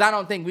 Because I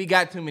don't think we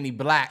got too many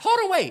black. Hold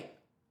on, wait.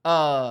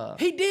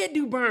 He did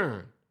do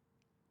Burn.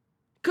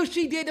 Because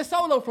she did the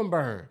solo from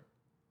Burn.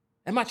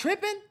 Am I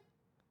tripping?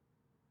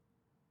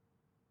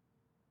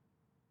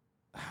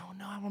 I don't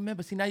know. I don't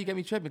remember. See, now you got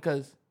me tripping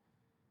because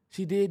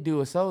she did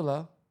do a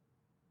solo.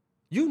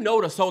 You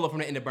know the solo from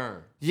the end of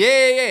Burn.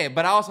 Yeah.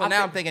 But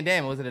I'm thinking,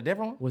 damn, was it a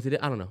different one? Was it?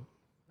 I don't know.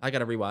 I got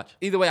to rewatch.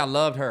 Either way, I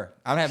loved her.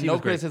 I have no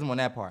criticism on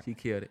that part. She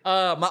killed it.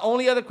 My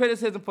only other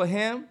criticism for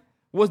him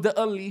was the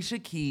Alicia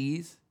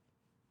Keys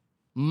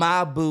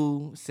My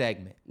Boo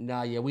segment.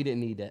 Nah, yeah, we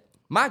didn't need that.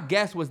 My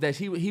guess was that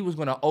he was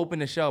going to open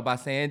the show by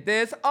saying,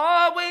 "There's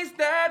always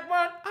that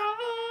one.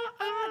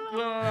 I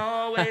will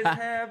always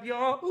have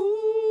your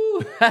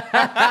ooh."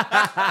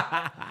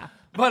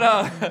 But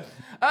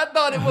I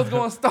thought it was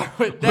going to start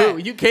with that.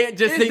 Boo, you can't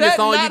just sing the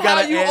song. You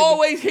gotta. You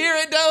always hear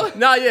it though.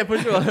 Nah, yeah, for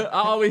sure.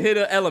 I always hear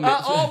the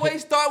elements. I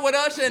always start with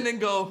Usher and then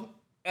go.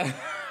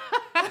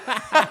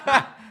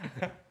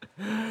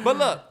 But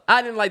look,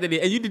 I didn't like that.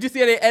 And did you see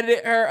how they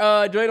edited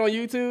her joint on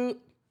YouTube?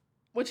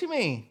 What you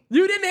mean?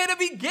 You didn't hear the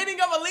beginning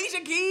of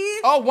Alicia Keys?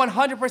 Oh,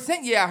 100%.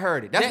 Yeah, I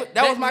heard it.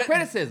 That was my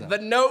criticism. The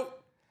note.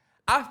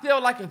 I feel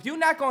like if you're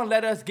not gonna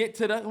let us get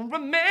to the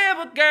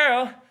remember,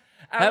 girl,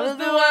 I was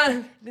the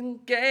one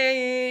that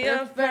gave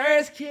your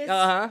first kiss.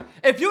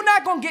 If you're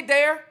not gonna get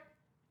there,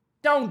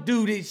 don't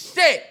do this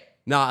shit.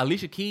 Nah,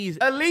 Alicia Keys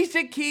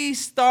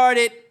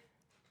started.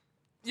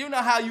 You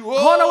know how you.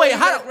 Hold on, wait.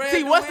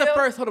 What's the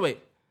first? Hold on, wait.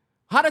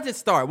 How does it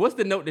start? What's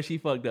the note that she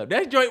fucked up?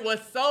 That joint was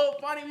so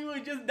funny. We were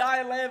just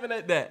dying laughing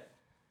at that.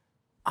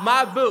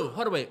 My boo.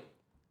 Hold on, wait.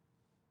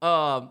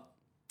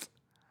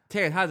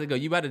 Terrance, how's it go?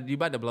 You about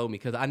to blow me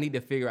because I need to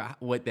figure out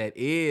what that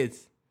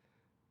is.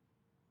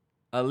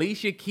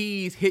 Alicia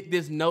Keys hit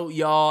this note,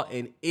 y'all,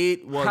 and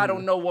it was... I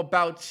don't know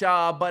about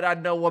y'all, but I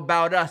know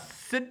about us.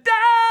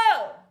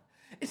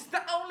 It's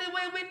the only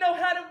way we know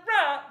how to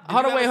rock.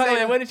 Hold on,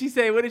 wait. What did she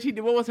say? What did she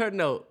do? What was her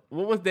note?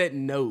 What was that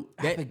note?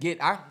 I forget.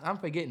 I'm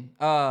forgetting.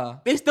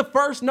 It's the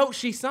first note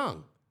she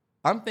sung.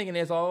 I'm thinking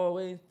there's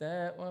always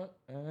that one.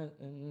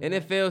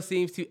 NFL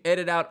seems to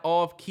edit out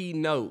off-key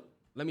note.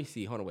 Let me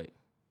see. Hold on, wait.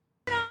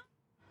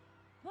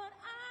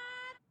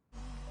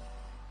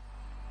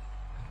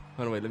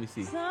 Hold on, wait. Let me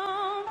see.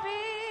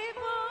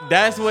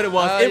 That's what it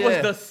was. It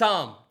was the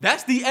sum.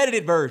 That's the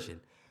edited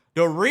version.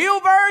 The real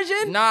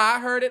version? Nah, I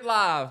heard it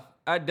live.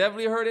 I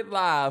definitely heard it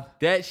live.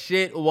 That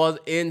shit was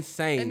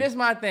insane. And this is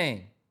my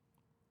thing.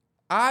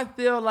 I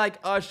feel like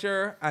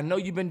Usher, I know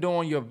you've been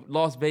doing your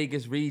Las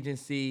Vegas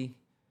Regency.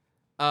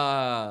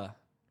 Hold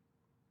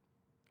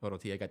on,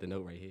 T. I got the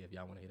note right here if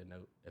y'all want to hear the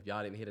note. If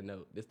y'all didn't hear the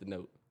note, this the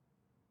note.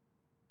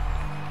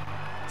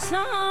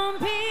 Some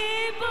people...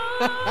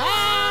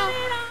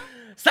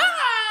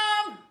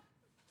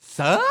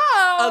 Some.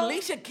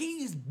 Alicia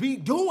Keys be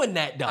doing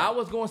that, though. I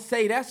was going to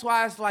say, that's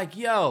why it's like,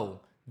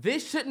 yo,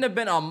 this shouldn't have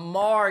been a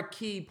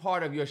marquee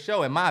part of your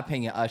show, in my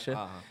opinion, Usher.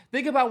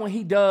 Think about when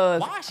he does...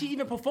 Why is she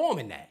even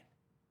performing that?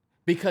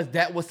 Because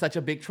that was such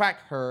a big track,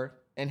 her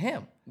and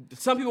him.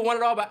 Some people want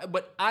it all,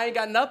 but I Ain't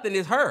Got Nothing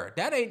is her.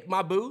 That ain't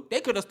my boo.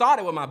 They could have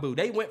started with my boo.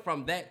 They went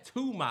from that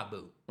to my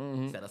boo.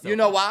 Mm-hmm. You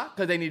know why?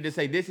 Because they needed to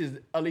say, this is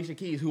Alicia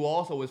Keys, who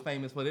also is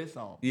famous for this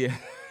song. Yeah.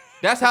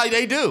 That's how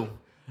they do.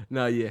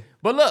 No, yeah.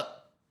 But look.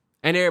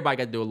 And everybody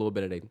got to do a little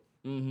bit of that.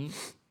 Mm-hmm.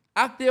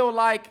 I feel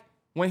like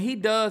when he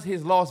does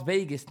his Las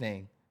Vegas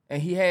thing,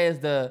 and he has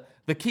the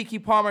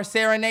Keke Palmer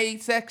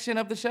serenade section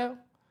of the show,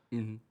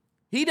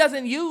 he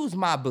doesn't use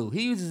My Boo.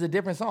 He uses a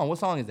different song. What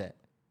song is that?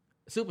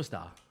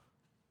 Superstar.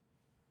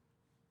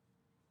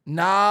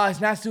 Nah,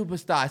 it's not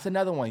Superstar. It's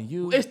another one.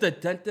 It's the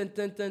dun dun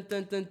dun dun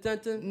dun dun dun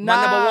dun. Nah,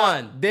 my number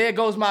one. There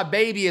Goes My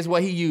Baby is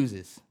what he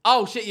uses.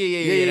 Oh shit!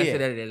 Yeah.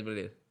 That's what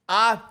it is.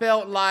 I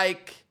felt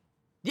like,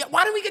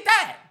 why did we get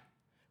that?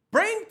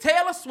 Bring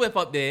Taylor Swift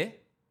up there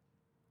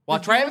while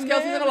Travis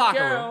Kelce's in the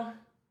locker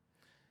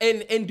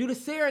room, and do the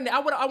serenade.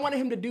 I wanted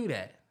him to do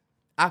that.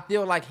 I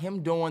feel like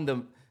him doing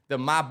the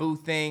My Boo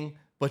thing,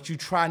 but you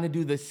trying to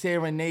do the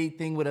serenade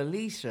thing with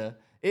Alicia.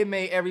 It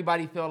made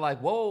everybody feel like,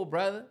 whoa,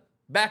 brother,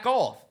 back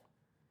off,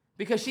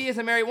 because she is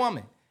a married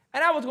woman.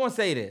 And I was going to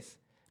say this: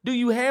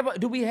 do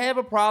we have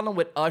a problem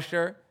with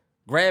Usher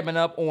grabbing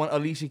up on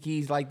Alicia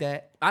Keys like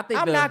that?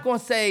 I'm not going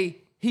to say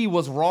he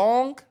was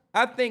wrong.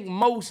 I think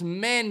most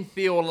men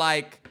feel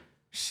like,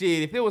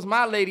 shit, if it was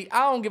my lady,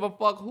 I don't give a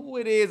fuck who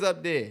it is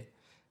up there.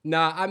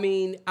 Nah, I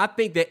mean, I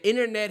think the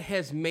internet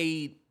has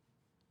made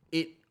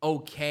it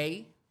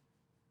okay.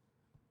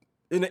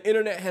 And the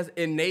internet has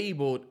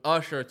enabled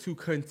Usher to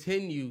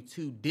continue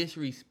to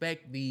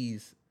disrespect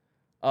these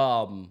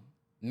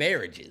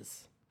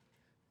marriages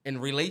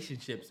and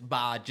relationships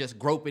by just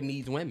groping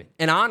these women.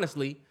 And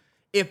honestly,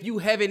 if you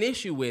have an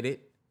issue with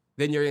it,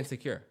 then you're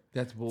insecure.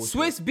 That's bullshit.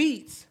 Swiss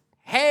Beats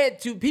had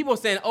to, people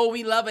saying, oh,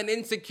 we love an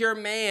insecure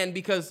man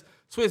because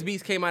Swiss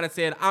Beats came out and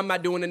said, I'm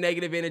not doing the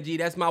negative energy.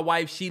 That's my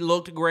wife. She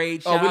looked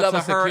great. We love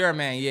a secure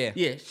man, yeah.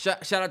 Yeah,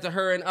 shout out to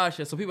her and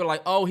Usher. So people are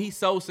like, oh, he's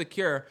so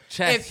secure.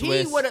 Chess,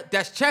 Swiss.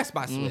 That's Chess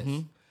by Swiss.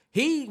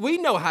 We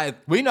know how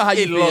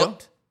you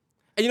looked.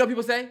 And you know what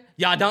people say?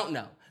 Y'all don't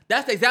know.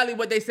 That's exactly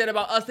what they said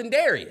about us and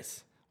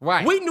Darius.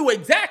 Right. We knew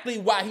exactly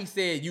why he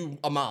said you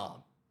a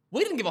mom.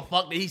 We didn't give a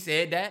fuck that he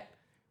said that.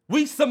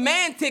 We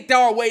semanticked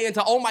our way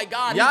into, oh my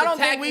God, y'all don't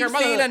think we've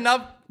seen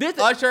enough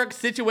Usher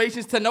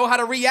situations to know how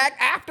to react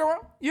after him?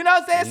 You know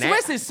what I'm saying?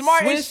 Swiss is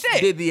smart as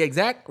shit. Did the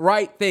exact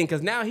right thing,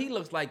 because now he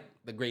looks like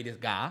the greatest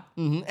guy.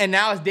 And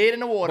now it's dead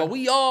in the water. But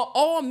we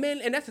all men,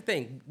 and that's the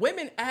thing.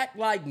 Women act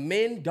like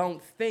men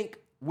don't think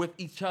with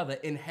each other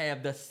and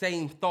have the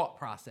same thought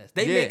process.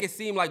 They make it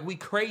seem like we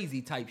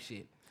crazy type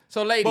shit.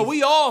 So ladies. But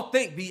we all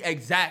think the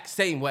exact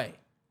same way.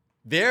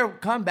 Their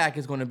comeback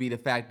is going to be the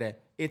fact that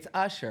it's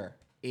Usher.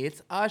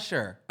 It's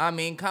Usher. I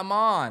mean, come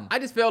on. I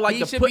just feel like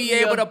he should be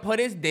able to put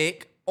his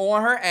dick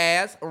on her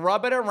ass,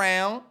 rub it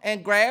around,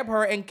 and grab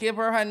her and give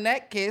her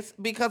neck kiss,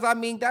 because, I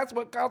mean, that's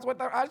what comes with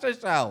the Usher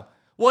show.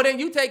 Well, then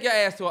you take your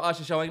ass to an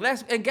Usher show,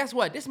 and guess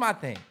what? This is my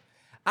thing.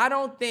 I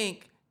don't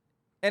think,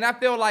 and I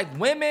feel like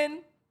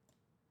women,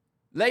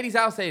 ladies,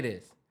 I'll say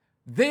this.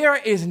 There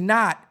is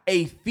not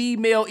a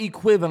female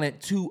equivalent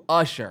to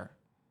Usher.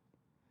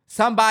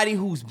 Somebody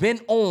who's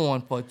been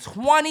on for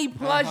 20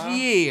 plus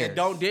years. And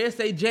don't dare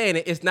say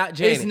Janet. It's not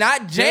Janet. It's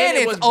not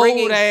Janet's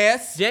old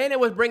ass. Janet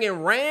was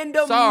bringing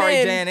random Sorry,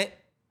 men. Janet.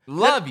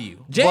 Love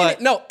you. Janet,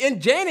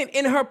 Janet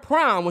in her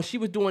prime, when she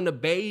was doing the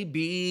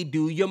baby,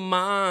 do your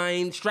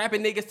mind,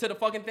 strapping niggas to the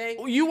fucking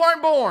thing. You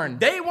weren't born.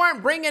 They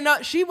weren't bringing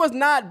up, she was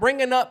not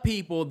bringing up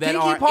people that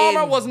Keke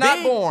Palmer was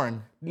not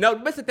born. No,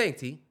 that's the thing,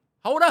 T.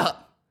 Hold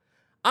up.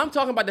 I'm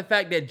talking about the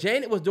fact that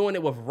Janet was doing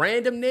it with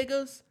random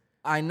niggas.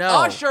 I know.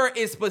 Usher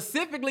is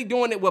specifically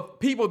doing it with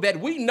people that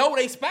we know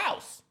they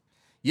spouse.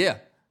 Yeah.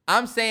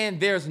 I'm saying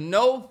there's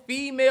no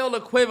female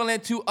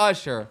equivalent to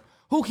Usher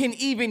who can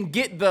even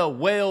get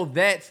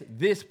that's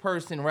this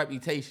person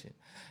reputation.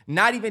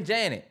 Not even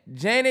Janet.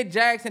 Janet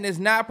Jackson is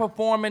not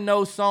performing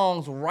those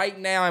songs right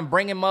now and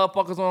bringing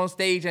motherfuckers on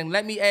stage. And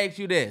let me ask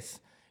you this.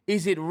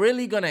 Is it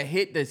really going to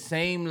hit the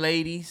same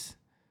ladies?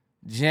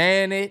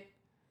 Janet?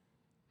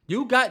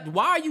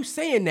 Why are you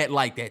saying that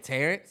like that,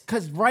 Terrance?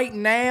 Because right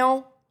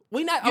now,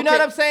 We not. you know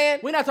what I'm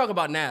saying? We're not talking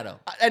about now, though.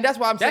 And that's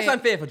why I'm saying. That's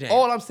unfair for Janet.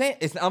 All I'm saying,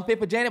 it's unfair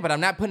for Janet, but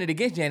I'm not putting it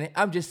against Janet.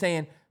 I'm just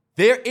saying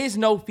there is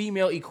no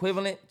female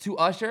equivalent to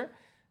Usher.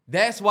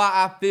 That's why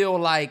I feel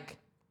like,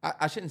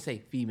 I shouldn't say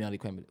female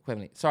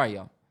equivalent. Sorry,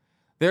 y'all.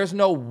 There's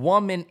no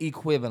woman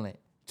equivalent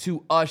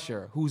to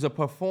Usher who's a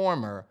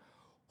performer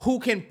who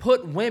can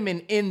put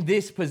women in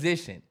this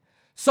position.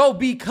 So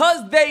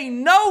because they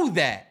know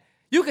that,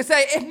 you can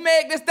say, if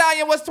Meg Thee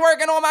Stallion was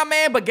twerking on my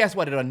man, but guess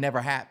what? It'll never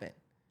happen.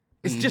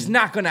 It's just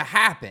not gonna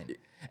happen.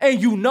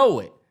 And you know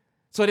it.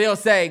 So they'll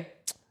say,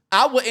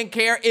 I wouldn't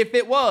care if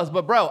it was.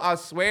 But bro, I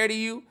swear to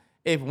you,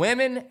 if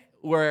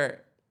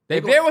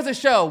there was a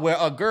show where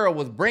a girl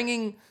was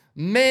bringing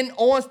men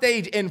on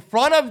stage in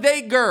front of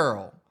their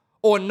girl,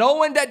 or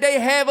knowing that they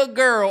have a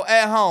girl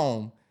at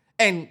home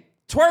and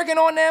twerking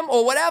on them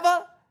or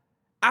whatever,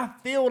 I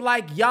feel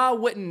like y'all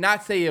would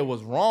not say it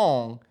was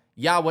wrong.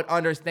 Y'all would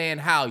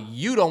understand how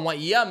you don't want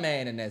your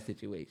man in that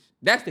situation.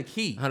 That's the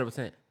key.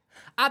 100%.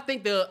 I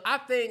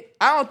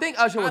don't think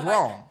Usher was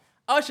wrong.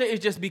 Usher is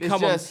just he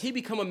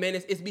become a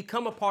menace. It's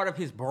become a part of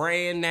his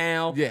brand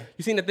now. Yeah.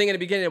 You seen the thing in the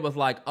beginning, it was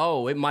like,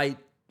 oh,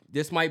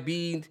 this might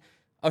be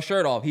a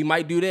shirt off. He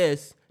might do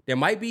this. There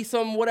might be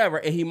some whatever,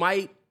 and he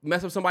might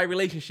mess up somebody's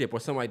relationship or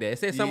something like that. It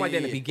said something like that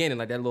in the beginning,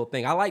 like that little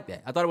thing. I like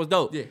that. I thought it was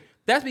dope. Yeah.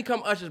 That's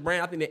become Usher's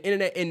brand. I think the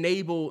internet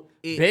enabled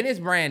it. Bennett's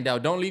brand, though.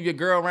 Don't leave your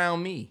girl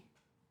around me.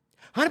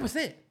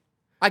 100%.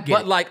 I get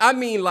But it. like, I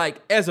mean,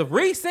 like, as of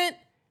recent,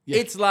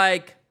 it's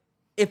like,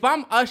 if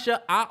I'm Usher,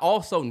 I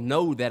also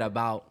know that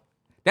about.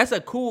 That's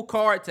a cool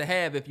card to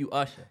have if you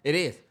Usher. It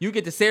is. You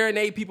get to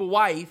serenade people's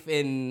wife,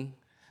 and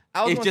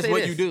it's just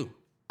what you do.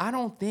 I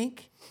don't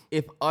think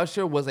if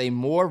Usher was a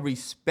more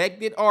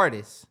respected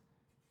artist,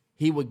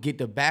 he would get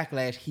the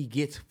backlash he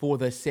gets for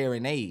the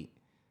serenade.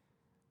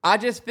 I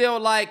just feel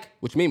like,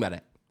 What you mean by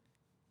that?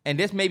 and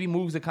this maybe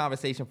moves the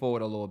conversation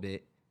forward a little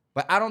bit,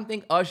 but I don't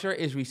think Usher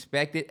is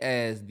respected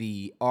as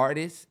the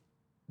artist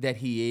that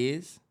he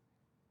is.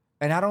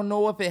 And I don't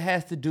know if it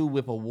has to do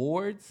with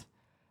awards.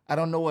 I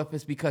don't know if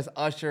it's because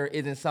Usher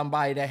isn't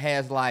somebody that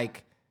has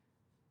like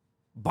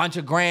bunch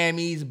of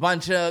Grammys,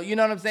 you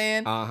know what I'm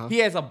saying? Uh-huh. He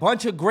has a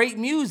bunch of great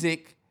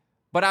music,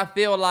 but I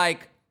feel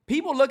like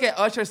people look at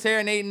Usher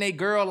serenading their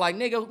girl like,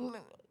 nigga,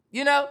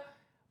 you know?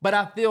 But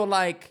I feel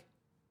like,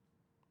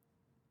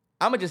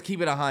 I'm going to just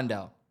keep it a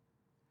hundo.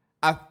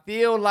 I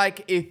feel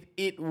like if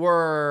it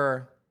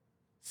were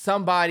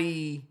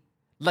somebody,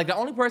 like the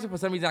only person for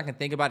some reason I can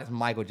think about is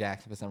Michael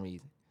Jackson for some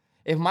reason.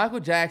 If Michael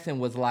Jackson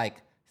was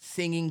like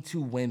singing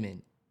to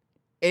women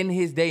in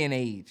his day and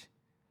age,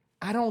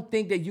 I don't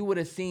think that you would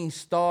have seen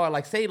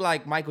say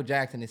like Michael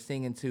Jackson is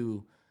singing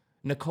to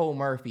Nicole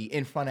Murphy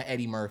in front of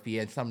Eddie Murphy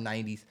in some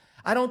 90s.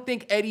 I don't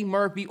think Eddie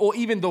Murphy or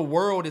even the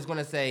world is going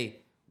to say,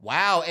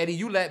 wow, Eddie,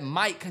 you let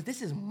Mike, because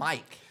this is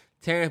Mike.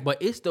 Terrance,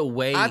 but it's the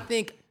way. I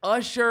think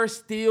Usher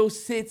still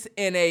sits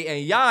in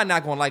and y'all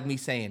not going to like me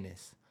saying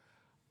this,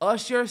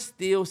 Usher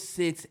still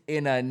sits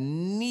in a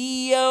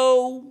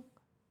neo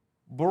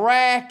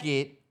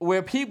bracket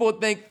where people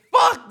think,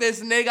 fuck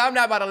this nigga, I'm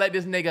not about to let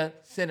this nigga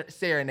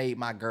serenade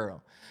my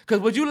girl. Because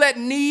would you let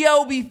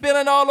Neo be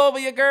feeling all over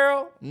your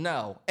girl?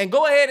 No. And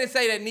go ahead and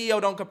say that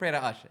Neo don't compare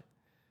to Usher.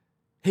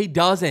 He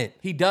doesn't.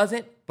 He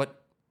doesn't, but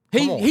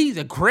He's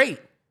a great.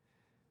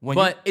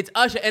 It's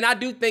Usher, and I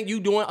do think you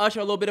doing Usher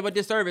a little bit of a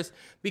disservice,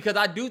 because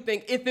I do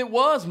think if it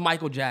was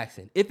Michael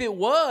Jackson, if it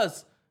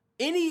was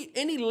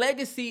any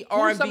legacy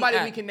R&B who's somebody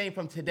act, we can name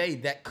from today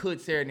that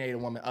could serenade a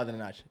woman other than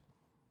Usher?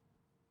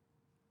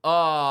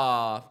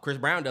 Chris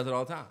Brown does it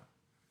all the time.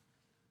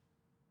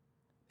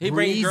 He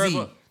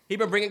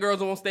been bringing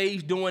girls on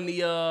stage doing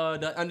the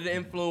under the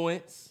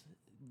influence,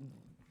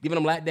 giving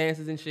them lap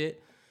dances and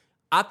shit.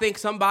 I think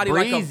somebody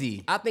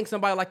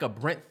like a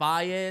Brent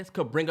Faiyaz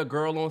could bring a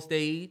girl on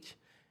stage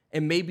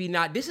and maybe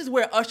not. This is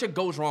where Usher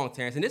goes wrong,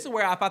 Terrance. And this is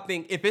where I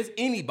think if it's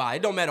anybody,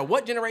 it don't matter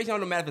what generation, it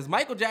don't matter if it's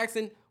Michael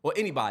Jackson or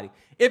anybody.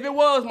 If it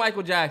was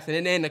Michael Jackson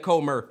and then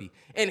Nicole Murphy,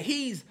 and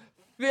he's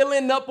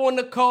filling up on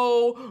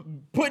Nicole,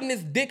 putting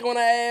his dick on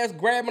her ass,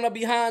 grabbing her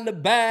behind the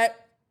back,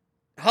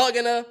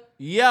 hugging her.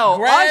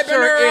 Yo,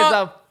 Usher is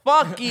a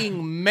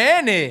fucking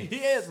menace. He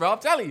is, bro. I'm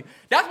telling you.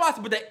 That's why.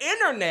 But the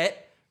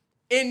internet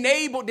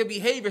enabled the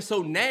behavior,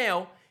 so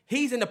now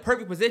he's in the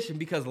perfect position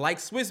because, like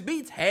Swiss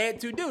Beats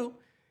had to do,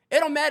 it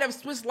don't matter if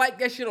Swiss liked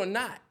that shit or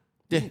not.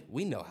 Yeah.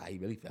 We know how he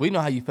really felt. We know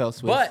how you felt,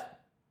 Swiss. But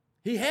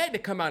he had to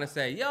come out and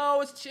say, yo,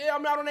 it's chill.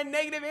 I'm not on that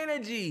negative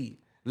energy.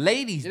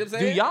 Ladies, You know what I'm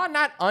do saying? y'all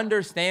not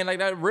understand? Like,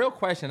 that real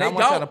question. They I want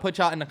y'all don't. to put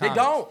y'all in the They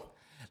comments. don't.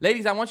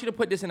 Ladies, I want you to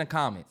put this in the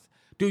comments.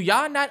 Do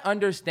y'all not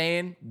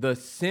understand the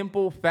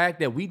simple fact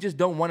that we just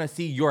don't want to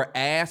see your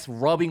ass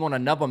rubbing on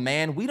another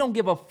man? We don't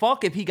give a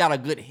fuck if he got a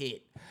good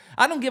hit.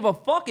 I don't give a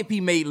fuck if he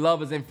made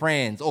lovers and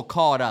friends or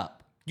caught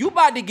up. You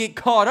about to get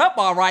caught up,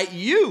 all right?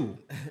 You.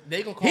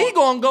 They gonna call He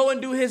gonna go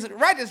and do his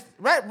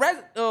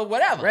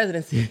whatever.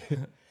 residency.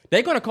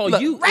 They're gonna call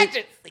you.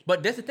 Residency.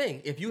 But that's the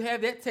thing. If you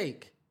have that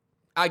take,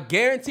 I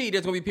guarantee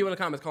there's gonna be people in the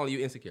comments calling you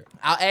insecure.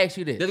 I'll ask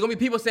you this. There's gonna be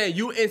people saying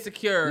you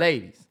insecure,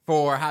 Ladies,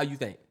 for how you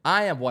think.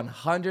 I am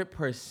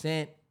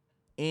 100%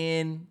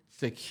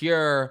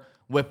 insecure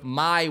with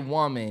my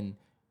woman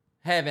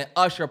having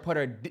Usher put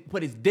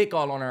his dick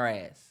all on her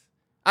ass.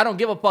 I don't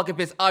give a fuck if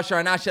it's Usher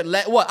and I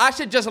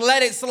should just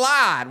let it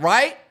slide,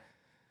 right?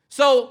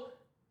 So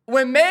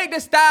when Meg Thee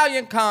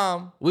Stallion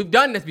come, We've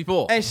done this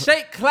before. and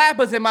shake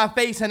clappers in my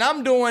face and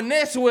I'm doing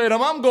this with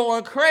him, I'm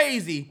going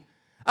crazy.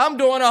 I'm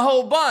doing a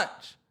whole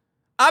bunch.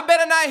 I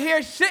better not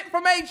hear shit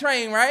from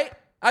A-Train, right?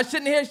 I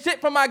shouldn't hear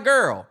shit from my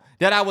girl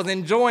that I was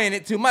enjoying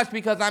it too much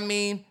because, I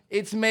mean,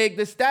 it's Meg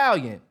Thee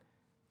Stallion.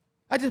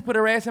 I just put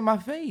her ass in my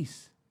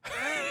face.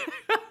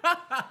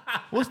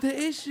 What's the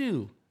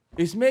issue?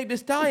 It's Meg Thee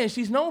Stallion.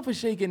 She's known for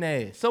shaking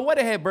ass. So what,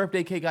 it had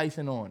birthday cake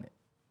icing on it?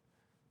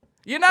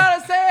 You know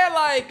what I'm saying?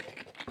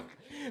 Like,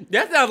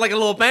 that sounds like a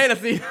little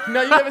fantasy.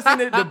 no, you ever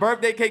seen the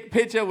birthday cake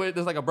picture where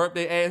there's like a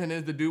birthday ass and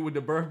there's the dude with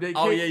the birthday cake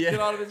Oh, yeah. shit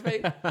all over his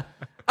face?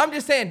 I'm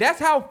just saying, that's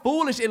how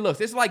foolish it looks.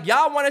 It's like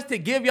y'all want us to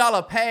give y'all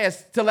a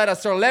pass to let a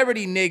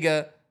celebrity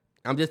nigga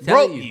I'm just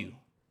telling broke you. you.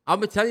 I'm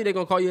gonna tell you they're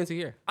gonna call you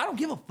insecure. I don't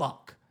give a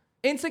fuck.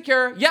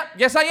 Insecure. Yep,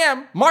 yes I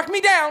am. Mark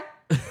me down.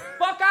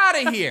 Fuck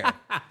out of here.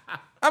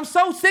 I'm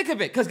so sick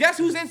of it. Cause guess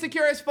who's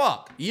insecure as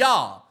fuck?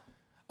 Y'all.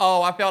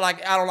 Oh, I feel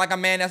like I don't like a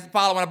man that's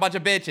following a bunch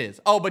of bitches.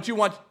 Oh, but you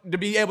want to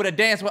be able to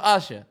dance with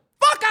Usher.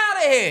 Fuck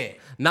out of here.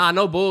 Nah,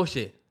 no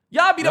bullshit.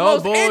 Y'all be the No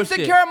most bullshit.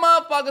 insecure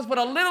motherfuckers for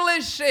the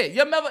littlest shit.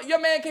 Your man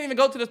can't even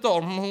go to the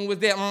store. Who was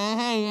there?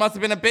 Must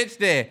have been a bitch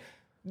there.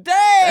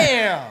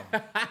 Damn.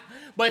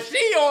 But she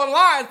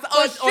online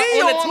But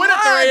she on the Twitter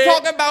online thread.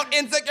 talking about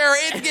insecure.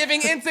 It's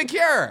giving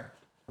insecure.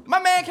 My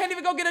man can't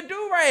even go get a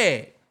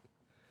do-rag.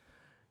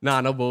 Nah,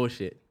 no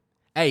bullshit.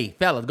 Hey,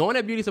 fellas, go in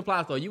that beauty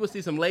supply store. You will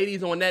see some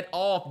ladies on that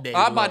off day.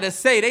 I'm about to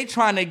say, they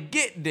trying to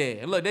get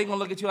there. Look, they gonna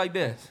look at you like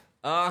this.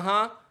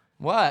 Uh-huh.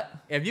 What?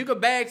 If you could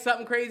bag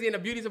something crazy in a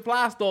beauty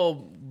supply store,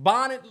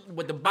 bonnet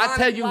with the bonnet, I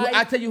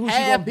tell you who she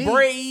gonna be.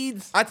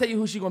 braids. I tell you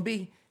who she gonna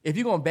be. If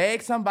you gonna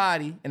bag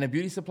somebody in a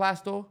beauty supply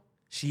store,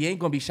 she ain't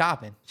gonna be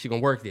shopping. She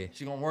gonna work there.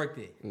 She gonna work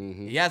there.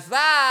 Mm-hmm. Yes,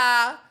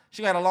 sir.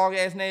 She got a long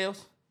ass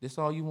nails. This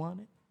all you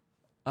wanted?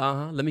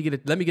 Uh-huh. Let me get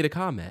a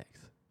Carmax.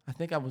 I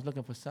think I was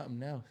looking for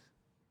something else.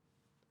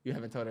 You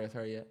haven't told her it's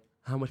her yet.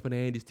 How much for the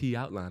Andy's T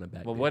outliner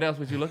back But there? what else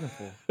was you looking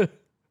for?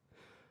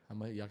 How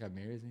much y'all got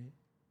mirrors in here?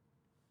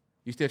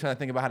 You still trying to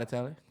think about how to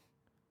tell her?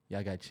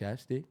 Y'all got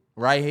chapstick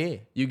right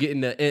here. You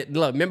getting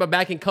look, remember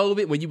back in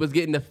COVID when you was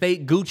getting the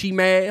fake Gucci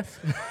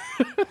mask?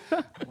 I'm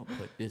gonna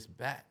put this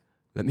back.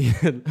 Let me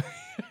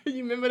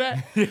you remember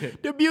that?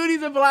 The beauty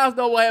supply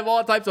store will have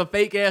all types of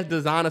fake ass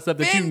designer stuff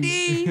that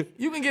Fendi.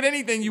 You can get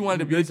anything you want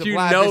to beauty that you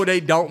supply. know they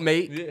don't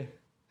make. Yeah.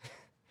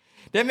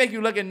 They make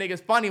you look at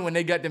niggas funny when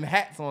they got them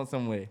hats on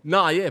somewhere.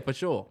 Nah, yeah, for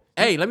sure.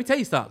 Hey, let me tell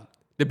you something.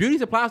 The beauty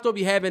supply store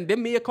be having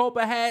them Mia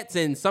Culpa hats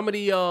and some of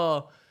these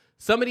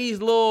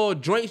little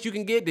joints you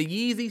can get, the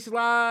Yeezy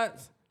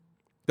slides,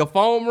 the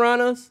foam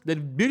runners. The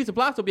beauty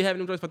supply store be having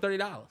them joints for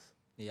 $30.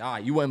 Yeah, all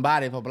right. You wouldn't buy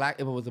it if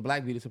it was a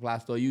black beauty supply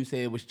store. You said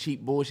it was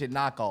cheap bullshit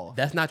knockoff.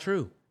 That's not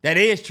true. That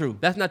is true.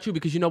 That's not true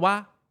because you know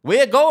why?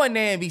 We're going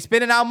there and be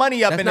spending our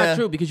money up That's in not there.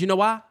 true because you know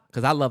why?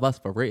 Because I love us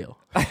for real.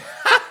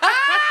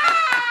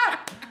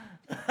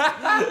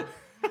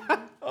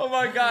 Oh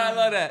my God, I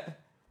love that.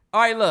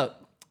 All right, look.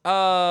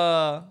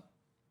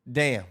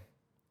 Damn.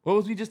 What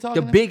was we just talking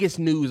The about? biggest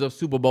news of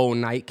Super Bowl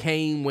night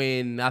came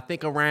when I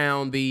think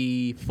around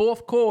the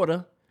fourth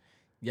quarter,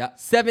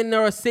 7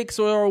 or 6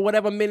 or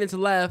whatever minutes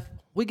left,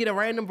 we get a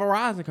random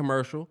Verizon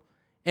commercial.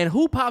 And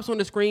who pops on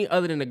the screen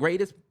other than the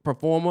greatest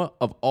performer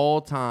of all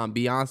time,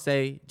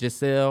 Beyoncé,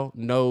 Giselle,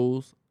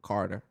 Knowles,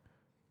 Carter.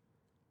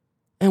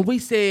 And we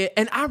said,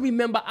 and I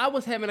remember I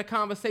was having a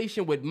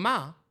conversation with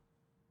Ma,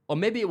 or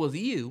maybe it was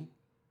you,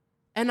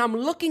 and I'm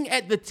looking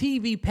at the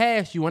TV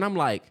past you, and I'm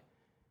like,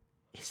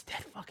 is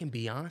that fucking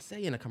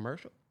Beyonce in a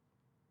commercial?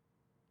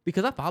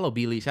 Because I follow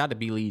B Legion. Shout out to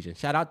B Legion.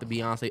 Shout out to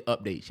Beyonce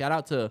Update. Shout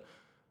out to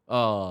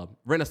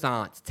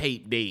Renaissance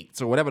Tape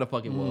Dates or whatever the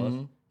fuck it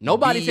was.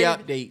 Nobody said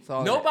updates.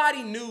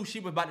 nobody knew she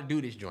was about to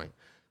do this joint.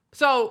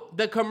 So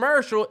the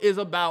commercial is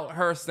about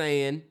her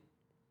saying,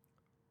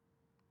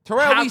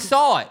 Terrell, How we c-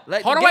 saw it.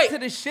 Let's hold on, get wait. to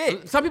the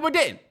shit. Some people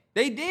didn't.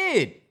 They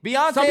did. Some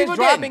Beyonce people is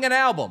dropping didn't. an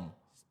album.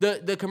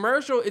 The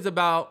commercial is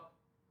about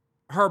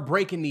her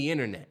breaking the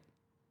internet.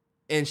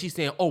 And she's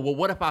saying, oh, well,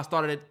 what if I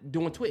started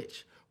doing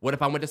Twitch? What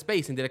if I went to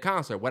space and did a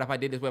concert? What if I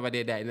did this? What if I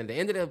did that? And at the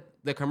end of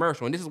the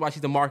commercial, and this is why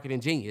she's a marketing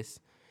genius,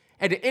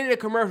 at the end of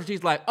the commercial,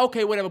 she's like,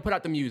 okay, whatever, put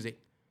out the music.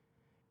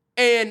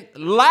 And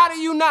lie to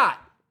you not,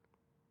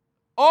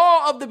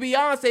 all of the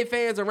Beyonce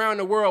fans around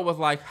the world was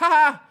like,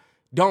 ha,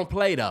 don't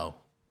play though.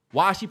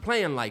 Why is she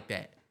playing like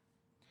that?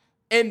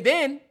 And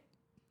then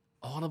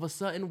all of a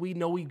sudden we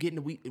know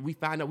we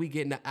find out we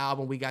getting the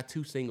album. We got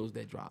 2 singles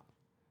that drop.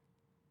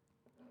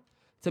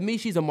 To me,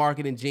 she's a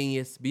marketing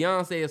genius.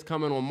 Beyonce is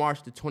coming on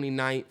March the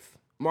 29th.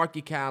 Mark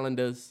your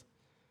calendars.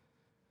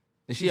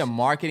 Is she a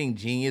marketing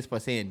genius for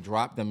saying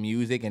drop the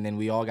music and then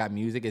we all got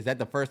music? Is that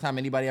the first time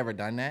anybody ever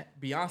done that?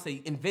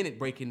 Beyonce invented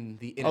breaking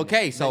the internet.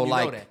 Okay, so Letting you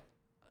know like, that.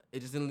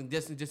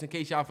 It just in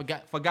case y'all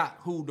forgot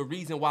who the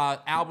reason why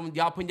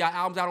y'all putting y'all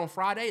albums out on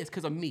Friday is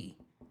because of me.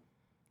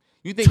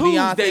 you think Tuesday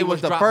Beyonce was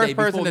was the drop first day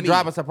person before to me.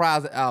 drop a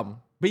surprise album?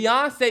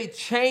 Beyonce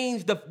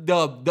changed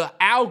the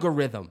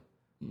algorithm.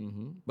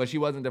 But she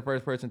wasn't the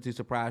first person to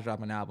surprise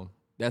drop an album.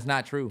 That's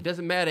not true. It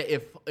doesn't matter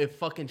if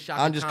fucking Shaka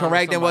I'm just Khan or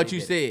correcting what somebody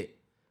you did it. said.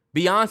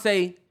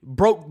 Beyonce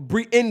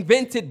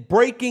invented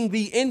breaking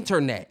the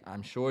internet.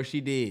 I'm sure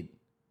she did.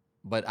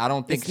 But I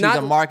don't think It's she's not-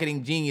 a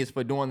marketing genius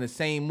for doing the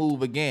same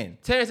move again.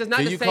 Terrance, it's not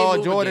Do the you same call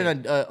move Jordan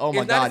again. oh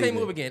my It's God. not the same either.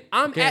 move again.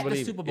 I'm Can't at the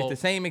believe it. Super Bowl.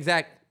 It's the same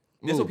exact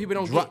This is what move.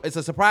 people don't get. It's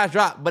a surprise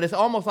drop, but it's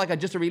almost like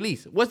just a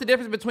release. What's the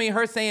difference between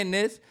her saying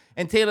this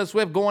and Taylor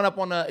Swift going up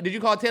on a... Did you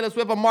call Taylor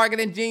Swift a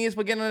marketing genius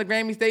for getting on the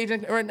Grammy stage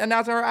and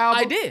announcing her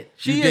album? I did. You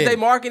She is did. a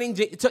marketing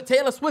genius.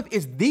 Taylor Swift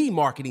is the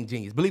marketing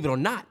genius, believe it or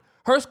not.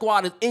 Her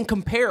squad is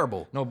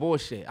incomparable. No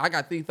bullshit. I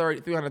got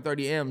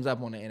 330 M's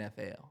up on the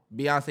NFL.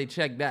 Beyonce,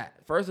 check that.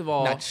 First of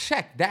all, Now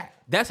check that.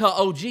 that's her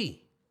OG.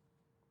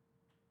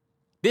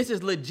 This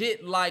is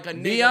legit like a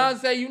nigga.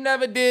 Beyonce, you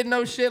never did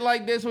no shit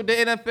like this with the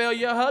NFL.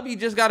 Your hubby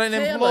just got an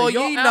Taylor, employee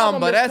your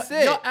album number. is That's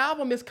it. Your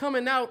album is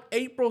coming out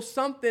April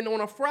something on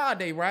a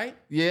Friday, right?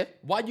 Yeah.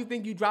 Why do you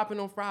think you dropping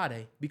on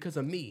Friday? Because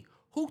of me.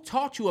 Who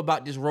taught you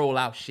about this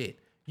rollout shit?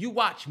 You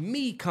watch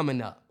me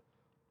coming up.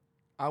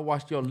 I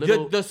watched your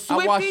little. The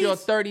I watched your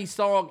Swifties?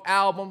 30-song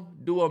album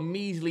do a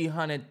measly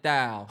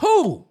 100,000.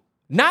 Who?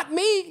 Not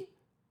me.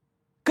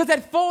 Because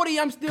at 40,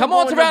 I'm still Come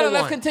on, going Terrell, number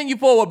let's one. continue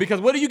forward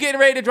because what are you getting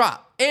ready to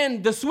drop?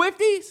 And the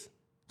Swifties?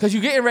 Because you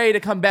getting ready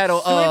to come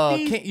battle.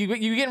 Swifties? You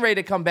getting ready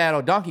to come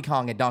battle Donkey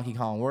Kong at Donkey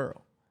Kong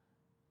World.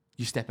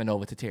 You stepping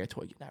over to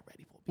territory you're not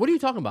ready for. What are you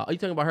talking about? Are you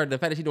talking about her, the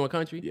fact that she's doing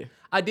country? Yeah.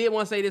 I did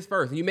want to say this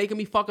first. You making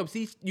me fuck up.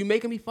 See, you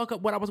making me fuck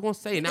up what I was going to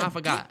say. Now I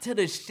forgot. Get to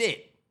the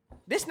shit.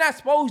 This not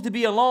supposed to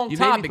be a long You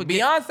made me topic.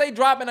 forget. Beyonce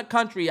dropping a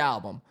country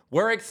album.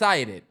 We're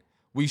excited.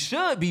 We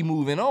should be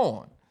moving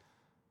on.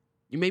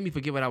 You made me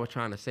forget what I was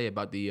trying to say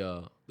about the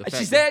fact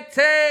She that-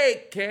 said,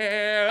 "Take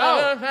care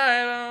Oh. of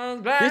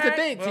the black Here's the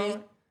thing, boy."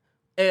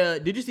 T.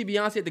 Did you see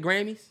Beyonce at the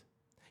Grammys?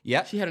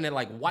 Yep. She had on that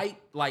like white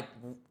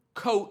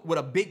coat with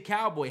a big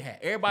cowboy hat.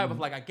 Everybody was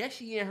like, I guess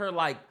she in her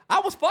like. I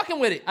was fucking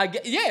with it.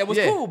 Yeah, it was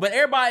Yeah. cool. But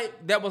everybody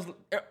that was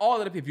all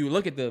of the people. If you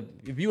look at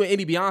if you in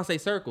any Beyonce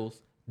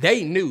circles,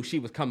 they knew she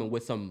was coming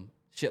with some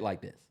shit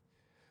like this.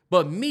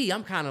 But me,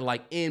 I'm kind of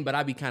like in, but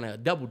I be kind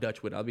of double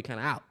dutch with it. I'll be kind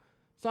of out.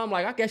 So I'm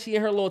like, I guess she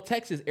in her little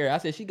Texas area. I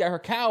said she got her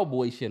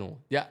cowboy shit on.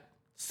 Yeah.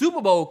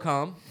 Super Bowl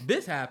come.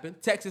 This happened.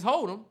 Texas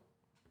Hold'em.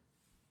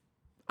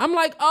 I'm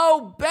like,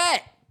 oh,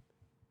 bet.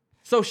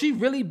 So she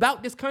really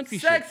bout this country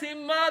Sexy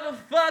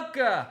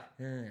motherfucker.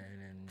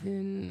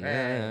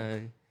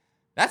 shit.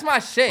 That's my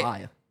shit.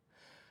 Fire.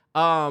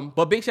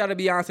 But big shout out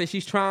to Beyonce.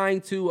 She's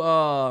trying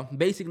to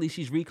basically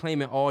she's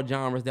reclaiming all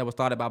genres that were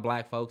started by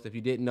black folks. If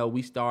you didn't know,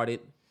 we started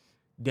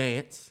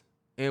dance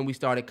and we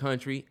started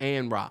country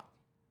and rock.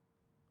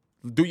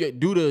 Do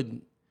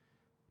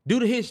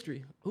the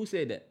history. Who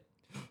said that?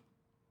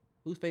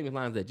 Whose famous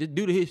line is that? Just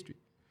do the history.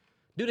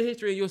 Do the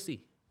history and you'll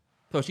see.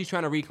 So she's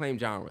trying to reclaim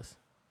genres.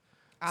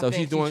 I So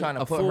think she's doing trying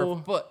to a put full-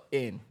 her foot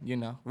in. You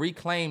know,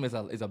 reclaim is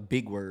a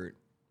big word.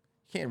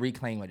 You can't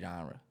reclaim a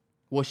genre.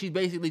 Well, she's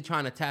basically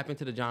trying to tap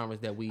into the genres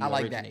that we I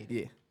like that. originated.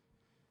 Yeah.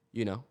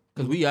 You know,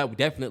 because we are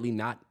definitely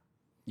not,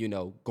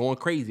 going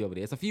crazy over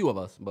there. It's a few of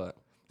us, but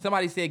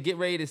Somebody said, get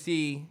ready to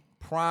see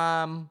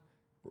prime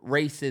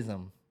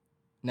racism.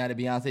 Now that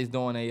Beyonce's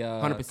doing a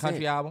 100%.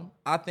 country album,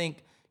 I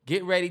think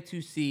get ready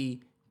to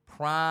see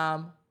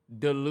prime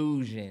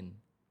delusion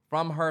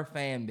from her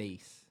fan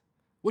base.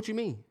 what you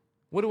mean?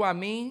 What do I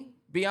mean?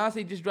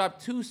 Beyonce just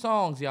dropped 2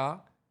 songs,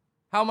 y'all.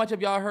 How much have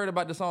y'all heard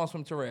about the songs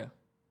from Terrell?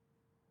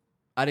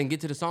 I didn't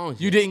get to the songs.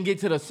 You yet. didn't get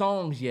to the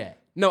songs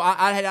yet. No,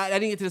 I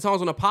didn't get to the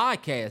songs on the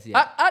podcast yet.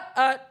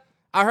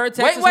 I heard Wait,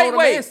 Texas wait, Hold'em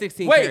wait, and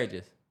 16 wait.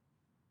 Carriages.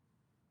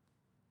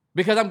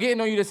 Because I'm getting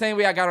on you the same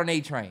way I got on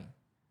A-Train.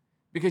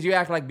 Because you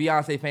act like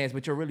Beyonce fans,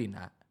 but you're really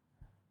not.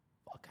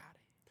 Fuck out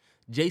of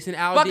here. Jason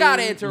Aldean, Fuck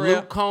outta here, Terrell.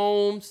 Luke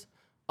Combs,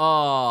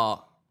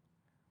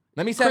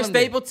 Let me say Chris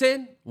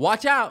Stapleton.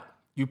 Watch out.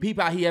 You peep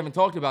out he haven't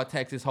talked about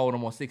Texas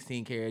Hold'em on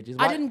 16 carriages.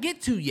 I didn't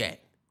get to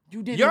yet.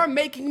 You didn't. You're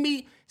making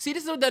me see.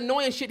 This is the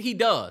annoying shit he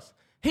does.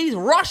 He's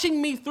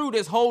rushing me through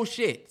this whole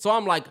shit. So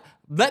I'm like,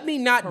 let me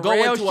not go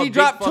Terrell, into a she big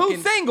dropped fucking...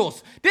 2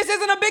 singles. This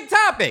isn't a big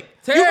topic.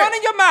 Terrell, You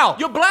running your mouth.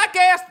 Your black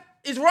ass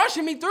is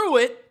rushing me through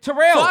it.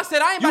 Terrell, So I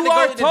said I ain't about you to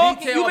are go into talking,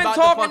 detail You've been about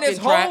talking the this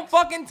fucking whole tracks.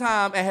 fucking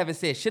time and haven't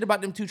said shit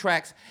about them 2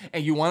 tracks.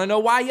 And you want to know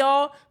why,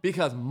 y'all?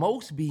 Because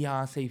most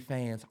Beyonce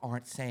fans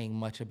aren't saying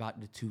much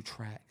about the 2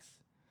 tracks.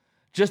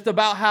 Just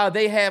about how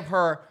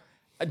Beyonce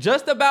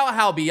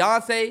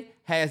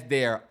has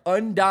their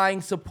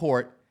undying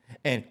support.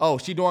 And, oh,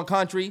 she doing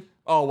country?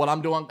 Oh,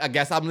 well, I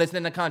guess I'm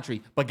listening to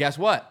country. But guess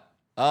what?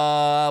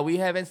 We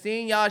haven't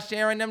seen y'all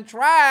sharing them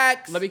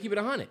tracks. Let me keep it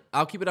 100.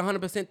 I'll keep it 100%,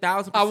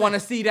 1,000%. I want to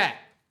see that.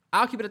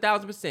 I'll keep it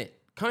 1,000%.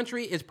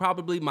 Country is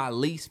probably my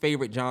least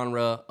favorite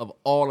genre of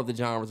all of the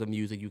genres of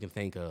music you can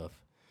think of.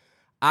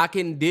 I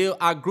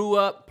grew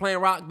up playing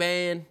rock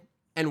band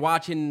and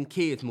watching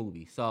kids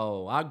movies.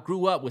 So I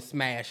grew up with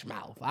Smash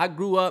Mouth. I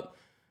grew up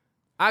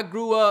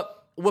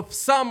with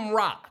some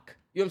rock.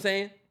 You know what I'm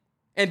saying?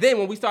 And then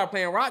when we started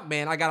playing rock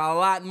band, I got a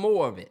lot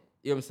more of it.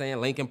 You know what I'm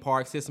saying? Linkin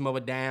Park, System of a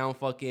Down,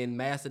 fucking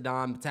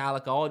Mastodon,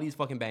 Metallica, all these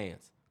fucking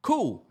bands.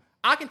 Cool.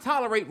 I can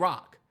tolerate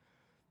rock.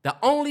 The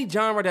only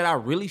genre that I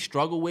really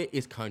struggle with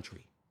is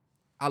country.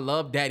 I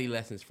love Daddy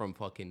Lessons from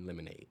fucking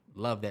Lemonade.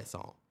 Love that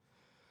song.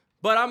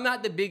 But I'm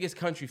not the biggest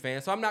country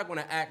fan, so I'm not going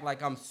to act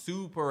like I'm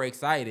super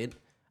excited.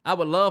 I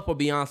would love for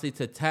Beyonce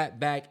to tap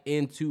back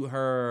into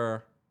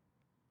her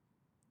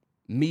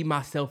Me,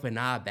 Myself, and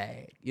I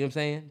bag. You know what I'm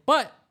saying?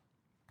 But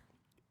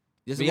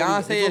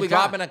Beyonce is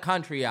dropping a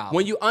country album.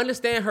 When you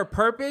understand her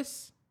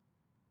purpose,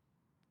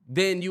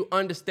 then you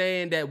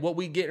understand that what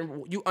we get.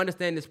 You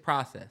understand this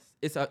process.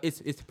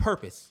 It's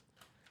purpose.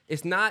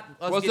 It's not.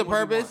 What's the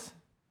purpose?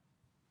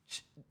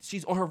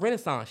 She's on her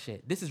Renaissance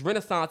shit. This is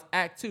Renaissance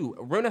Act 2.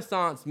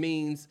 Renaissance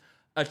means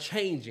a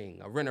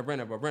changing, a rena. You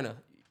know what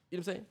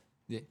I'm saying?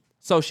 Yeah.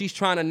 So she's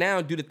trying to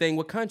now do the thing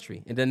with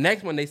country. And the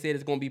next one they said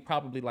is going to be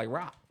probably like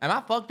rock. Am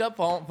I fucked up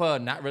for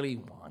not really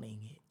wanting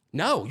it?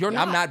 No, you're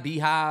not. I'm not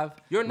Beehive.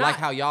 You're not. Like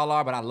how y'all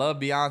are, but I love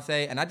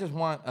Beyonce. And I just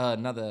want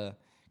another.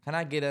 Can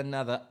I get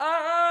another?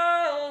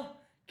 Oh,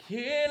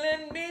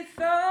 killing me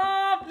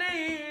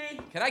softly.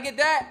 Can I get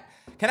that?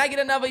 Can I get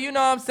another, you know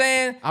what I'm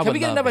saying? Can we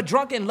get another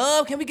Drunken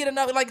Love? Can we get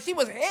another, like, she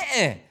was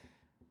hitting.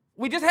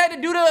 We just had to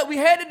do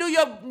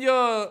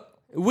the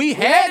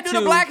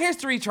Black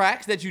History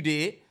tracks that you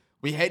did.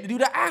 We had to do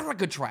the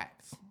Africa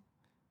tracks.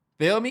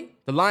 Feel me?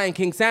 The Lion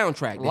King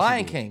soundtrack.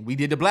 Lion King. We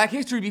did the Black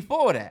History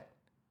before that.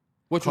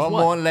 Which was Come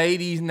what? on,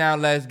 ladies, now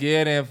let's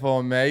get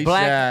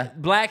information.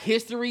 Black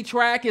History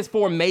track is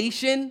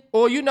Formation.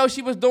 Or you know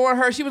she was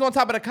on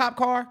top of the cop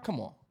car.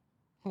 Come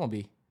on,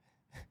 B.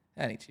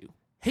 That ain't you.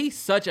 He's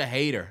such a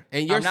hater,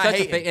 and you're such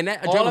a fake. And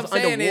that joke was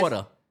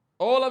underwater.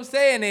 All I'm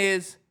saying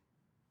is,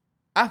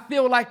 I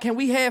feel like, can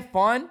we have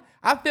fun?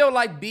 I feel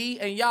like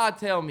and y'all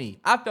tell me,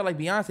 I feel like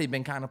Beyonce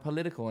been kind of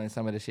political in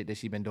some of the shit that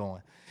she been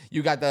doing.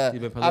 You got I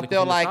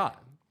feel like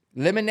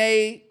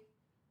Lemonade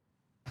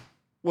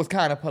was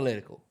kind of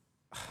political.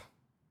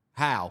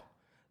 How?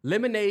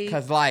 Lemonade.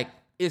 Because like,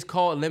 it's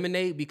called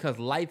Lemonade because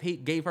life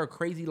gave her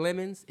crazy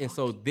lemons, and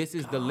so this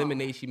is the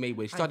lemonade she made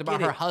with. She talked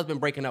about her husband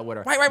breaking up with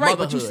her. Right.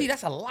 But you see,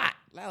 that's a lot.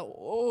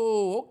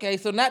 Oh, okay.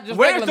 So not just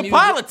where's the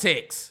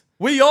politics?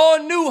 We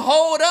all knew.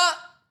 Hold up.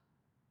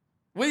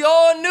 We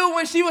all knew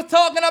when she was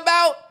talking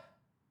about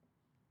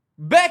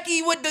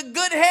Becky with the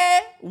good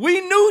hair.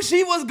 We knew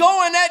she was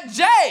going at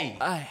Jay.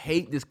 I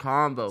hate this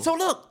combo. So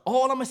look,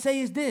 all I'm gonna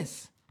say is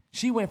this: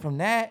 she went from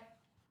that.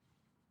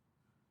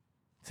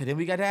 So then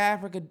we got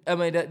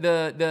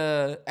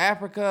the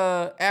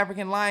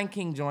African Lion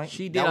King joint.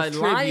 She did a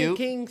Lion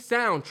King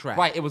soundtrack.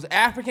 Right, it was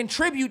African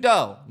tribute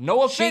though.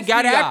 No offense. She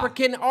got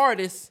African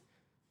artists,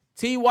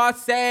 T.Y.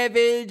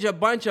 Savage, a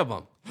bunch of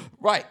them.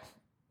 Right,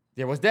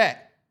 there was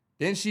that.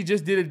 Then she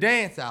just did a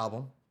dance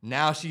album.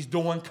 Now she's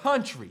doing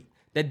country.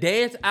 The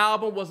dance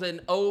album was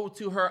an ode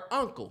to her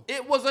uncle.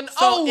 It was an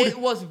ode. ode. It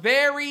was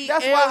very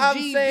That's why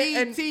I'm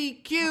saying,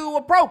 LGBTQ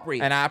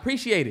appropriate. And I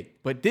appreciate it.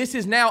 But this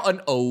is now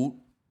an ode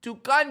to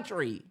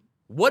country.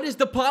 What is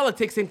the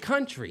politics in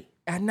country?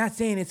 I'm not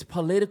saying it's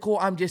political.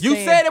 I'm just saying.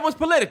 You said it was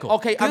political.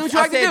 Okay, that's what you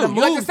like to do.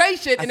 You like to say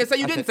shit and then say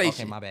you didn't say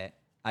shit. Okay, my bad.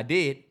 I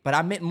did, but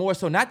I meant more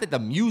so not that the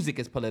music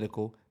is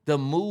political, the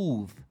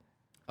move.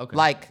 Okay.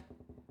 Like,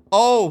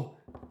 what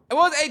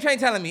was A-Train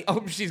telling me?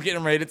 Oh, she's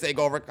getting ready to take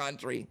over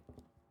country.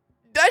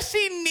 Does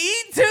she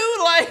need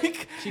to?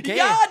 Like, she can.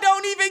 Y'all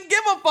don't even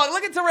give a fuck.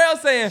 Look at Terrell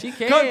saying, she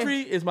can.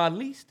 Country is my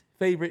least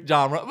favorite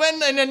genre.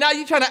 And now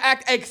you trying to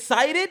act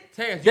excited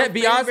Terrance, that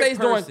Beyonce's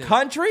doing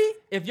country?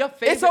 If your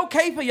favorite, it's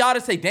okay for y'all to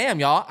say, damn,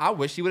 y'all, I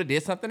wish she would have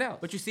did something else.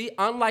 But you see,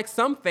 unlike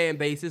some fan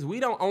bases, we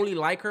don't only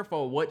like her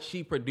for what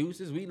she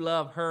produces. We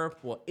love her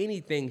for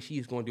anything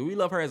she's going to do. We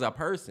love her as a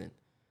person.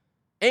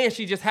 And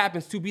she just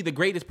happens to be the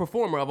greatest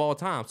performer of all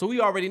time. So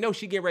we already know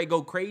she getting ready to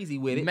go crazy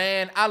with it.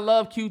 Man, I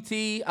love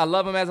QT. I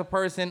love him as a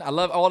person. I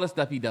love all the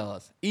stuff he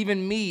does.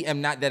 Even me am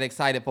not that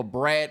excited for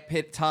Brad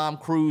Pitt, Tom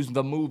Cruise,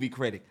 the movie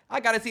critic. I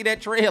got to see that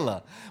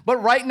trailer.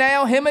 But right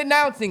now, him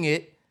announcing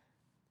it,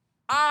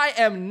 I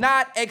am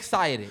not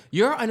excited.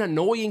 You're an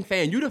annoying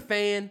fan. You're the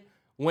fan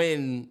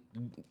when...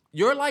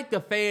 You're like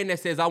the fan that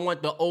says, I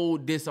want the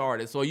old this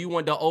artist. Or you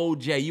want the old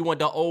Jay. You want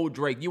the old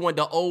Drake. You want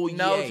the old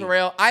No, Ye.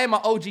 Terrell, I am an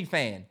OG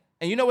fan.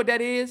 And you know what that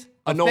is?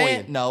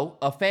 Annoying.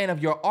 A fan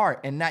of your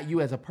art and not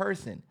you as a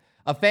person.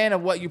 A fan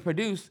of what you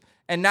produce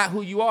and not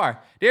who you are.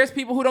 There's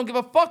people who don't give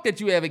a fuck that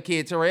you have a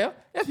kid, Terrell.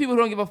 There's people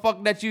who don't give a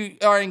fuck that you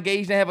are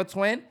engaged and have a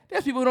twin.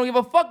 There's people who don't give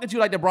a fuck that you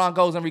like the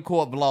Broncos and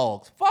record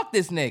vlogs. Fuck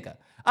this nigga.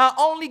 I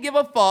only give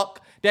a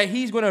fuck that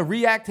he's going to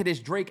react to this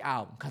Drake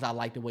album because I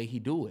like the way he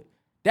do it.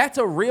 That's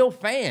a real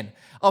fan.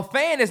 A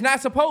fan is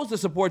not supposed to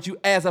support you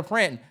as a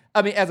friend.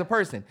 As a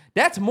person.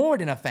 That's more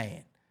than a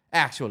fan,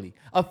 actually.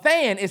 A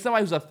fan is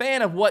somebody who's a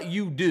fan of what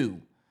you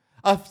do.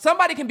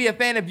 Somebody can be a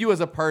fan of you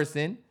as a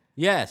person.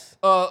 Yes.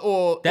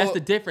 That's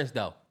the difference,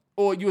 though.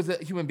 Or you as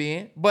a human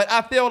being. But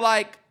I feel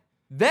like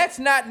that's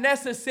not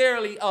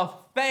necessarily a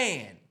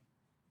fan.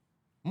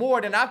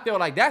 More than I feel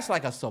like that's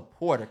like a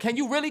supporter. Can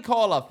you really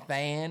call a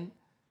fan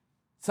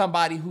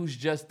somebody who's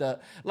just I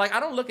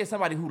don't look at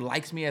somebody who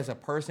likes me as a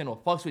person or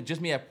fucks with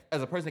just me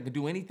as a person that can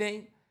do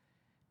anything.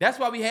 That's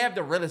why we have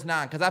the realest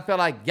nine, because I feel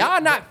like y'all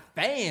not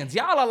fans.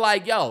 Y'all are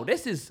like, yo,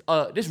 this is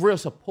real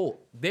support.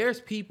 There's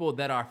people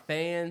that are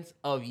fans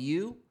of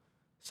you.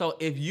 So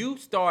if you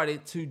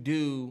started to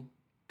do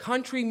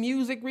country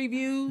music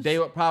reviews, they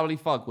would probably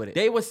fuck with it.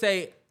 They would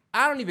say,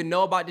 I don't even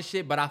know about this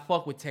shit, but I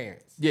fuck with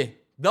Terrance. Yeah.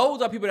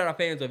 Those are people that are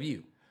fans of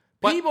you.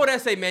 But people that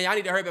say, man, y'all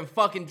need to hurry up and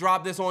fucking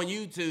drop this on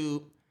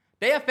YouTube.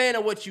 They a fan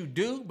of what you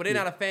do, but they're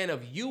not a fan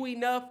of you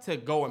enough to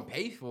go and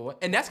pay for it.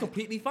 And that's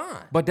completely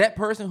fine. But that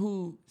person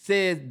who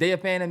says they're a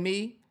fan of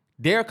me,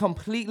 they're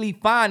completely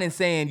fine in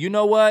saying, you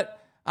know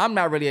what? I'm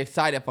not really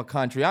excited for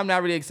country. But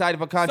since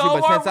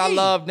I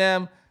love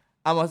them,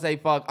 I'm going to say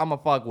fuck. I'm going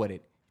to fuck with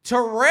it.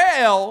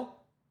 Terrell,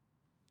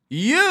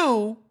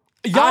 y'all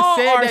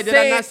are that. Did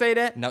I not say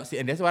that? No, see,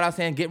 and that's what I was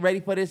saying. Get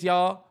ready for this,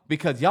 y'all,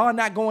 because y'all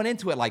not going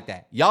into it like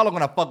that. Y'all are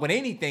going to fuck with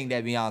anything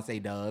that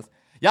Beyonce does.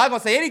 Y'all going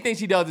to say anything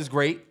she does is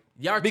great.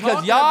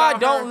 Because y'all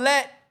don't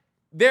let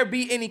there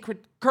be any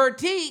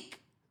critique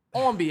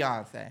on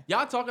Beyonce.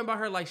 Y'all talking about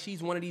her like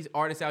she's one of these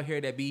artists out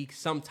here that be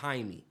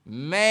sometimey.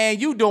 Man,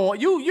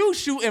 you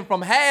shooting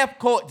from half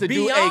court to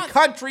do a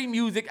country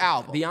music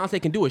album.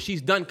 Beyonce can do it.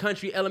 She's done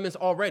country elements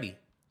already.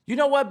 You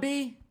know what,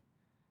 B?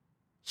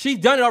 She's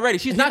done it already.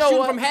 She's not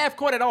shooting from half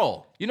court at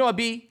all. You know what,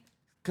 B?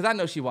 Because I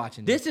know she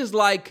watching this. Is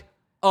like...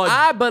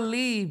 I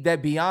believe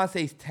that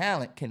Beyonce's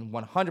talent can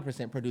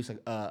 100% produce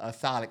a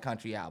solid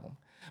country album.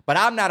 But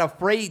I'm not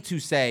afraid to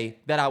say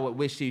that I would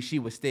wish she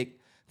would stick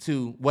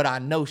to what I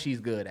know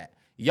she's good at.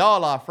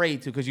 Y'all are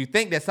afraid to because you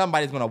think that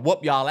somebody's going to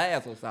whoop y'all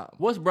ass or something.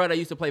 What's brother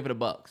used to play for the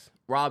Bucks?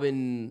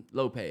 Robin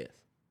Lopez.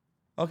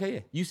 Okay, yeah.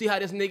 You see how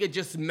this nigga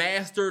just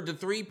mastered the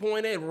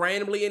three-pointer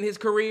randomly in his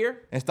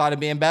career? And started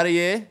being better,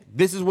 yeah?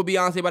 This is what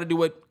Beyonce about to do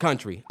with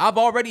country. I've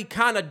already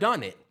kind of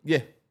done it.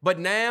 Yeah. But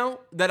now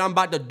that I'm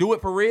about to do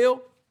it for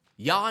real,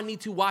 y'all need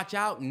to watch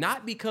out.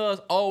 Not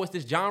because, it's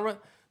this genre,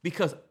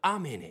 because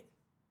I'm in it.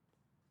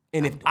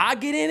 And if I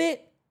get in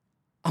it,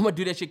 I'm going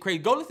to do that shit crazy.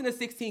 Go listen to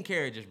 16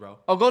 Carriages, bro.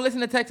 Or go listen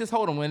to Texas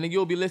Hold'em, and then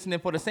you'll be listening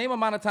for the same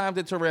amount of times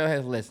that Terrell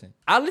has listened.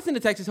 I listen to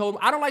Texas Hold'em.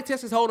 I don't like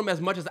Texas Hold'em as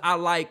much as I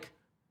like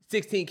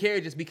 16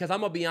 Carriages because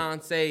I'm a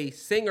Beyonce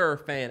singer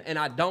fan, and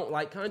I don't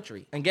like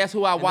country. And guess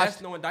who I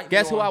watched?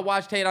 I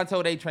watched hate on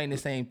Told A-Train the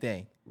same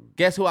thing.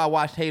 Guess who I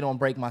watched hate on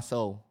Break My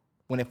Soul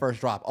when it first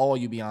dropped? All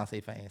you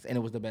Beyonce fans. And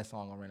it was the best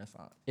song on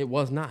Renaissance. It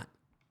was not.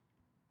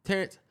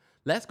 Terrance,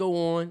 let's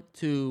go on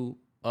to...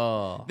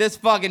 this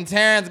fucking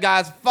Terrance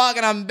guy's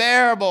fucking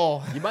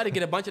unbearable. You about to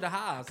get a bunch of the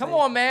hives. Come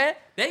on, man.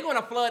 They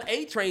gonna flood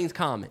A-Train's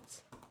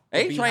comments.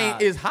 A-Train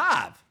is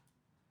hive.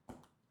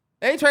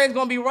 A-Train's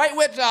gonna be right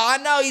with y'all. I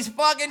know he's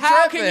fucking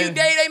How tripping. can you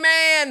date a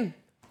man?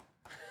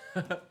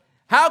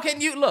 How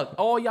can you look?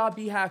 All y'all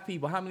Beehive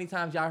people. How many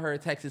times y'all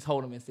heard Texas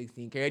Hold'em in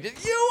 16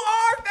 Carriages? You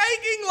are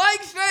faking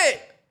like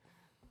shit.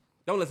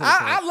 Don't listen to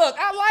Look,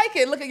 I like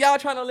it. Look at y'all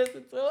trying to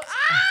listen to it. Y'all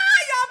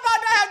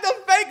about to have to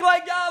fake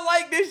like y'all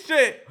like this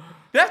shit.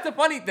 That's the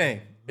funny thing.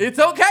 It's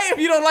okay if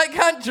you don't like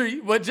country,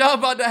 but y'all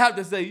about to have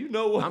to say, you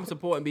know what? I'm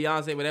supporting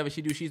Beyonce. Whatever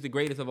she do, she's the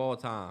greatest of all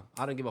time.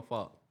 I don't give a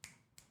fuck.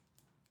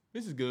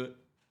 This is good.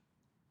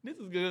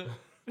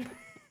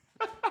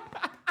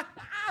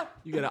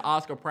 You get an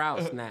Oscar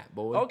Proud snap,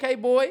 boy. Okay,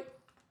 boy.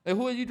 And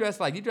who are you dressed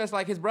like? You dressed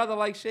like his brother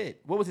like shit.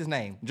 What was his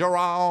name?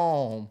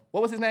 Jerome.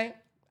 What was his name?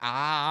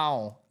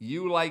 Ow.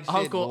 You like shit,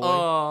 Uncle,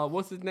 boy.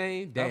 What's his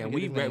name? Damn,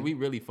 we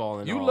really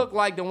falling You off. look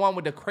like the one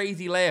with the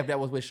crazy laugh that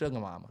was with Sugar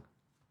Mama.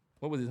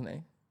 What was his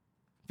name?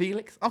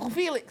 Felix? Uncle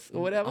Felix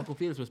or whatever. Uncle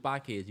Felix was Spy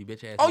Kids, you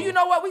bitch ass. Oh, you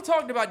know what? We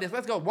talked about this.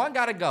 Let's go. One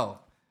gotta go.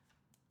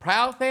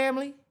 Proud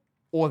Family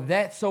or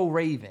That's So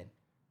Raven?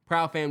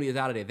 Proud Family is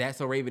out of there. That's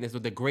So Raven is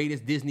the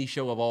greatest Disney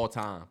show of all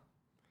time.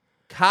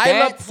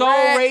 Kyla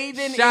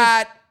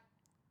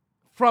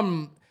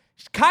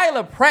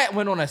Pratt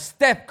went on a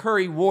Steph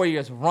Curry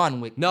Warriors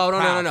run with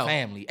Proud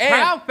Family.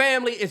 Proud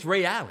Family is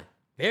Ray Allen.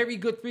 Very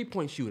good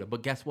three-point shooter,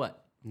 but guess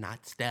what?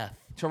 Not Steph.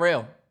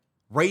 Terrell.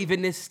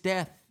 Raven is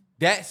Steph.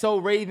 That's So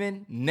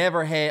Raven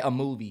never had a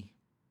movie.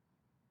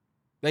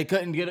 They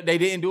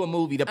didn't do a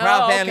movie. The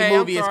Proud Family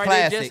movie is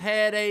classic. They just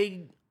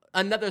had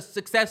another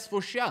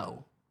successful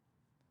show.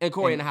 And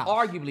Corey in the House.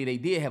 Arguably, they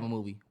did have a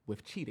movie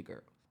with Cheetah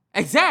Girls.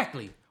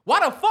 Exactly. Why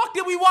the fuck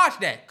did we watch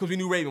that? Because we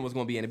knew Raven was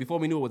going to be in it before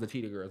we knew it was the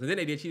Cheetah Girls. And then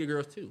they did Cheetah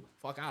Girls too.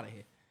 Fuck out of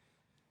here.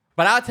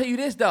 But I'll tell you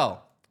this, though.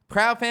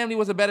 Proud Family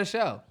was a better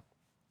show.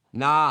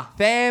 Nah.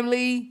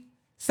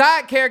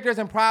 Side characters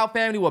in Proud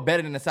Family were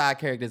better than the side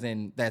characters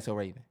in That's So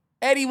Raven.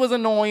 Eddie was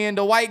annoying.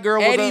 The white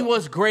girl was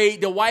was great.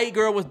 The white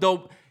girl was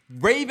dope.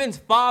 Raven's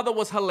father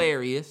was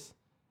hilarious.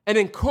 And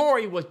then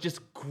Corey was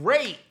just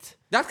great.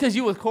 That's because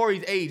you was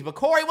Corey's age, but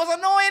Corey was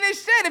annoying as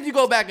shit if you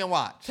go back and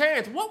watch.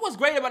 Terrance, what was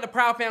great about the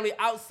Proud Family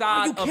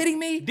outside? Are you kidding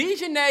me?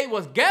 Dejanay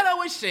was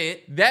ghetto as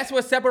shit. That's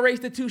what separates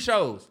the two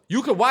shows.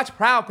 You could watch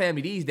Proud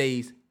Family these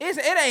days. It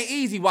ain't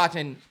easy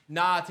watching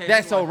Terrance,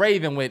 That's So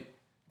Raven with.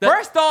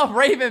 First off,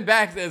 Raven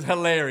Baxter is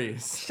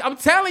hilarious. I'm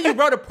telling you,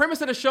 bro, the premise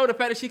of the show, the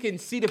fact that she can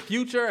see the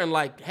future and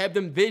like have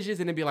them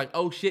visions and then be like,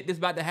 oh shit, this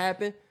about to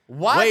happen.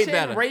 Way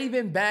better. Watching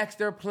Raven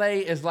Baxter play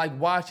is like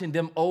watching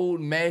them old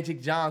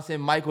Magic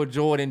Johnson, Michael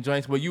Jordan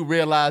joints where you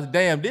realize,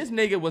 damn, this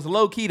nigga was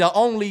low-key the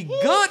only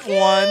good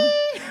one.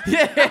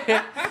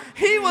 Yeah,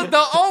 he was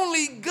the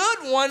only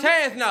good one.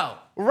 Terrance, no.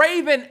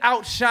 Raven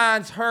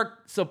outshines her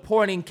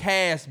supporting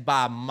cast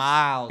by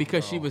miles.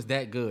 Because bro. she was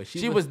that good.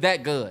 She was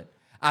that good.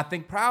 I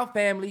think Proud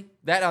Family,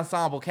 that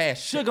ensemble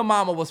cast, Sugar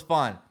Mama was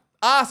fun.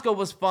 Oscar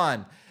was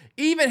fun.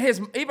 Even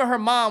her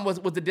mom was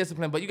the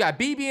discipline. But you got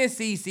BB and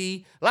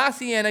Cece, La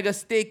Cienega,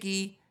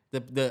 Sticky,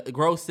 the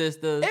Gross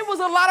Sisters. It was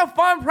a lot of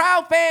fun,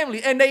 Proud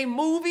Family. And they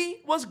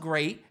movie was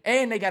great.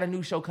 And they got a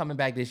new show coming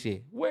back this year.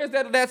 Where's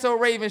that That's So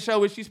Raven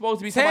show? Is she supposed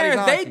to be somebody's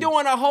Terrance, they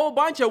doing a whole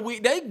bunch of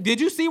did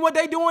you see what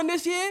they doing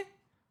this year?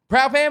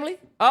 Proud Family?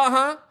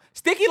 Uh-huh.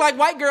 Sticky like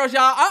white girls,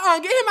 y'all.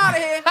 Get him out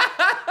of here.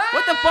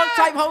 What the fuck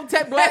type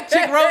hotep black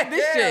chick wrote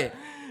this shit?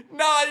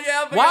 No,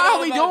 yeah. Why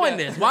are we doing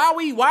this? Why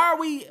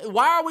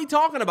are we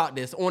talking about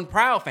this on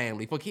Proud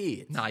Family for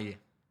kids? Nah, yeah.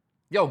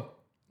 Yo,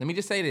 let me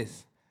just say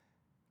this.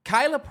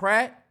 Kyla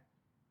Pratt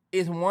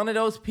is one of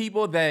those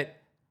people that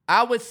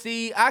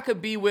I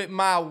could be with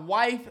my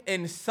wife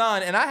and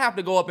son, and I have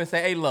to go up and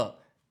say, hey, look,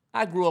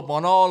 I grew up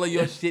on all of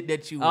your shit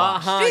that you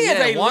watch. She is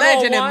a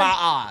legend in my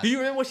eyes. Do you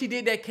remember when she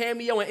did that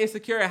cameo in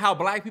Insecure and how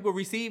black people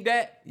received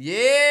that?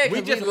 Yeah,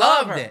 we just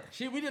loved her. it.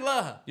 We just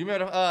love her. You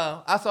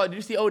remember? Did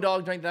you see Old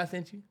Dog drink that I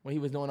sent you when he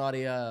was doing all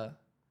the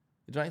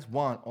drinks?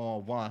 One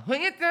on one.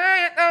 When you're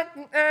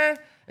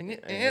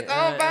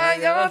all by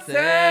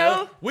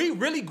yourself. We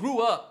really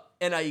grew up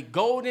in a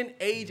golden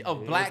age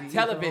of black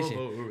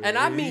television. And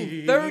I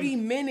mean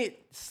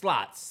 30-minute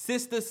slots.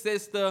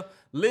 Sister,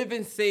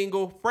 Living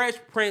Single, Fresh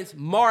Prince,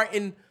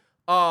 Martin,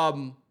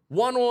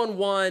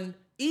 One-on-One,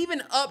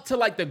 even up to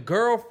like the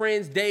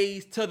Girlfriends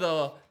days to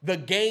the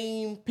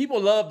Game.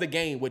 People love The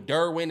Game with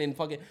Derwin and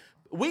fucking...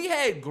 We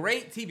had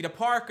great TV. The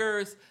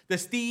Parkers, the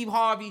Steve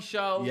Harvey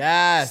show.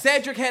 Yes.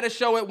 Cedric had a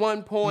show at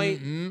one point.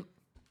 Mm-hmm.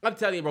 I'm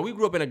telling you, bro, we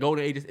grew up in a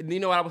golden age. And you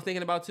know what I was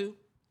thinking about too?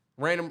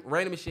 Random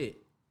as shit.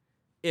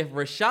 If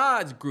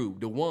Rashad's group,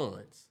 the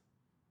Ones,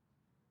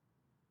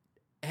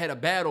 had a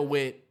battle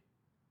with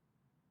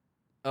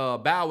Bow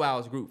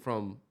Wow's group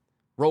from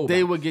Roll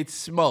they Bounce, would get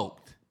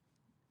smoked.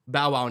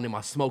 Bow Wow and them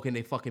are smoking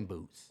their fucking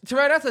boots.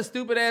 Terrell, that's a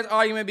stupid ass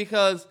argument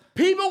because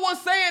People were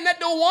saying that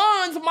the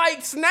Ones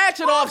might snatch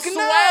it off Fuck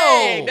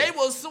swag. no. They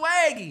was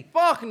swaggy.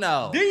 fuck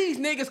no. These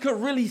niggas could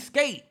really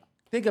skate.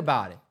 Think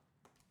about it.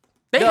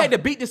 They Yeah. had to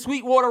beat the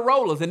Sweetwater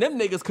Rollers, and them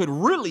niggas could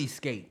really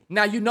skate.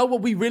 Now, you know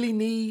what we really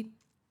need?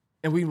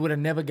 And we would have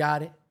never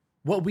got it.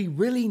 What we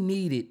really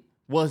needed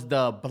was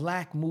the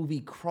black movie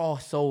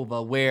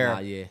crossover where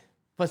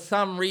for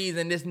some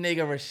reason this nigga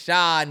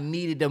Rashad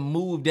needed to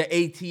move to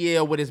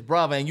ATL with his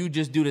brother and you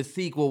just do the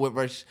sequel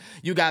with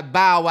you got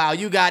Bow Wow,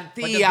 you got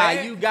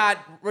T.I., you got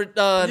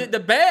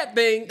The bad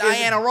thing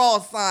Diana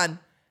Ross' son.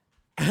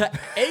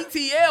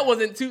 ATL was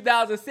in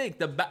 2006.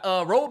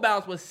 The Roll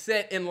Bounce was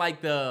set in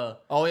like the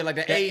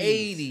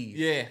 80s.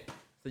 Yeah.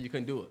 So you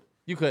couldn't do it.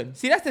 You couldn't.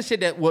 See, that's the shit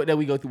that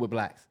we go through with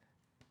blacks.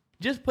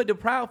 Just put the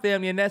Proud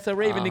Family and That's So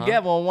Raven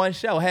together on one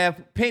show.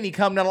 Have Penny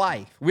come to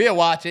life. We'll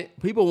watch it.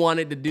 People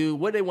wanted to do,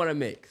 what they want to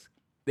mix?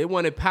 They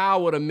wanted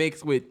Power to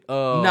mix with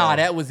Nah,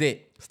 that was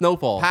it.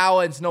 Snowfall.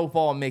 Power and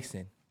Snowfall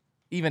mixing.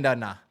 Even though,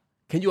 nah.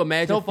 Can you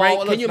imagine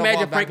Snowfall, Franklin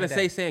back in the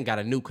day. saying got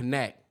a new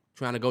connect,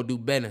 trying to go do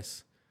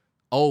business.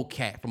 Old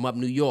cat from up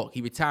New York.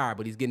 He retired,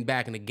 but he's getting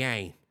back in the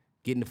game.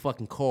 Get in the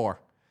fucking car.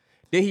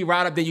 Then he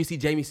ride up, then you see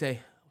Jamie say,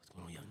 what's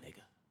going on, young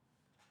nigga?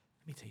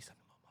 Let me tell you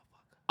something,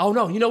 motherfucker. Oh,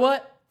 no, you know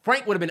what?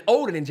 Frank would have been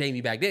older than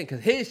Jamie back then because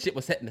his shit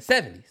was set in the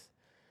 70s.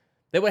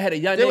 They would have had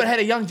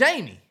a young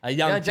Jamie. A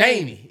young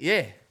Jamie.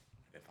 Yeah.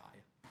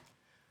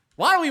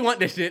 Why do we want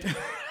this shit?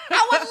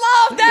 I would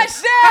love that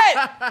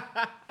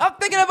shit. I'm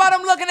thinking about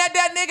him looking at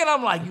that nigga and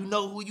I'm like, you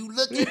know who you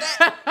looking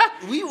at?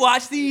 We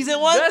watch these in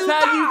one That's through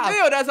how you five.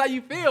 feel. That's how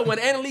you feel. When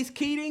Annalise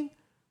Keating,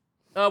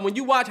 when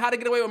you watch How to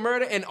Get Away with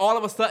Murder and all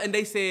of a sudden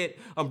they said,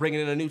 I'm bringing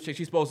in a new chick.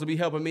 She's supposed to be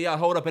helping me out.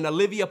 Hold up. And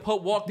Olivia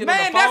Pope walked in on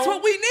the phone. Man, that's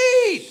what we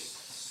need.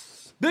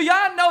 Do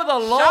y'all know the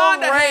long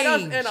Shonda had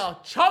us range? in a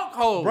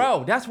chokehold.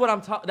 Bro, that's what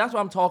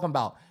I'm talking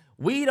about.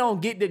 We don't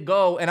get to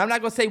go, and I'm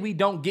not gonna say we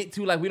don't get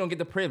to, like we don't get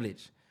the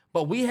privilege,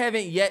 but we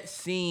haven't yet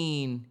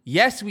seen,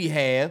 yes we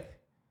have,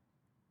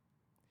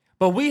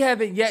 but we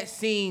haven't yet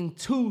seen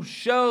two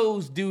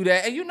shows do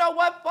that. And you know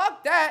what?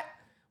 Fuck that.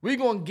 We're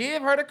gonna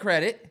give her the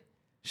credit.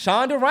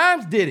 Shonda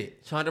Rhimes did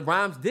it. Shonda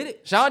Rhimes did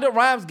it. Shonda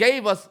Rhimes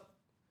gave us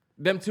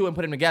them two and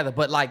put them together.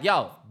 But like,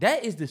 yo,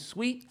 that is the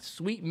sweet,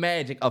 sweet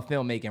magic of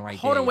filmmaking right there.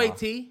 Hold on, y'all. wait,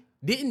 T.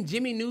 Didn't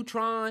Jimmy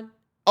Neutron?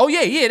 Oh,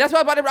 yeah. That's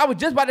what I was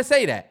just about to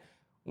say that.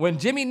 When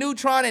Jimmy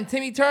Neutron and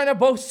Timmy Turner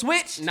both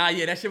switched, Nah,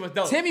 yeah, that shit was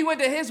dope. Timmy went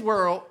to his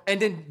world, and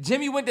then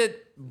Jimmy went to,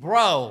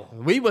 bro.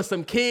 We was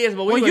some kids,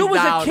 but we When you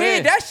was a dialed kid,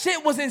 in. that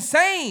shit was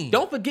insane.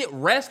 Don't forget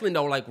wrestling,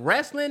 though. Like,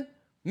 wrestling,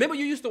 remember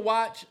you used to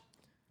watch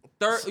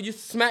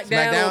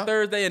SmackDown on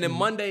Thursday, and then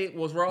Monday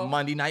was Raw?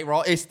 Monday Night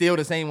Raw. It's still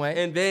the same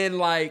way. And then,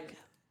 like...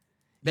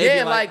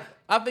 Yeah, like,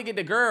 I'm thinking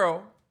the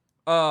girl,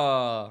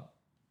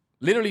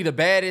 literally the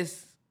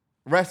baddest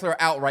wrestler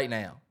out right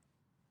now.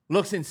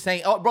 Looks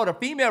insane. Oh, bro, the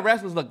female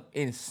wrestlers look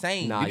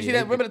insane. Nah, Did you see yeah,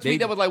 that? Remember the tweet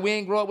that was like, we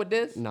ain't grow up with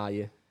this? Nah,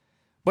 yeah.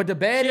 But the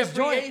baddest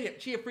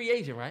She a free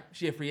agent, right?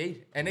 She a free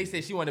agent. And they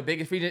said she one of the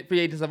biggest free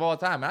agents of all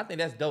time. And I think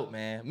that's dope,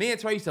 man. Me and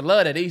Trey used to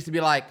love that. They used to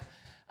be like,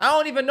 I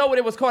don't even know what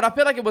it was called. I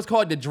feel like it was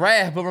called the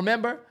draft, but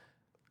remember?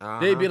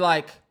 They'd be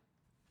like,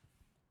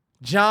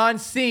 John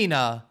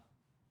Cena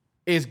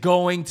is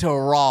going to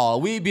Raw.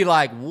 We'd be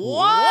like,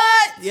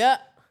 what? Yeah.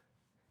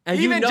 And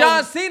even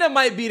John Cena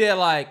might be there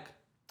like.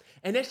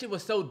 And that shit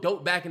was so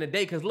dope back in the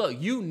day because,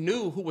 look, you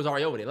knew who was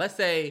already over there. Let's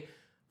say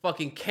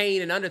fucking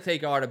Kane and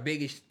Undertaker are the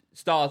biggest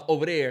stars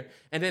over there.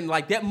 And then,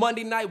 like, that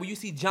Monday night where you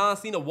see John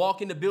Cena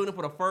walk in the building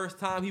for the first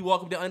time, he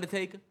walk up to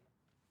Undertaker.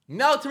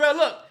 No, Terrell,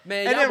 look.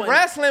 Man, and then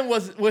wrestling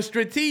was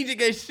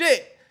strategic as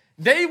shit.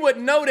 They would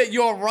know that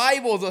your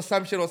rivals or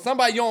some shit or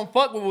somebody you don't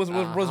fuck with was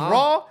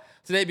Raw.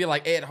 So they'd be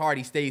like, Ed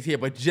Hardy stays here,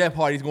 but Jeff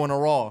Hardy's going to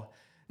Raw.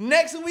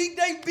 Next week,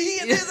 they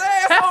beating his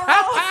ass on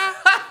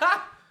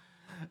Raw.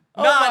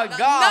 Oh my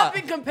God.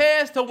 Nothing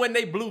compares to when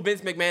they blew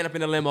Vince McMahon up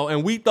in the limo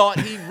and we thought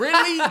he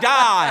really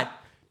died.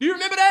 Do you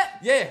remember that?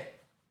 Yeah.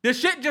 The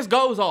shit just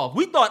goes off.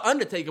 We thought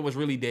Undertaker was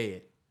really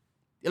dead.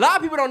 A lot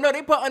of people don't know.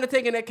 They put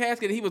Undertaker in that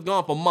casket and he was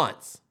gone for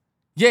months.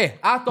 Yeah,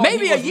 I thought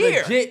maybe he was a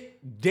year.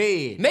 Legit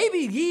dead. Maybe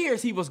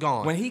years he was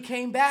gone. When he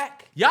came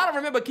back. Y'all don't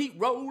remember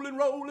keep rolling.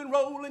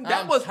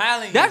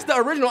 Telling you. That's the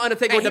original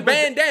Undertaker with the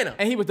bandana.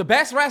 And he was the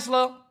best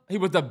wrestler. He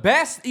was the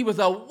best. He was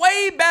a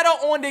way better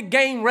on the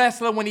game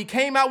wrestler when he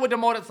came out with the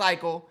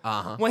motorcycle.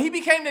 When he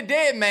became the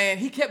dead man,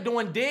 he kept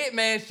doing dead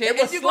man shit.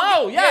 It was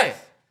slow, yes.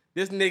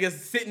 This nigga's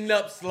sitting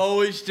up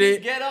slow as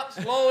shit. Get up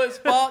slow as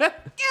fuck.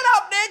 Get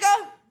up,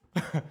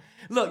 nigga.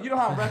 Look, you know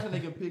how wrestling they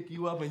can pick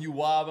you up and you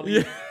wobbly?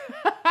 Yeah.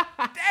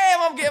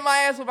 Damn, I'm getting my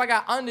ass up. I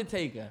got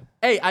Undertaker.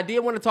 Hey, I did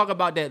want to talk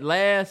about that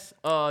last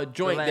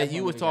joint that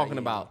you was talking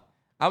about.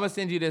 I'm gonna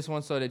send you this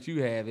one so that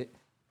you have it.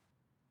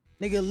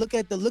 Nigga, look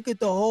at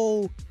the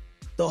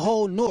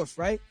whole North,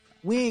 right?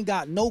 We ain't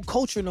got no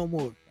culture no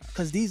more.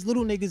 Cause these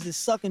little niggas is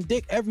sucking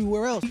dick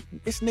everywhere else.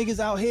 This niggas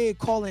out here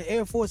calling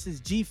Air Forces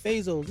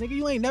G-Fazos. Nigga,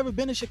 you ain't never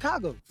been to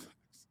Chicago.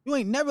 You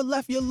ain't never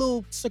left your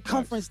little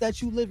circumference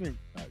that you live in.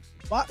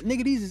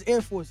 Nigga, these is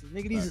Air Forces.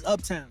 Nigga, these is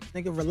Uptown.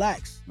 Nigga,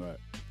 relax. Right.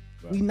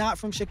 We not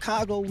from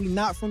Chicago. We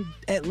not from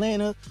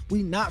Atlanta.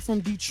 We not from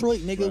Detroit,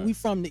 nigga. We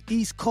from the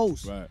East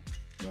Coast. Right.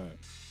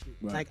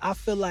 Like, I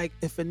feel like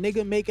if a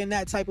nigga making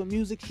that type of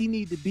music, he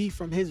need to be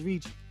from his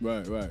region.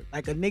 Right.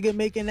 Like, a nigga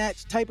making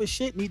that type of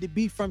shit need to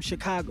be from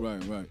Chicago.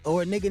 Right.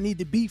 Or a nigga need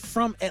to be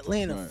from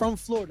Atlanta, from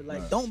Florida.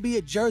 Like, don't be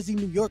a Jersey,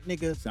 New York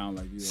nigga. Sound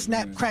like you.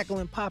 Snap, crackle,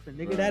 and popping,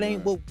 nigga. That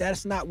ain't what.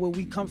 That's not where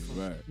we come from,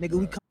 nigga.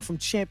 We come from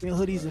champion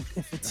hoodies and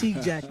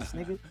fatigue jackets,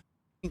 nigga.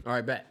 All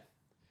right, back.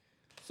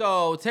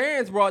 So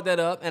Terrance brought that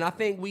up, and I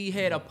think we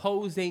had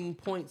opposing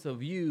points of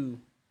view.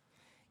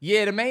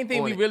 Yeah, the main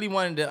thing we really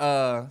wanted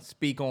to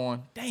speak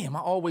on. Damn, I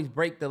always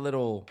break the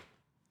little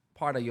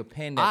part of your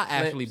pen. I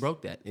actually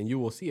broke that, and you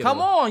will see it. Come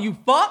on, you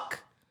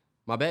fuck.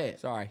 My bad.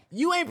 Sorry.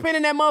 You ain't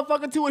pinning that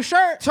motherfucker to a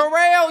shirt.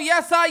 Terrell,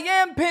 yes, I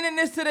am pinning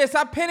this to this.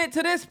 I pin it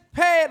to this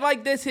pad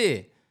like this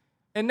here.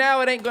 And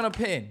now it ain't gonna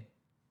pin.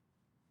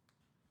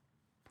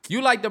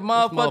 You like the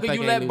motherfucker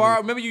you let borrow.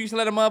 Remember you used to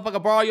let a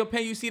motherfucker borrow your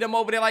pen? You see them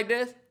over there like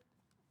this?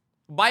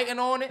 Biting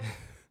on it?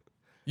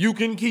 You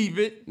can keep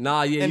it.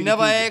 Nah, yeah. And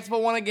never ask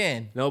for one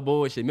again. No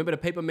bullshit. Remember the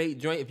Papermate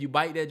joint? If you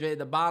bite that joint at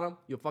the bottom,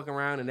 you'll fuck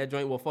around and that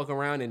joint will fuck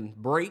around and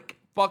break.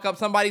 Fuck up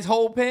somebody's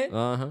whole pen?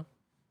 Uh-huh.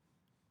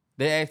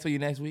 They ask for you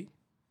next week?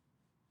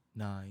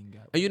 Nah, I ain't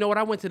got it. And you know what?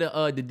 I went to the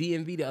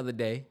DMV the other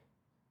day,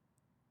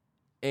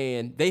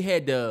 and they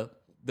had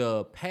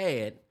the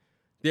pad.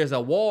 There's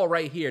a wall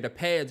right here. The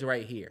pad's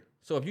right here.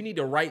 So if you need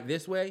to write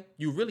this way,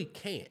 you really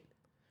can't.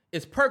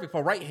 It's perfect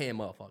for right-hand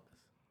motherfuckers.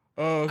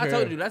 Okay. I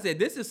told you, I said,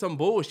 this is some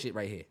bullshit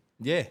right here.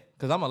 Yeah,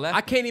 because I'm a lefty.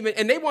 I can't even,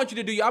 and they want you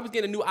to do I was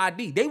getting a new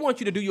ID. They want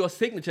you to do your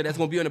signature that's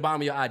going to be on the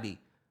bottom of your ID.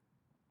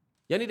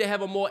 Y'all need to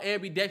have a more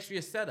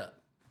ambidextrous setup.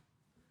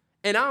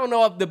 And I don't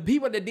know if the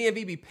people at the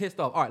DMV be pissed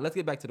off. All right, let's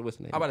get back to the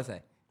whistle name. I'm about to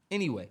say.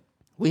 Anyway.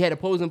 We had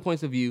opposing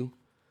points of view.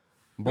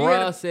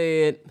 Bruh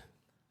said.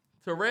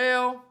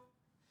 Terrell.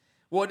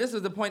 Well, this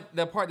is the part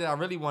that I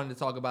really wanted to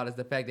talk about is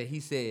the fact that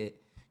he said,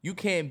 you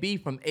can't be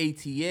from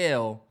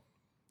ATL,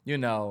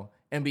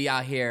 and be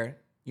out here,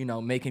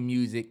 making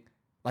music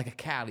like a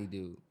Cali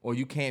dude. Or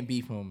you can't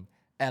be from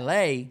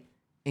LA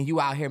and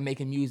you out here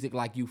making music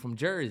like you from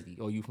Jersey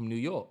or you from New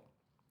York.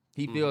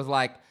 He feels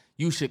like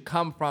you should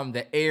come from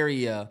the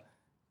area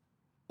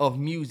of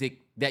music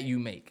that you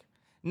make.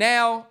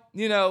 Now,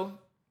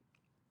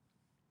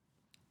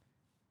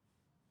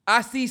 I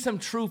I see some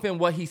truth in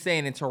what he's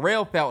saying, and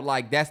Terrell felt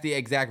like that's the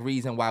exact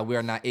reason why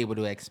we're not able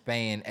to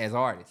expand as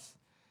artists.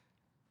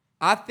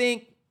 I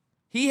think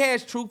he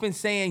has truth in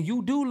saying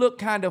you do look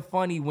kind of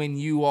funny when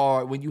you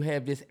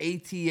have this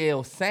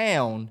ATL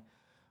sound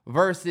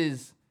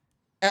versus,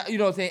 you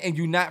know what I'm saying, and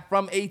you're not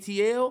from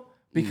ATL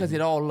because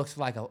it all looks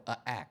like a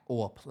act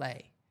or a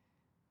play.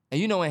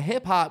 And you know, in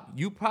hip hop,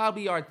 you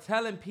probably are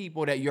telling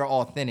people that you're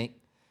authentic.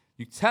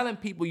 You're telling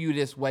people you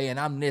this way, and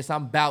I'm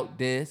about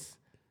this.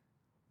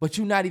 But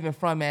you're not even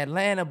from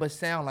Atlanta, but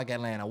sound like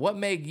Atlanta. What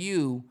make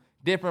you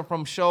different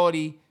from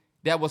Shorty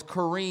that was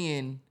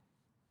Korean,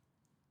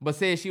 but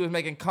said she was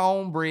making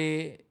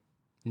cornbread,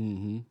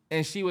 and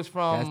she was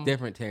from... That's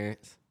different,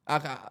 Terrance.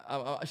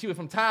 She was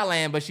from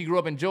Thailand, but she grew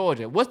up in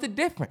Georgia. What's the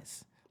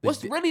difference?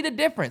 What's really the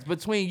difference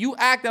between you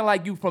acting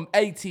like you from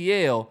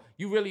ATL,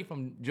 you really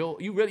from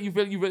Georgia, you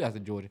really out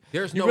of Georgia.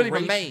 There's you no really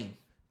from Maine.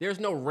 There's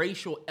no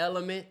racial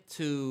element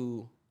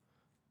to...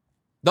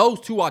 Those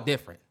two are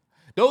different.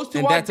 Those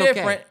two are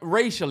different okay.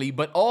 racially,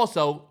 but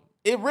also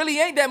it really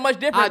ain't that much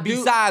different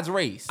besides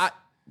race.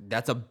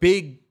 That's a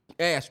big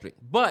asterisk.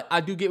 But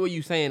I do get what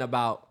you're saying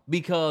about,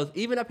 because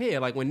even up here,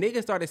 like when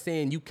niggas started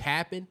saying you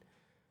capping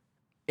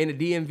in the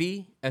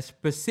DMV,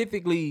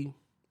 specifically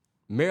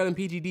Maryland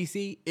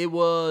PGDC, it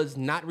was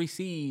not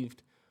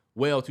received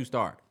well to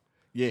start.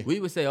 Yeah. We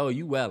would say, oh,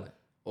 you welling.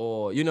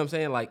 Or, you know what I'm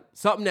saying? Like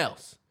something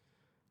else.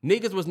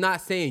 Niggas was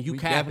not saying you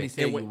capping. Definitely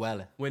say you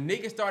welling. When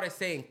niggas started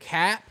saying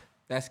cap,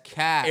 that's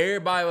cap.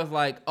 everybody was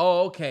like,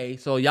 oh, okay,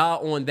 so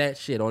y'all on that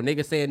shit. Or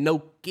niggas saying no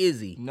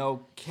kizzy.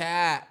 No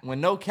cap.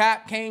 When no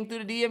cap came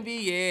through the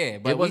DMV, yeah.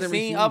 But we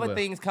seen other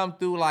things come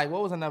through. Like,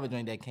 what was another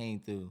joint that came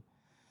through?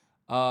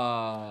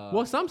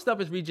 Well, some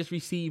stuff is just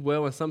received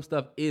well and some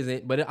stuff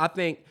isn't. But I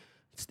think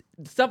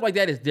stuff like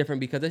that is different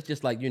because it's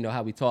just like, you know,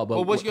 how we talk. But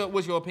well,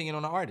 what's your opinion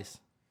on the artist?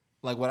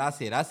 Like what I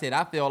said.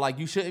 I feel like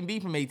you shouldn't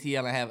be from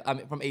ATL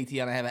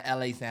and have an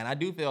LA sound. I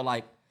do feel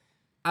like,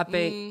 I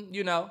think,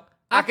 you know,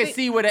 I can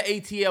see where the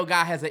ATL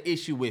guy has an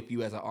issue with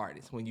you as an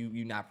artist when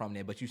you're not from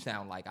there, but you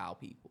sound like our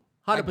people.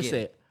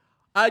 100%.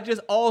 I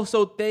just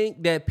also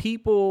think that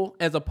people,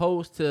 as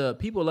opposed to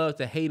people, love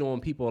to hate on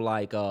people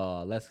like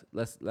I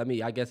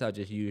guess I'll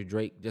just use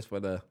Drake just for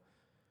the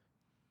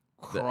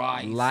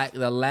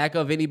lack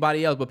of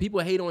anybody else. But people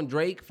hate on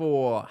Drake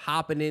for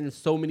hopping in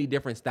so many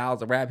different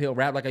styles of rap. He'll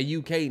rap like a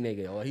UK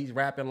nigga, or he's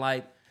rapping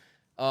like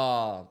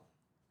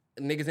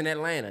niggas in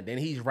Atlanta. Then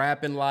he's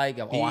rapping like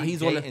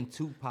he's on and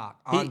Tupac,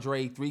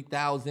 Andre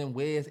 3000.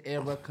 Where's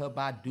Erykah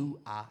Badu?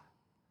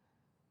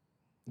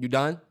 You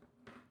done?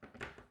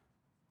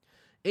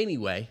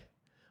 Anyway,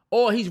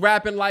 or he's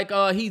rapping like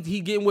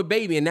he's getting with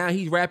Baby, and now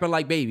he's rapping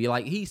like Baby.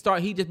 Like he's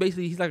like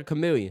a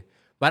chameleon.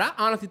 But I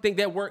honestly think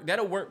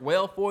that'll work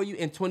well for you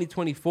in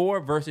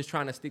 2024 versus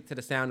trying to stick to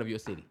the sound of your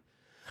city.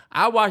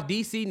 I watch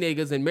DC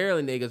niggas and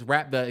Maryland niggas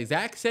rap the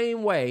exact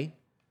same way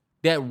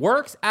that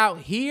works out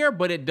here,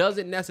 but it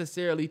doesn't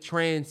necessarily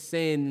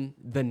transcend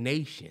the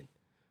nation.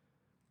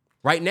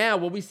 Right now,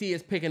 what we see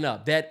is picking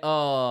up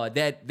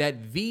that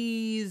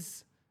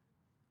V's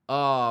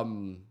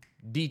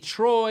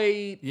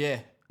Detroit. Yeah.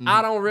 Mm-hmm.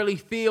 I don't really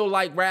feel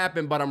like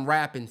rapping, but I'm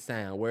rapping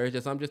sound. Where it's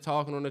just I'm just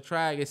talking on the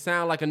track. It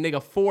sounds like a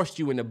nigga forced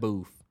you in the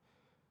booth.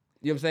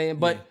 You know what I'm saying?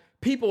 But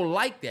people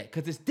like that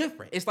because it's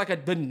different. It's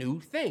like the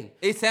new thing.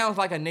 It sounds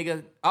like a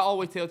nigga. I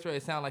always tell Trey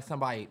it sounds like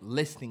somebody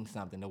listing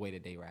something the way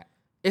that they rap.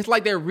 It's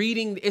like they're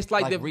reading. It's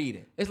like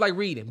reading. It's like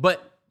reading.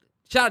 But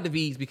shout out to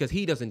V's because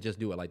he doesn't just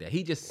do it like that.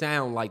 He just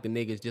sound like the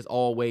niggas just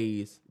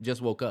always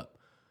just woke up.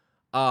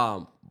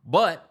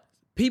 But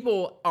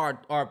people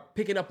are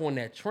picking up on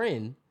that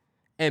trend.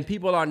 And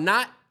people are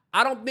not,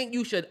 I don't think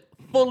you should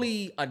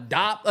fully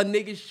adopt a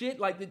nigga's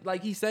shit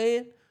like he's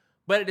saying.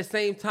 But at the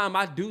same time,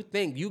 I do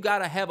think you got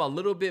to have a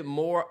little bit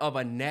more of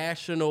a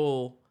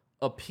national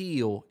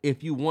appeal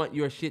if you want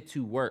your shit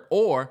to work.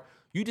 Or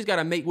you just got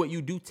to make what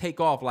you do take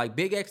off. Like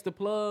Big X the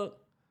Plug,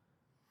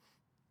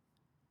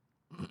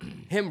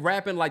 him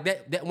rapping like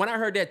that. When I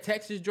heard that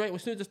Texas joint,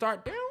 as soon as it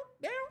started, down,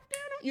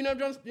 you know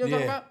what I'm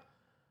talking about?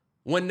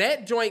 When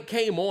that joint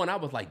came on, I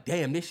was like,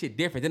 damn, this shit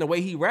different. Then the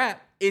way he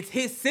rapped, it's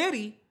his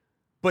city,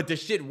 but the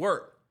shit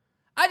worked.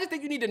 I just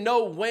think you need to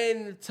know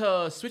when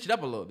to switch it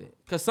up a little bit.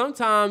 Because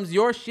sometimes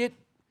your shit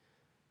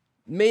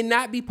may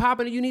not be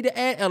popping and you need to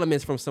add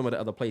elements from some of the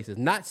other places.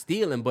 Not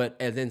stealing, but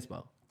as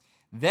inspo.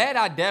 That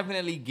I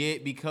definitely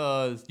get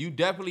because you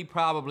definitely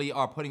probably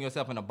are putting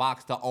yourself in a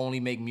box to only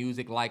make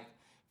music like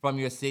from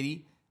your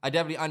city. I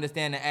definitely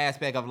understand the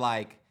aspect of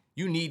like,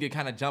 you need to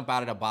kind of jump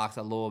out of the box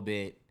a little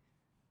bit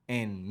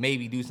and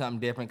maybe do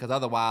something different because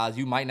otherwise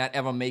you might not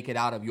ever make it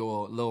out of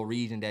your little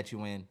region that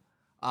you in.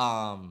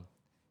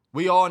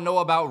 We all know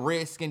about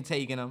risk and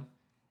taking them.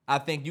 I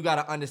think you got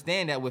to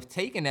understand that with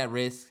taking that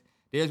risk,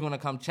 there's going to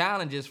come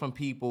challenges from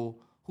people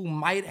who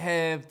might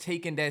have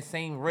taken that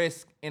same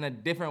risk in a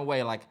different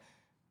way. Like,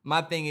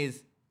 my thing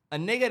is, a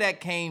nigga that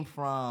came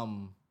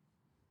from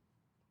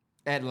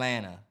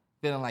Atlanta,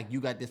 feeling like you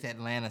got this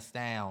Atlanta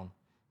sound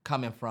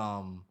coming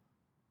from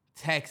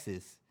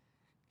Texas,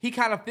 he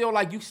kind of feel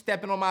like you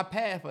stepping on my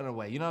path in a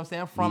way. You know what I'm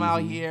saying? I'm from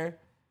out here.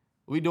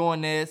 We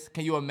doing this.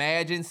 Can you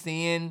imagine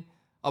seeing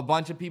a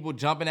bunch of people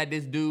jumping at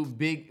this dude,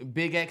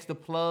 Big X the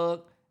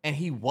Plug, and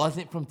he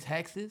wasn't from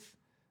Texas?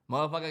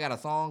 Motherfucker got a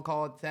song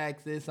called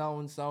Texas,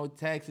 so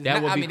Texas.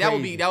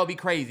 That would be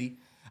crazy.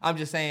 I'm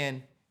just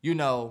saying, you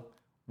know,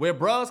 where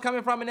bruh's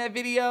coming from in that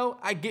video,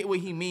 I get what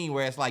he mean,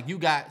 where it's like you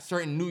got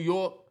certain New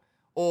York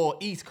or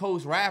East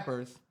Coast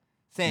rappers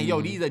saying,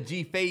 yo, these are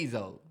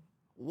G-Fazos.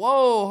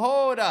 Whoa,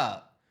 hold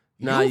up.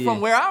 You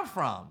from where I'm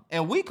from,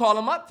 and we call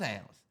them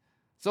uptowns.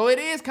 So it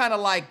is kind of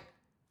like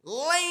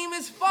lame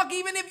as fuck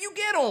even if you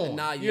get on.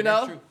 Nah, yeah, you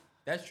know?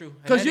 That's true.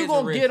 Because you're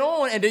going to get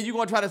on, and then you're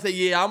going to try to say,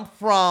 yeah, I'm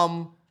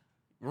from...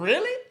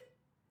 Really?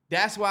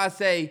 That's why I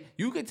say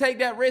you could take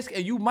that risk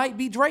and you might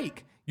be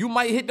Drake. You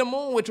might hit the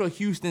moon with your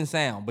Houston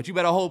sound, but you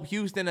better hope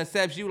Houston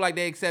accepts you like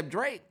they accept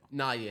Drake.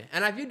 Nah, yeah.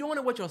 And if you're doing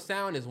it with your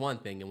sound is one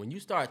thing. And when you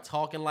start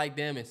talking like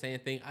them and saying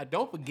things,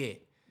 don't forget.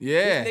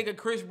 Yeah. This nigga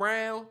Chris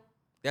Brown,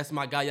 that's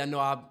my guy. Y'all know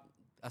I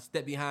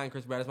step behind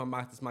Chris Brown.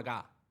 That's my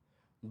guy.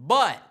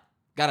 But.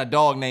 Got a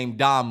dog named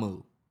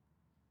Damu.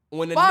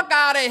 Fuck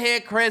out of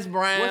here, Chris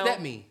Brown. What's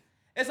that mean?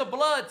 It's a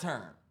blood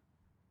term.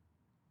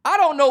 I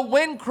don't know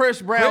when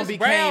Chris Brown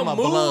became a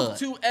blood. Chris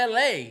Brown moved to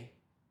L.A.,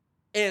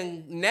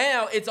 and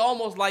now it's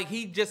almost like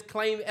he just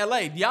claimed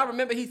L.A. Do y'all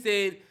remember he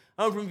said,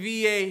 I'm from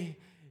VA,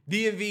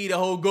 DMV, the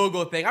whole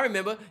go-go thing? I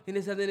remember.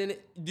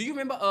 Do you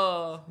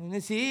remember,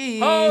 Let's see.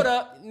 Hold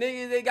up,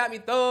 niggas, they got me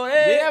thrown.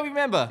 Hey. Yeah, I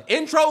remember.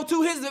 Intro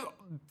to his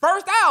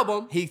first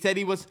album. He said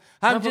he was,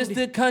 I'm just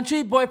a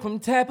country boy from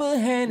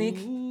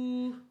Tappahannock.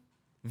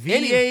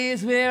 VA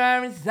is where I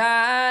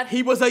reside.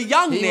 He was a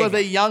young nigga. He was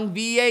a young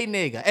VA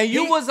nigga. And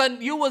you was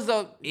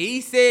a.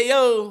 He said,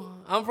 yo,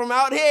 I'm from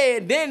out here.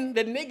 And then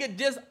the nigga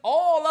just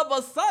all of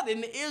a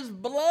sudden is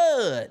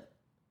blood.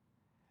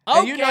 Okay.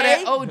 And you know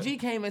that OG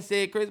came and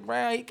said, Chris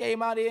Brown, he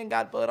came out here and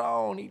got put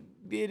on. He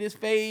did his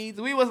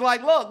fades. We was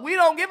like, look, we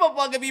don't give a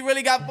fuck if he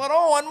really got put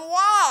on.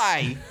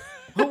 Why?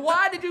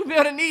 Why did you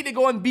feel the need to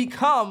go and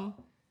become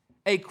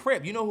a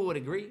Crip? You know who would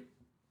agree?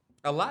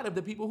 A lot of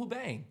the people who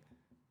bang.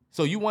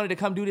 So you wanted to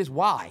come do this,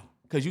 why?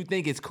 Because you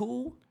think it's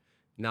cool?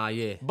 Nah,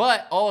 yeah.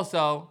 But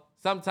also,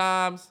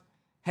 sometimes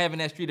having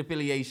that street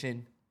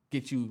affiliation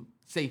gets you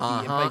safety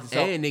in places. So,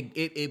 and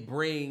it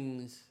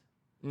brings...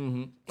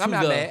 I'm not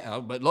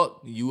mad. But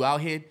look, you out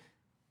here,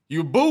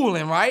 you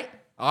booling, right?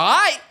 All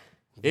right.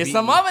 There's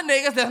some other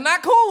niggas that's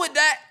not cool with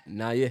that.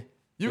 Nah, yeah.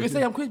 You can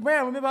say, I'm Chris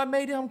Brown. Remember I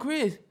made it, I'm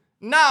Chris.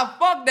 Nah,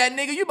 fuck that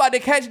nigga. You about to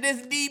catch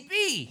this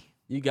DP.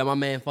 You got my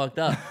man fucked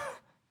up.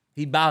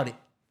 He bout it.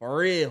 For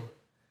real.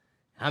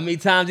 How many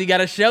times he got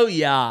to show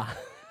y'all?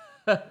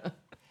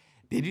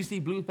 Did you see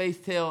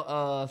Blueface tell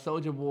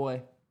Soulja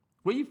Boy,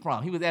 where you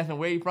from? He was asking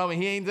where you from, and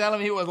he ain't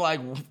telling him. He was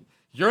like,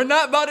 you're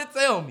not about to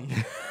tell me.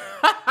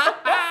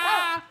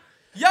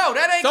 Yo,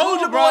 that ain't Soulja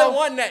cool, bro. Boy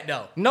won that,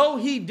 though. No,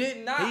 he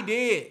did not. He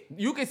did.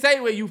 You can say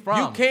where you from.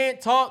 You can't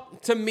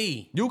talk to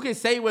me. You can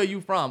say where you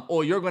from,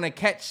 or you're going to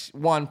catch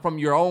one from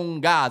your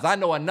own guys. I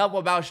know enough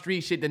about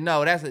street shit to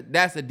know that's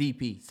a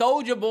DP.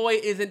 Soulja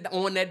Boy isn't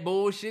on that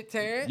bullshit,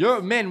 Terrance.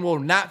 Your men will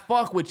not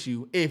fuck with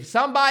you. If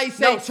somebody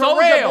say Soulja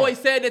Terrell, Boy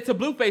said that to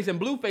Blueface,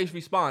 and Blueface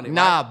responded.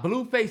 Nah, right?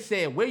 Blueface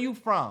said, where you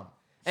from?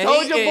 And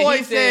Soulja Boy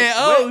he said,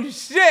 oh,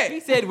 shit.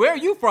 He said, where are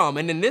you from?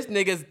 And then this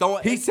nigga's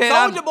throwing... He said,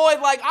 Soulja Boy's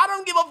like, I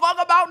don't give a fuck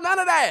about none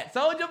of that.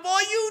 Soulja Boy,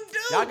 you do.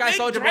 Y'all got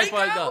Soulja Boy Draco.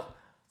 fucked up.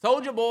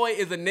 Soulja Boy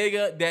is a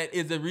nigga that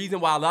is the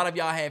reason why a lot of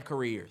y'all have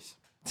careers.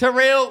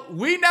 Terrell,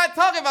 we not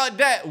talking about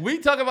that. We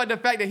talking about the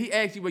fact that he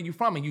asked you where you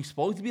from, and you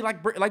supposed to be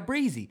like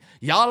Breezy.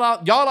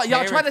 Y'all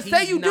trying to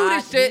say you do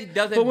this shit,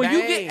 but when you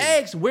get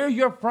asked where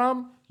you're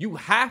from, you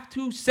have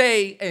to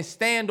say and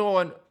stand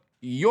on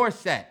your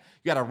set.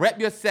 You gotta rep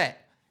your set.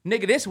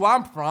 Nigga, this is where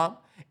I'm from.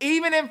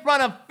 Even in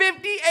front of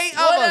 58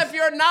 others. What if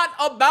you're not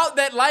about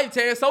that life,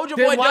 Terrance? Soulja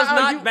Boy does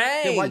not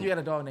bang. Then why you got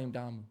a dog named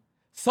Damu?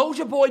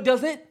 Soulja Boy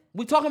doesn't.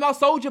 We talking about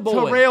Soulja Boy.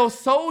 Terrell,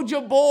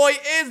 Soulja Boy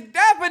is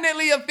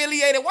definitely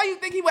affiliated. Why you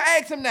think he would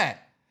ask him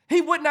that? He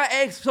would not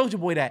ask Soulja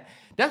Boy that.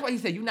 That's why he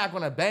said, you're not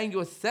going to bang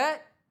your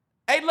set?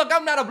 Hey, look,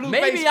 I'm not a Blueface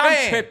fan. Maybe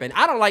I'm tripping.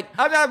 I'm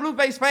not a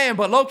Blueface fan,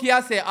 but low-key I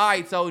said, all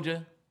right,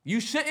 Soulja, you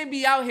shouldn't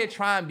be out here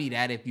trying to be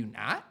that if you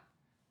not.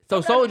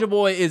 So Soulja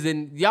Boy is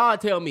in, y'all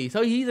tell me,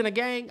 so he's in a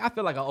gang? I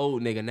feel like an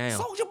old nigga now.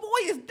 Soulja Boy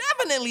is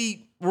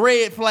definitely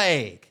red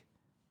flag.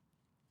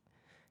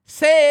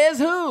 Says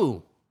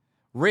who?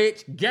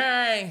 Rich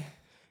gang.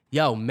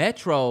 Yo,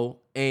 Metro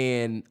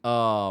and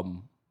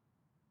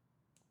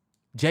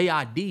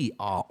JID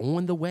are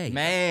on the way.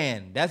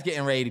 Man, that's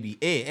getting ready to be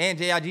it. And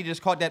JID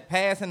just caught that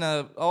pass in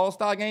the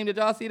All-Star game. Did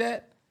y'all see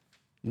that?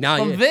 Nah,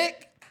 From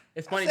Vic?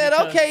 It's funny. I said,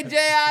 okay,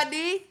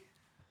 JID.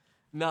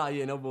 Nah,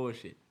 yeah, no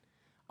bullshit.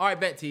 All right,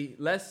 bet T.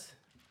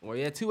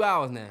 We're at 2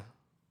 hours now.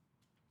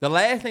 The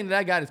last thing that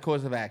I got is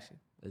course of action.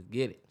 Let's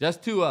get it.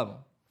 Just 2 of them.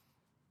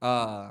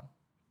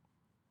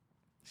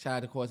 Shout out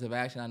to course of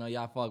action. I know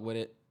y'all fuck with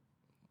it.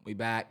 We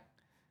back.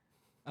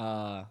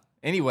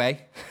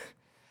 Anyway,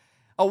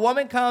 a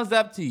woman comes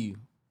up to you,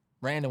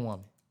 random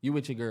woman. You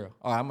with your girl.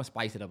 All right, I'm gonna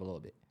spice it up a little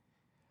bit.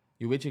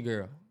 You with your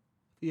girl.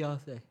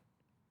 Beyonce.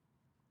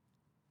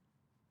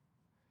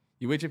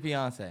 You with your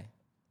fiance.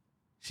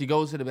 She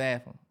goes to the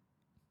bathroom.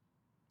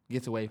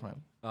 Gets away from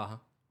you. Uh-huh.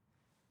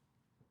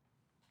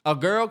 A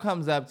girl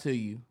comes up to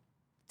you,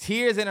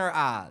 tears in her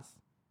eyes,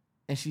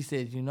 and she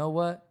says, you know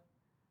what?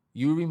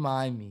 You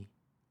remind me.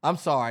 I'm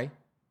sorry,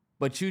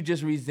 but you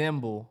just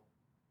resemble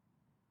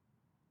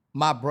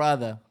my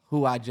brother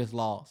who I just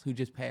lost, who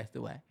just passed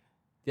away.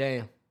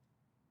 Damn.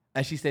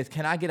 And she says,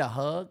 can I get a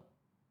hug?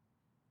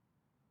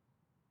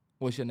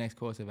 What's your next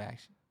course of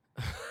action?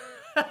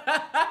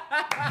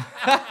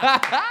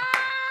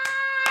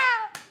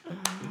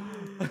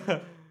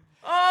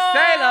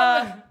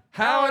 Sailor,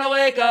 I wanna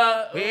wake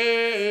up.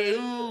 Hey,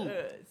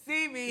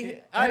 See me.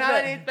 and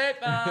I need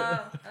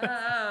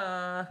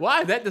paper.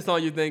 Why is that the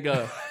song you think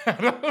of? I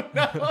don't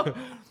know.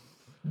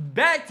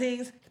 Bad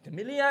things, the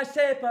million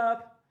shape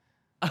up.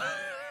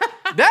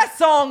 That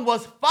song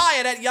was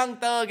fire. That Young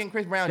Thug and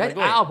Chris Brown. That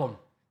Go ahead. album.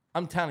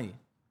 I'm telling you.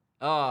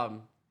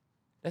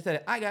 That's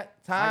it. I got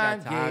I time.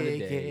 got time yeah,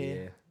 today,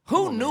 yeah. yeah.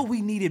 Who knew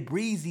we needed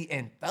Breezy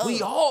and Thug?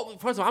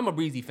 First of all, I'm a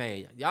Breezy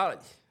fan. Y'all,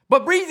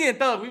 But Breezy and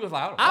Thug, we was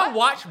like, I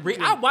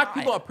watch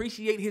people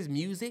appreciate his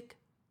music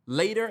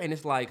later, and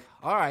it's like,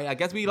 all right, I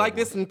guess we like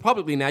this in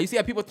publicly now. You see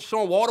how people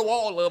showing wall to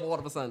wall love all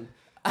of a sudden.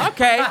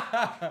 Okay,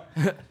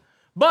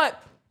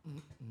 but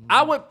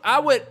I'm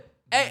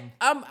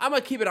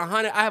gonna keep it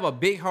 100. I have a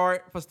big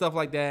heart for stuff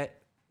like that.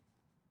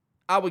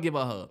 I would give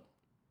a hug.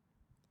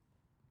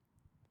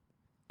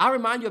 I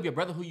remind you of your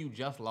brother who you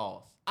just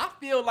lost. I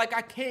feel like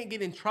I can't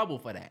get in trouble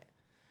for that.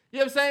 You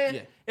know what I'm saying?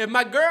 Yeah. If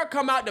my girl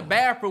come out the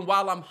bathroom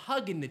while I'm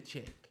hugging the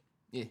chick,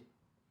 Yeah.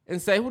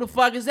 and say, who the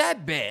fuck is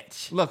that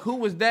bitch? Look, who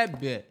was that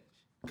bitch?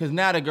 Because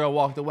now the girl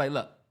walked away.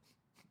 Look.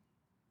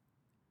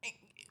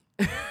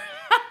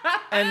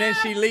 And then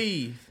she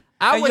leaves.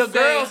 I and would your say,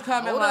 girl's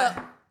coming hold like,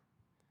 up.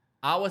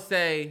 I would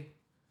say,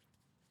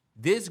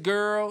 this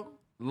girl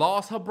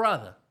lost her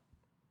brother.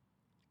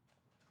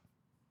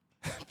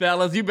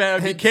 fellas, you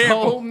better be And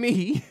careful.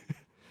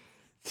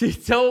 she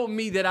told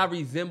me that I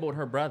resembled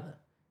her brother.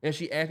 And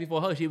she asked me for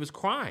a hug. She was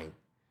crying.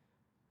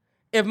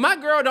 If my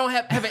girl don't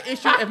have an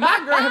issue, if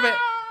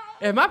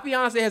my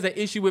fiance has an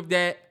issue with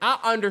that, I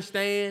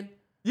understand.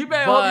 You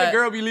better hope your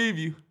girl believe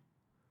you.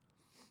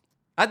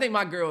 I think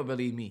my girl will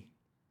believe me.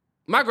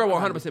 My girl will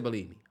 100%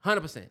 believe me.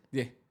 100%.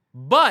 Yeah.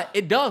 But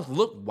it does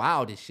look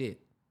wild as shit.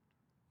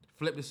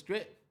 Flip the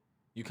script.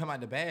 You come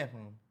out the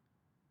bathroom.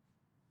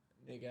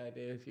 Nigga,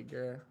 there's your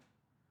girl.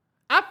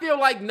 I feel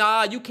like,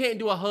 nah, you can't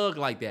do a hug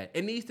like that.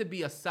 It needs to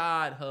be a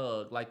side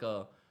hug, like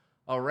a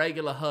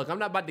regular hug. I'm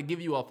not about to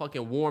give you a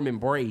fucking warm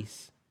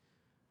embrace.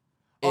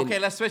 Okay,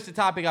 let's switch the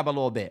topic up a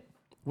little bit.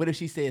 What if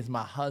she says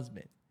my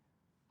husband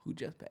who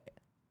just passed?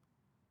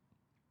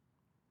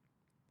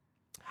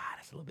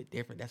 That's a little bit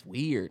different. That's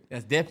weird.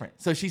 That's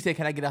different. So she said,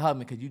 can I get a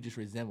husband? Because you just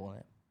resemble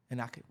him.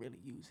 And I could really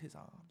use his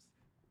arms.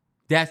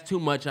 That's too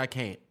much. I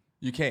can't.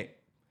 You can't.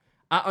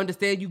 I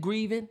understand you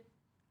grieving.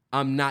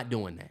 I'm not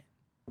doing that.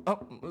 Oh,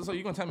 so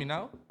you're going to tell me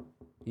no?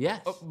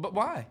 Yes. But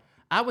why?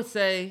 I would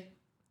say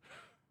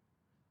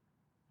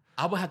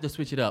I would have to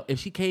switch it up. If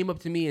she came up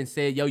to me and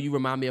said, yo, you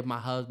remind me of my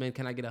husband,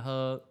 can I get a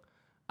hug?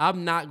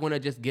 I'm not going to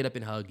just get up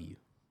and hug you.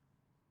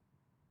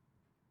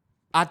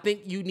 I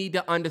think you need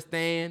to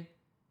understand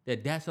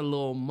that that's a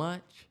little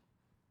much,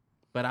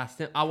 but I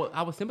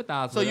would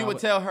sympathize with her. So you would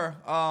tell her,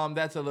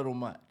 that's a little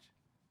much.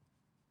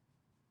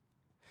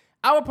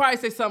 I would probably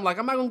say something like,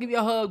 I'm not going to give you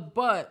a hug,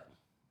 but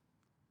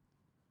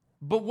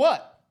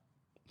what?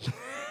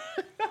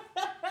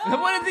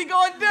 What is he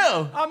going to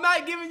do? I'm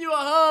not giving you a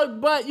hug,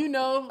 but you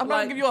know. I'm not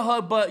going to give you a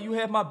hug, but you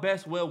have my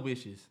best well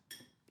wishes.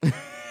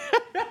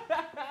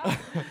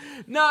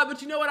 No,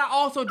 but you know what? I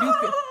also do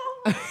feel...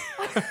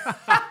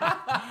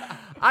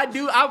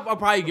 I'll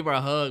probably give her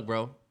a hug,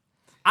 bro.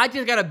 I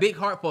just got a big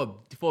heart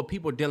for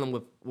people dealing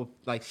with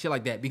like shit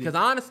like that. Because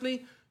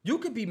honestly, you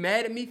could be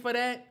mad at me for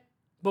that,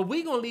 but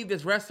we gonna leave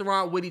this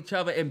restaurant with each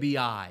other and be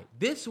all right.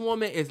 This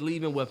woman is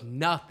leaving with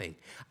nothing.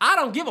 I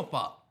don't give a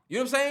fuck. You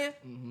know what I'm saying?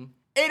 Mm-hmm.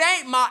 It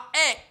ain't my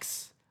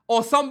ex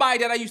or somebody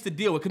that I used to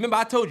deal with. Cause remember,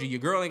 I told you, your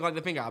girl ain't like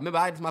the finger out. Remember,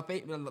 I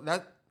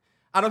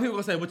know people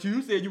gonna say, but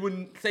you said you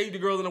wouldn't save the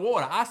girl in the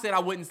water. I said I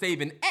wouldn't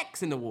save an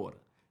ex in the water.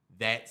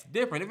 That's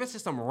different. If it's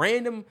just some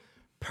random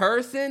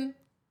person,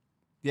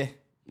 Yeah.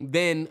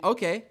 then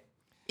okay.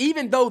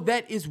 Even though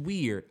that is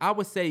weird, I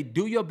would say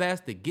do your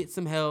best to get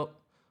some help,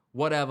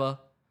 whatever.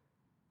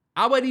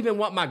 I would even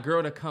want my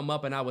girl to come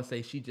up and I would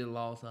say she just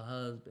lost her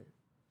husband.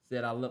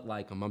 Said I look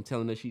like him. I'm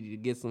telling her she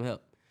should get some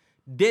help.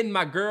 Then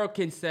my girl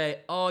can say,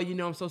 oh, you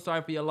know, I'm so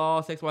sorry for your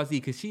loss, XYZ,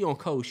 because she on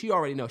code. She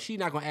already knows. She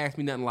not going to ask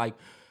me nothing like,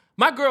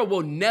 my girl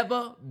will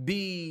never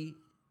be,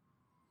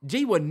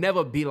 G would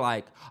never be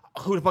like,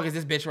 who the fuck is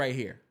this bitch right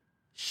here?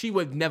 She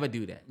would never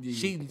do that.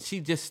 Yeah.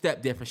 She just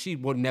stepped different. She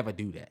would never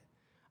do that.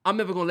 I'm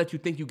never going to let you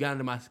think you got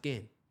under my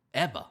skin.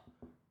 Ever.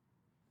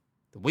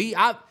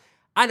 I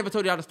never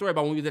told y'all the story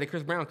about when we was at a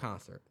Chris Brown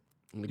concert.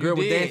 And the girl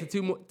was dancing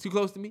too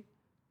close to me.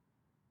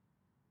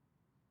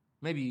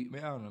 Maybe, I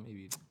don't know,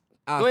 maybe.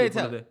 Go ahead and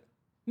tell it.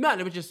 No,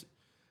 it was just,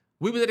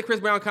 we was at the Chris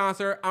Brown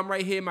concert. I'm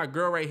right here, my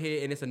girl right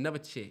here, and it's another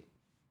chick.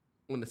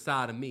 on the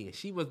side of me. And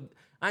she was,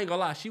 I ain't gonna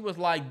lie, she was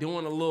like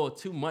doing a little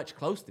too much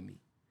close to me.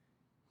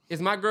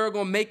 Is my girl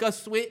gonna make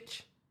us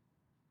switch?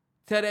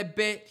 Tell that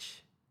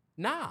bitch,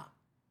 nah.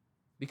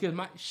 Because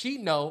she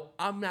know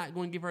I'm not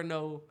gonna give her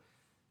no.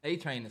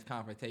 A-Train is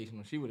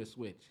confrontational. She would have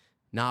switched.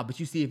 Nah, but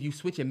you see, if you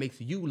switch, it makes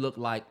you look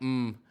like,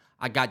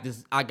 I got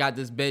this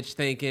bitch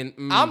thinking.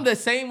 I'm the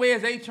same way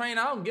as A-Train.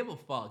 I don't give a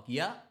fuck.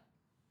 Yeah.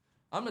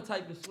 I'm the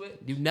type to switch.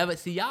 You never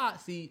see y'all.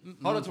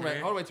 Hold on,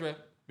 Terrell.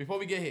 Before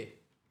we get here.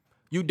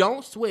 You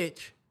don't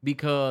switch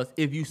because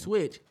if you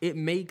switch, it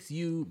makes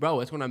you, bro,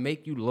 it's gonna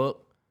make you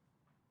look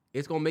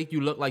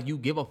like you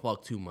give a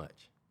fuck too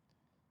much.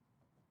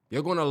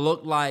 You're gonna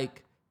look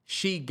like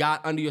she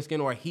got under your skin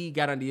or he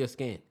got under your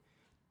skin.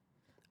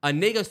 A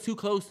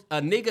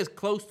nigga's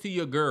close to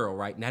your girl,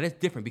 right? Now that's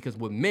different because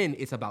with men,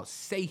 it's about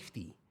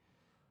safety.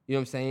 You know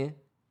what I'm saying?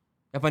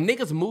 If a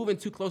nigga's moving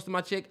too close to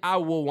my chick, I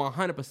will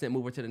 100%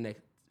 move her to the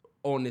next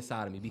on this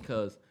side of me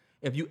because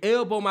if you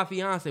elbow my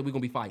fiance, we're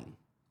gonna be fighting.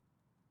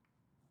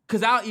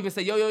 Cause I'll even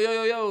say,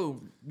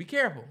 yo, be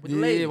careful with the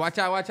ladies. Watch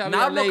out.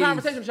 Now no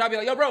conversation, I'll be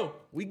like, yo, bro,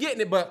 we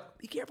getting it, but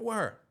be careful with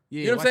her.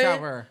 Yeah, you know what I'm watch saying? out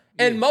for her.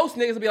 And most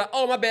niggas will be like,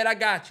 oh, my bad, I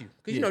got you.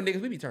 Cause you know niggas,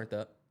 we be turned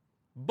up.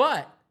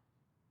 But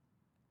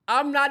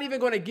I'm not even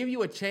gonna give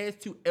you a chance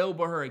to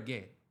elbow her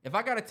again. If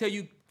I gotta tell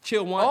you,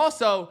 chill once.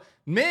 Also,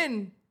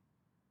 men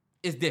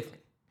is different.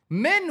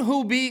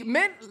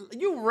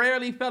 You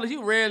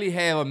rarely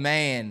have a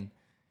man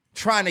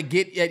trying to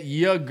get at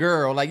your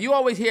girl. Like, you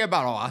always hear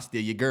about, I'll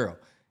steal your girl.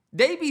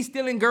 They be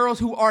stealing girls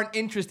who aren't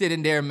interested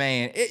in their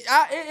man. It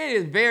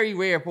is very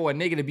rare for a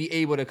nigga to be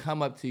able to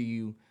come up to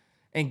you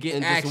and get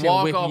and action just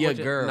walk with off your with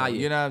girl. Nah,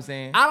 yeah. You know what I'm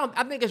saying?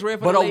 I think it's rare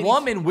for but the a ladies.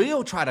 woman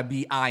will try to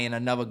be eyeing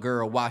another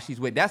girl while she's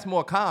with. That's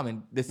more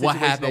common. The situation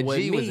What happened that with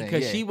G was me?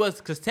 in.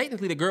 Because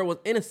technically the girl was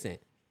innocent.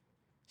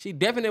 She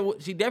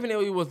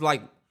definitely was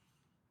like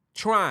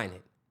trying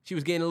it. She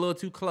was getting a little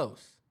too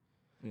close.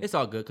 Yeah. It's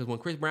all good because when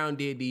Chris Brown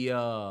did the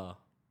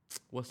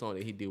what song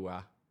did he do?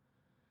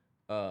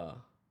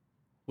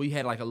 We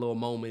had like a little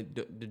moment.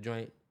 The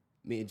joint,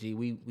 me and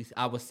G,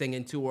 I was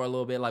singing to her a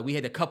little bit. Like we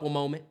had a couple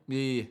moment.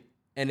 Yeah.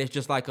 And it's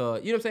just like you know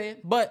what I'm saying?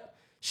 But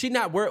she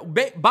not worried.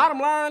 Bottom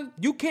line,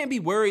 you can't be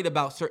worried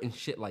about certain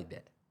shit like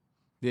that.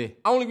 Yeah.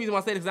 Only reason why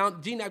I say this is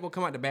G not gonna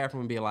come out the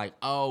bathroom and be like,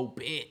 oh,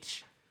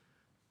 bitch.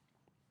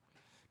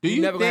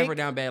 You never gonna have her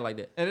down bad like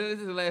that. And this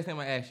is the last time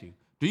I ask you.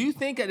 Do you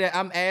think that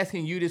I'm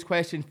asking you this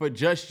question for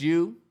just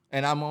you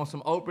and I'm on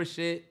some Oprah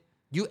shit?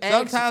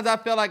 Sometimes I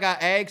feel like I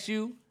ask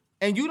you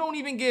and you don't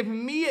even give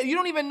me, you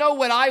don't even know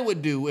what I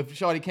would do if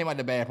Shorty came out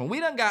the bathroom. We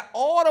done got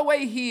all the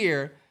way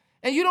here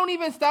and you don't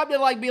even stop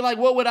to be like,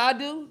 what would I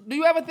do? Do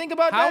you ever think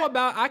about that? How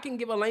about I can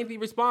give a lengthy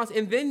response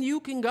and then you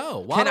can go?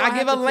 Why can do I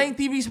give a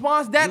lengthy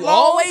response that you long?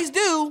 always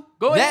do.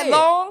 Go that ahead.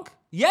 long?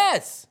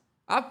 Yes.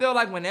 I feel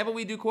like whenever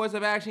we do course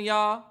of action,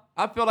 y'all,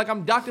 I feel like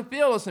I'm Dr.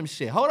 Phil or some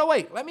shit. Hold on,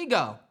 wait. Let me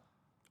go.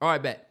 All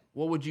right, bet.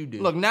 What would you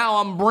do? Look, now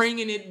I'm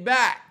bringing it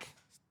back.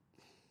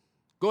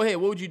 Go ahead.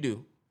 What would you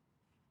do?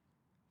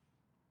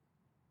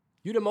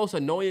 You the most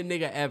annoying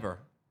nigga ever.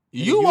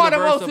 You are the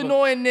most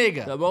annoying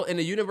nigga. In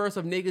the universe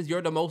of niggas,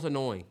 you're the most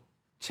annoying.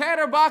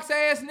 Chatterbox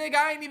ass nigga,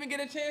 I ain't even get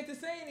a chance to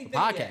say anything.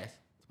 Podcast. Yet. It's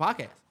a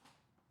podcast.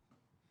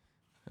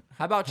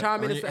 How about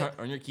chime in and say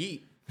on your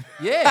keep?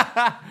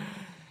 Yeah.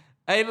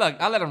 Hey, look,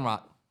 I let him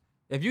rock.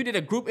 If you did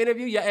a group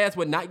interview, your ass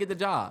would not get the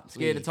job.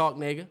 Scared to talk,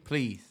 nigga.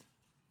 Please.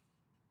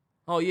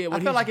 Oh, yeah. I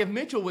feel like if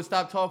Mitchell would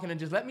stop talking and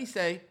just let me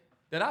say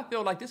that I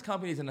feel like this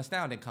company is an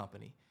astounding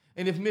company.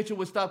 And if Mitchell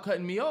would stop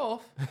cutting me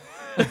off,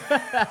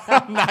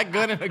 I'm not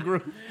good in a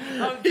group.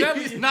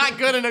 He's not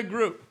good in a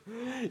group.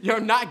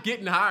 You're not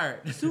getting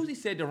hired. Susie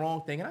said the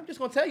wrong thing. And I'm just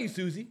going to tell you,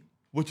 Susie,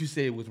 what you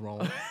said was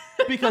wrong.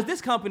 Because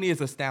this company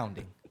is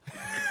astounding.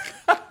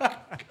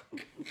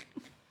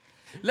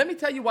 Let me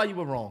tell you why you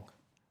were wrong.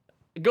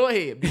 Go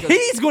ahead.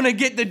 He's going to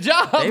get the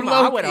job.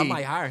 I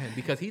might hire him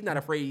because he's not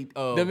afraid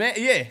of...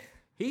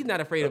 He's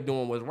not afraid of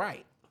doing what's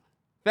right.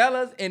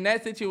 Fellas, in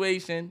that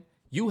situation,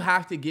 you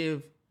have to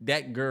give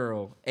that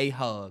girl a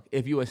hug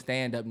if you a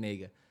stand-up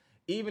nigga.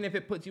 Even if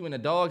it puts you in a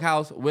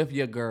doghouse with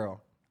your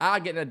girl. I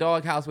get in a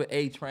doghouse with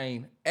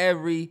A-Train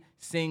every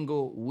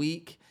single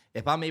week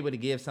if I'm able to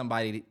give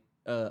somebody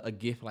a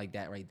gift like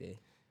that right there.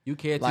 You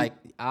can't...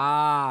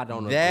 I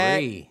don't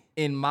agree.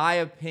 In my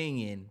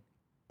opinion,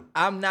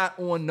 I'm not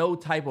on no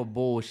type of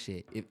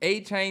bullshit. If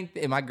A-Train,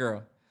 if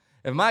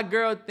my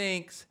girl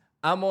thinks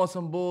I'm on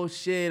some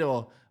bullshit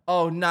or,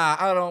 oh, nah,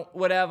 I don't,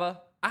 whatever,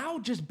 I'll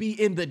just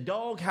be in the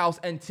doghouse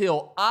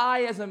until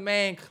I, as a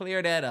man,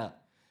 clear that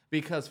up.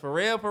 Because for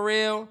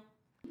real.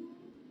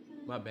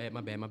 My bad.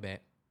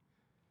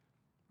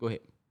 Go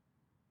ahead.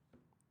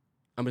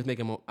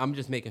 I'm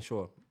just making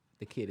sure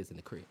the kid is in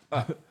the crib.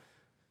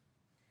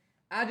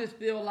 I just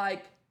feel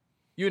like,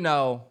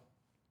 damn,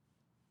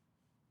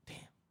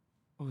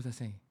 what was I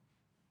saying?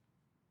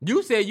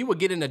 You said you would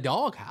get in the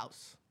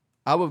doghouse.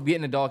 I would get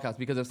in the doghouse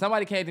because if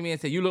somebody came to me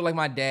and said, you look like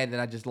my dad that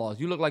I just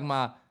lost. You look like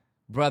my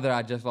brother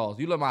I just lost.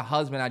 You look like my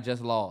husband I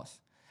just lost.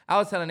 I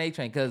was telling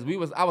A-Train because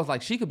I was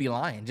like, she could be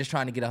lying, just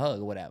trying to get a hug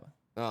or whatever.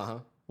 Uh-huh.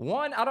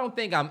 One, I don't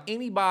think I'm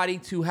anybody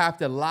to have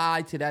to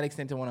lie to that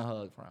extent to want a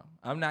hug from.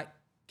 I'm not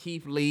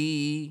Keith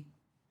Lee.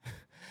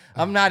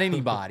 I'm not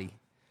anybody.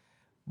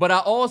 But I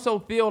also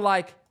feel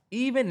like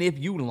even if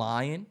you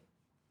lying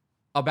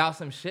about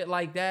some shit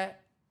like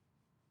that,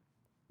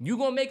 you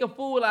gonna make a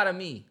fool out of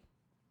me.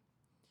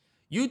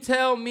 You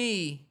tell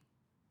me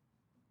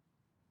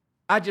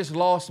I just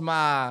lost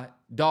my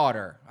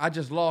daughter. I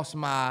just lost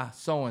my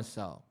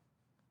so-and-so.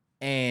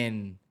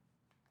 And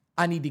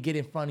I need to get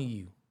in front of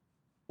you.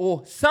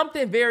 Or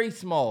something very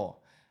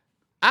small.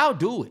 I'll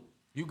do it.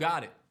 You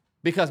got it.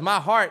 Because my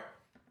heart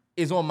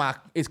is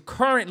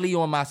currently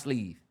on my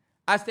sleeve.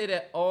 I say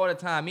that all the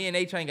time. Me and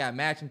A-Train got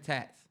matching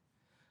tats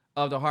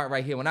of the heart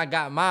right here. When I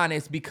got mine,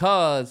 it's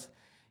because,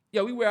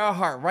 we wear our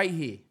heart right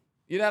here.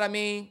 You know what I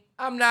mean?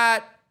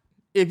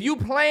 If you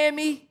playing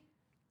me,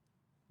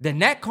 then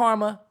that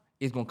karma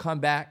is going to come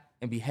back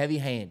and be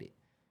heavy-handed.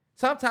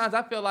 Sometimes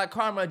I feel like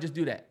karma just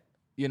do that,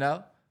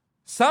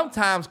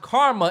 Sometimes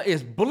karma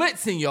is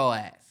blitzing your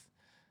ass.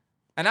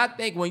 And I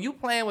think when you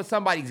playing with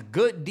somebody's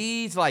good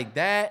deeds like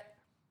that,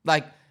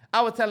 like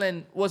I was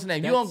telling, what's his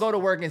name? You don't go to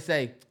work and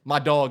say, my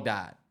dog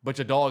died, but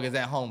your dog is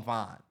at home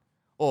fine.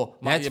 Or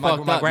my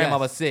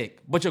grandmother's sick,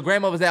 but your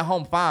grandmother's at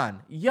home fine.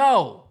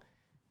 Yo,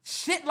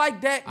 shit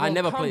like that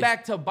will come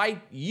back to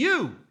bite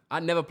you. I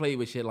never played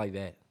with shit like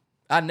that.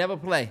 I never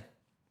play.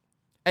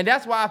 And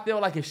that's why I feel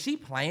like if she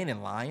playing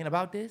and lying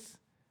about this,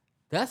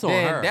 that's on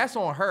her. That's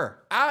on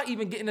her. I'll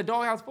even get in the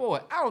doghouse for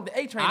it. I don't think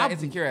A-Train not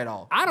insecure at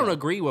all. I don't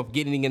agree with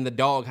getting in the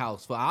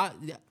doghouse for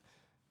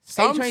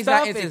A-Train's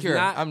not insecure.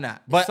 I'm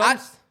not. But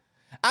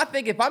I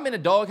think if I'm in a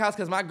doghouse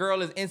because my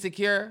girl is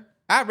insecure,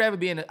 I'd rather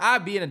be in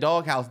a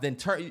doghouse than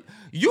turn.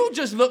 You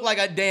just look like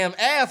a damn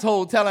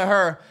asshole telling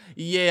her,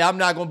 yeah, I'm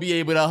not gonna be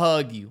able to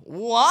hug you.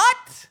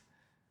 What?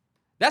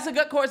 That's a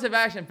good course of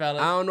action,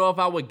 fellas. I don't know if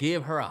I would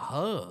give her a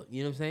hug.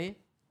 You know what I'm saying?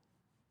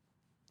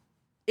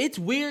 It's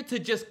weird to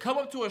just come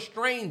up to a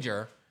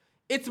stranger.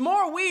 It's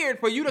more weird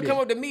for you to come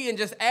up to me and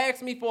just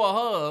ask me for a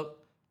hug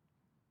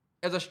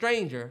as a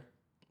stranger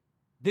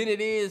than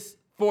it is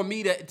for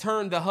me to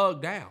turn the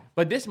hug down.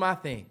 But this is my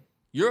thing.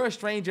 You're a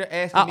stranger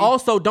asking me. I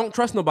also don't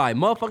trust nobody.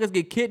 Motherfuckers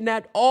get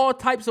kidnapped all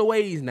types of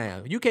ways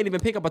now. You can't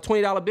even pick up a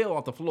 $20 bill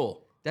off the floor.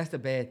 That's the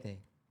bad thing.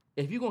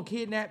 If you're going to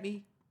kidnap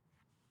me.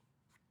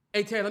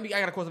 Hey, Terry, I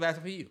got a course of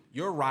action for you.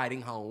 You're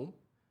riding home.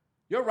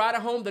 You're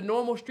riding home the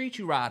normal street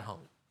you ride home.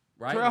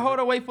 Right? Terrell, hold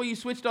on, wait for you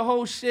switch the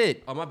whole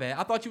shit. Oh, my bad.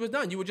 I thought you was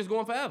done. You were just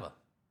going forever.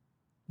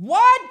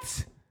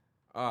 What?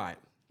 All right.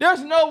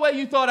 There's no way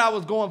you thought I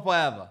was going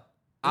forever.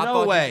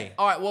 No way.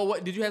 All right, well,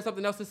 what did you have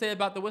something else to say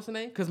about the what's the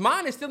name? Because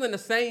mine is still in the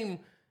same,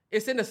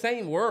 it's in the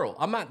same world.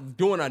 I'm not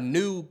doing a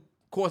new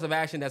course of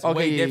action that's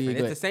way different.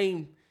 It's the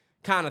same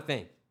kind of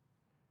thing.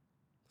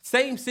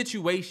 Same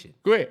situation.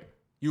 Great.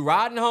 You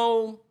riding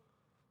home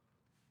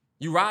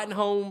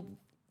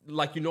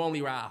like you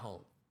normally ride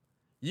home.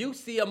 You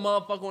see a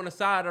motherfucker on the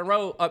side of the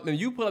road, and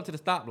you pull up to the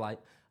stoplight.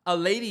 A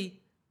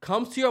lady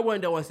comes to your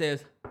window and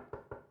says,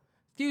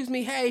 excuse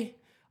me, hey,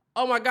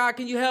 oh my God,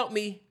 can you help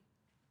me?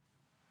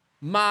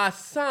 My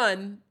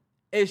son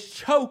is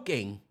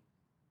choking.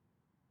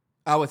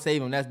 I would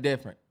save him. That's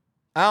different.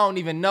 I don't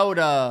even know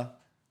the...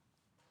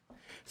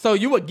 So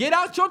you would get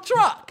out your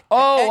truck.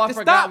 Oh, I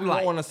forgot we were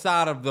on the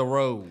side of the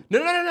road.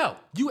 No.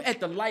 You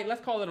at the light.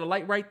 Let's call it a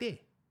light right there.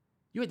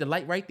 You at the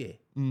light right there.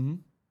 Mm-hmm.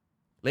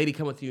 Lady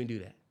come up to you and do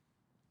that.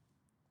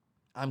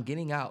 I'm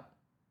getting out.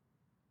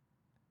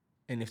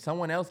 And if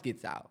someone else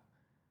gets out,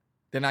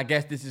 then I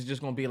guess this is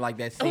just going to be like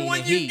that scene in Heat.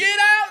 When you get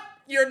out,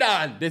 you're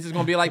done. This is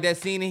going to be like that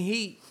scene in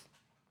Heat.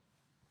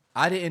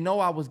 I didn't know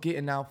I was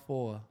getting out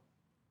for... I'm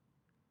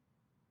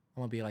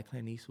going to be like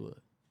Clint Eastwood.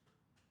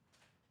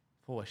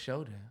 For a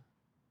showdown.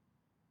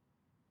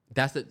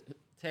 That's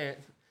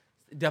Terrance.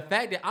 The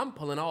fact that I'm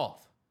pulling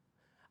off.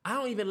 I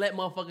don't even let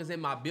motherfuckers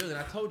in my building.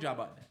 I told y'all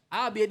about that.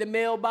 I'll be at the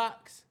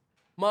mailbox.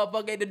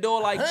 Motherfucker at the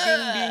door like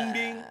ding, ding,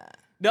 ding.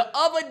 The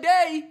other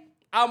day,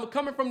 I'm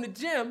coming from the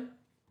gym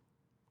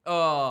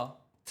to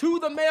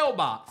the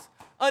mailbox.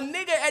 A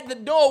nigga at the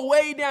door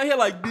way down here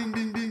like ding,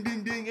 ding, ding,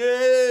 ding, ding.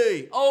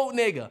 Hey, old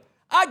nigga.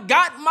 I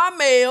got my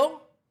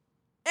mail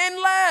and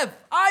left.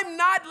 I'm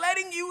not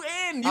letting you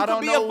in. You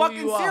could be a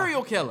fucking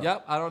serial killer.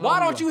 Yep, I don't know. Why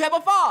don't you have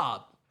a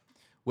fob?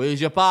 Where's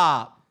your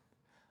fob?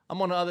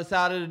 I'm on the other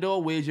side of the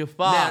door. Where's your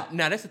fob?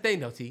 Now that's the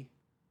thing though, T.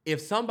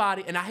 If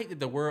somebody, and I hate that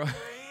the world...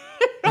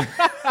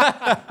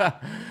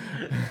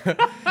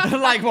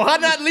 like, why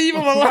not leave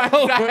him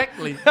alone?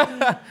 Exactly.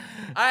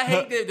 I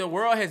hate that the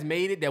world has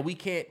made it that we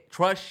can't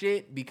trust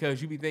shit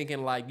because you be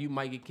thinking like you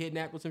might get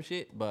kidnapped with some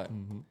shit. But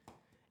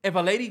if a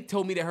lady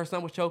told me that her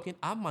son was choking,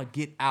 I'm going to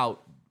get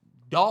out.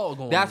 Dog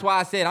on me. That's why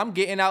I said I'm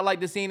getting out like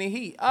the scene in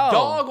Heat. Oh.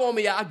 Dog on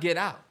me, I'll get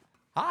out.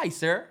 Hi,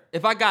 sir.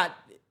 If I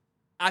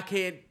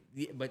can't,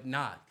 but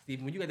nah. See,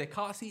 when you got that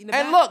car seat in the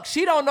back. And look,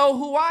 she don't know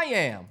who I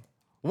am.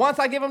 Once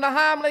I give him the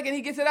Heimlich and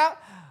he gets it out,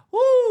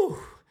 woo,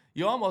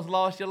 you almost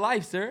lost your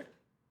life, sir.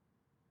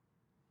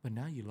 But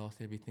now you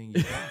lost everything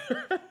you got.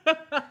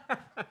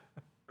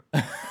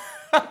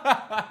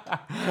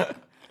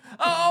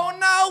 Oh,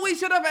 no, we probably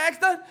should have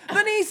asked the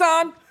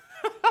Nissan.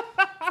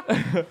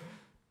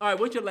 All right,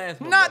 what's your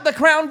last one? Not the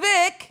Crown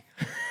Vic.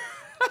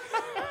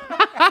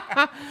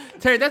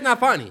 Terry, that's not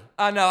funny.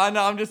 I know.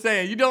 I'm just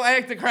saying. You don't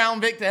ask the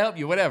Crown Vic to help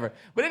you, whatever.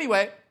 But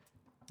anyway,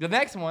 the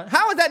next one.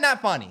 How is that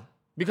not funny?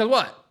 Because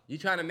what? You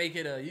trying to make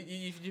it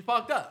you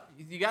fucked up.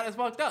 You got us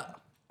fucked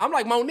up. I'm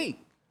like Monique.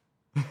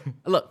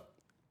 Look,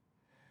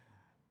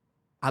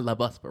 I love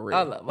us for real.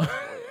 I love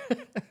her.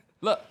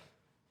 Look,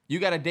 you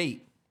got a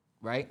date,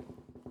 right?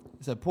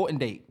 It's an important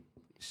date.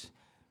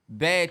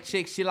 Bad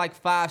chick, she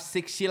like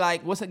 5'6". She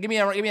like, what's up? Give me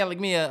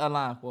a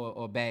line for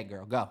a bad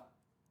girl. Go.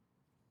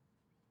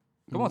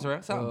 Come on,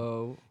 Terrell.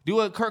 Something. Do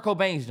a Kurt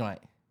Cobain's joint.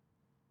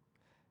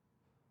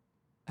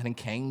 I done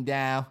came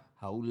down.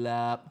 Hold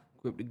up.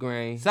 Grip the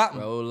grain. Something.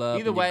 Roll up.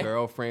 Either way. Your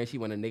girlfriend, she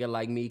want a nigga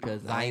like me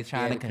because I ain't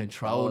trying to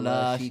control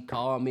her. She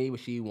called me when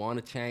she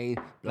want to change.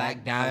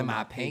 Black diamond,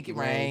 my pinky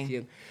ring.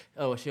 She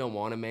don't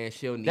want a man.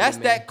 She'll need That's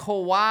a man. that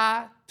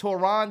Kawhi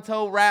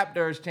Toronto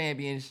Raptors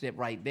championship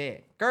right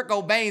there. Kurt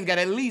Cobain's got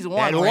at least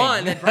one That ring.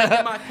 one that drank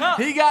in my cup.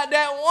 He got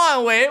that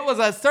one where it was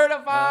a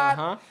certified.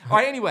 Uh-huh. All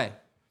right, anyway.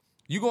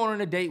 You going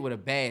on a date with a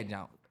bad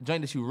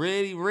joint that you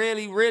really,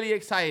 really, really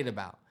excited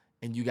about.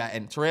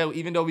 And Terrell,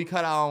 even though we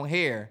cut our own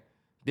hair,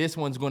 this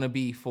one's going to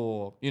be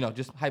for,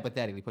 just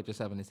hypothetically, put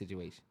yourself in this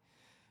situation.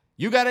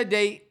 You got a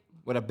date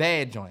with a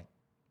bad joint.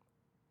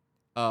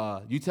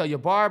 You tell your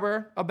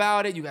barber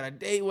about it. You got a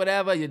date,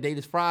 whatever. Your date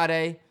is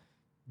Friday.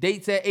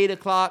 Date's at 8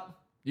 o'clock.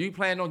 You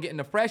plan on getting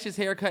the freshest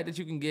haircut that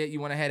you can get. You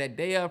want to have that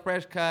day of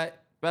fresh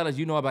cut. Fellas,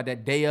 you know about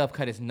that day of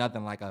cut. It's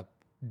nothing like a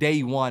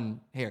day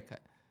one haircut.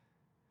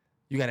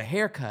 You got a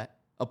haircut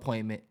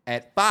appointment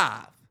at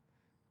 5.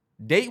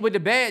 Date with the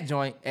bad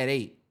joint at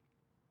 8.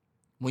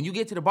 When you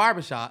get to the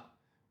barbershop,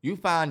 you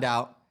find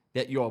out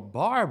that your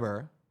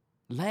barber,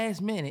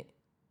 last minute,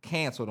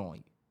 canceled on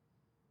you.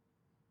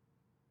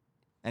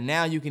 And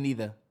now you can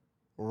either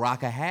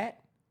rock a hat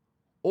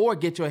or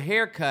get your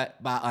hair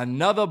cut by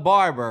another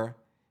barber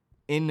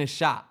in the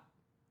shop.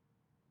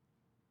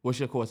 What's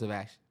your course of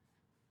action?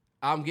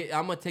 I'm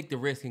gonna take the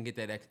risk and get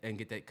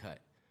that cut.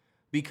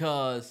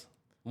 Because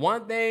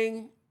one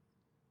thing,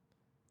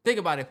 think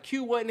about it, if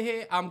Q wasn't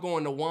here, I'm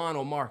going to Juan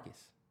or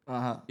Marcus. Uh-huh.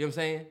 You know what I'm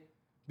saying?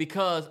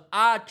 Because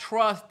I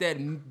trust that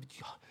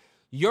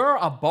you're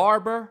a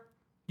barber.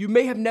 You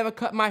may have never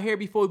cut my hair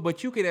before,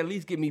 but you can at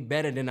least get me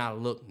better than I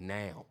look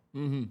now.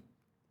 Mm-hmm.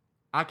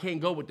 I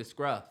can't go with the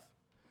scruff.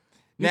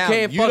 Now,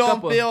 you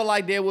don't feel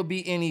like there would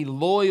be any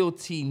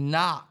loyalty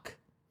knock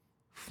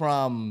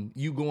from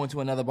you going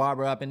to another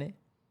barber up in there?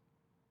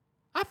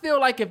 I feel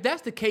like if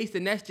that's the case,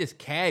 then that's just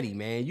catty,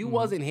 man. You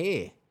wasn't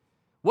here.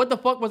 What the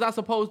fuck was I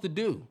supposed to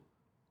do?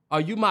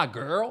 Are you my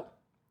girl?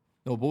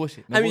 No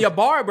bullshit. I mean, your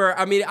barber,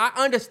 I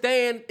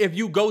understand if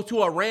you go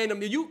to a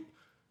random, you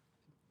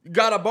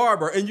got a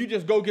barber and you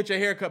just go get your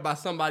hair cut by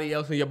somebody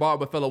else and your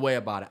barber feel away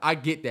about it. I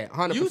get that,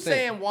 100%. You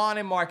saying Juan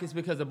and Marcus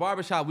because the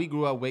barbershop we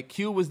grew up with,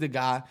 Q was the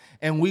guy,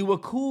 and we were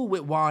cool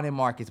with Juan and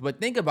Marcus.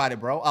 But think about it,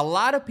 bro. A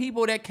lot of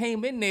people that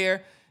came in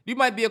there, you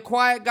might be a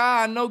quiet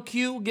guy, I know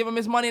Q, give him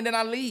his money, and then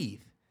I leave.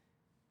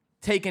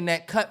 Taking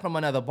that cut from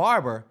another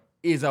barber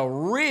is a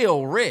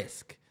real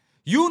risk.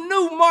 You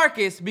knew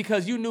Marcus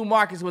because you knew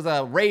Marcus was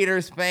a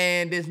Raiders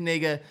fan. This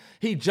nigga,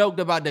 he joked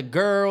about the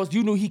girls.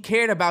 You knew he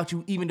cared about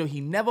you even though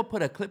he never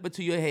put a clipper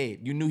to your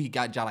head. You knew he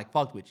got y'all like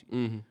fucked with you.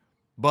 Mm-hmm.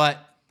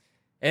 But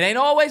it ain't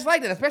always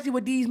like that, especially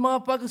with these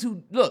motherfuckers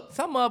who, look,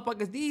 some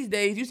motherfuckers these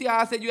days, you see how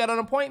I said you got an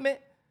appointment?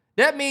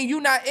 That means you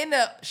not in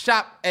the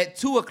shop at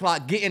 2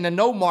 o'clock getting to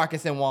know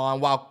Marcus and Juan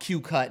while Q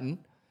cutting.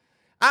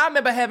 I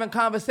remember having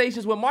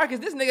conversations with Marcus.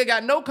 This nigga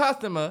got no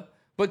customer.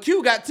 But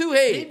Q got 2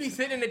 heads. He be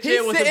sitting in the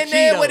chair with sitting some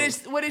there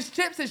Cheetos. with his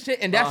chips and shit.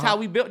 And that's how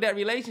we built that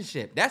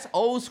relationship. That's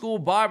old school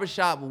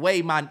barbershop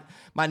way. My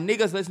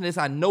niggas listening to this,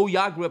 I know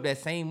y'all grew up that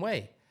same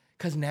way.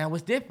 Because now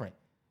it's different.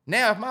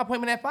 Now, if my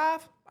appointment at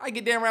 5, I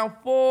get there around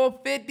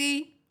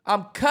 4:50.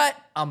 I'm cut.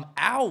 I'm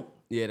out.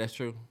 Yeah, that's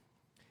true.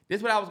 This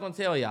is what I was going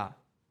to tell y'all.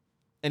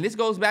 And this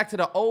goes back to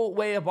the old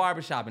way of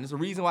barbershop. And it's the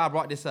reason why I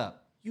brought this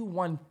up. You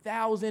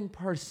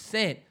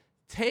 1,000%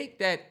 take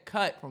that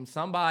cut from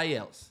somebody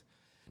else.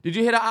 Did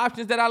you hear the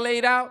options that I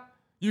laid out?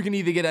 You can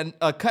either get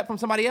a cut from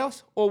somebody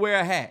else or wear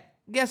a hat.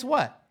 Guess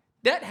what?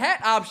 That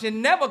hat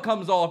option never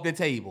comes off the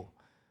table.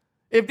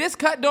 If this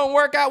cut don't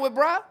work out with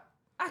bruh,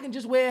 I can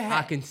just wear a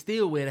hat. I can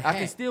still wear the hat.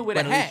 But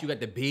at least you got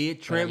the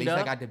beard trimmed up.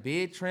 I got the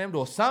beard trimmed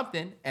or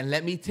something. And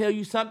let me tell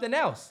you something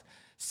else.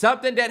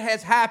 Something that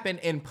has happened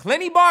in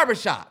plenty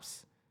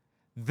barbershops.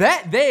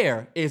 That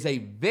there is a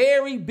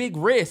very big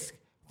risk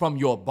from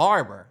your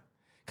barber.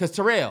 Because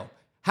Terrell,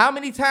 how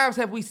many times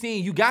have we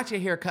seen you got your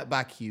hair cut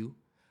by Q,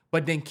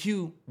 but then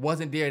Q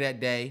wasn't there that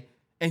day,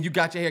 and you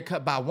got your hair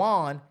cut by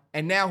Juan,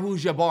 and now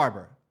who's your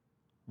barber?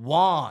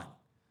 Juan.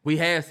 We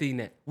have seen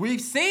that. We've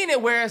seen it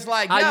where it's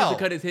like, I used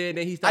to cut his hair,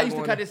 then he stopped. I used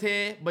to cut his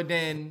hair, but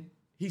then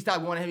he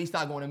stopped going to him, he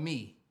stopped going to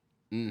me.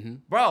 Mm-hmm.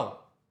 Bro,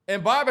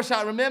 in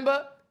barbershop,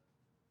 remember?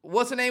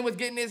 What's the name was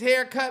getting his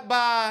hair cut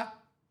by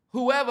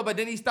whoever, but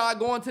then he started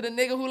going to the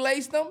nigga who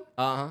laced him?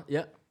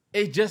 Yep.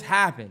 It just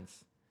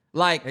happens.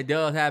 Like, It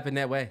does happen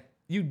that way.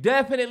 you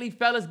definitely,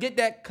 fellas, get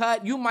that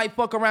cut. You might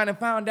fuck around and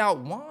find out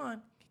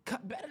Juan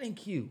cut better than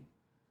Q.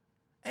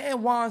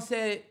 And Juan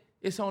said,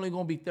 it's only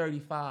going to be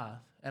 35,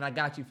 and I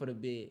got you for the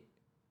bid.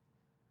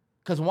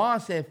 Because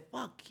Juan said,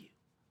 fuck you.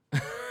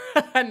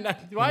 And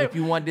if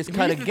you want this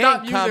cut need to again,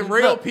 stop come using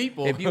real look,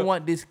 people. If you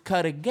want this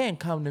cut again,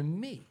 come to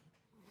me.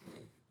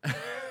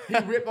 He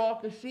rip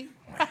off the sheet.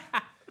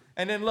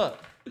 And then look,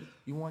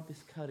 you want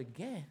this cut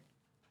again,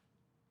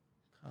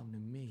 come to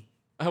me.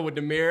 With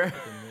the mirror.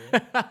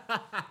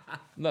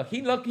 Look,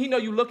 he know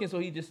you looking, so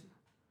he just,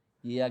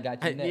 I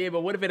got you next. Yeah,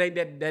 but what if it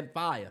ain't that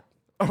fire?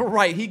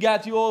 Right, he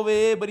got you over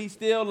here, but he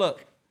still,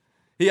 look,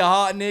 he a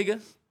hard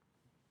nigga.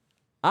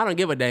 I don't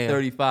give a damn.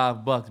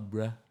 $35,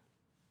 bruh.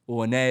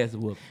 Or an ass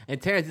whoop.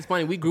 And Terrance, it's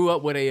funny, we grew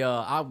up with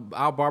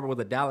our barber was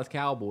a Dallas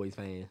Cowboys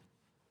fan.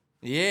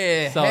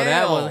 Yeah, So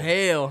that was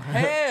hell.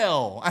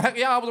 Hell.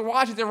 I was a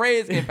Washington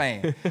Redskins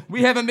fan.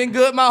 We haven't been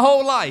good my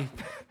whole life.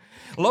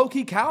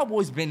 Low-key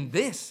Cowboys been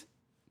this.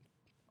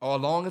 All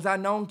long as I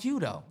known Q,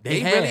 though.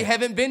 They really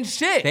haven't been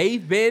shit.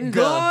 They've been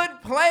good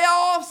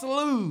playoffs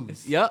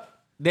lose. Yep.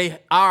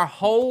 Our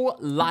whole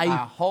life.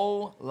 Our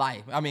whole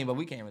life. I mean, but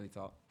we can't really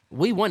talk.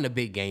 We won the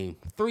big game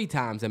 3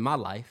 times in my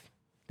life.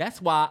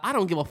 That's why I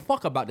don't give a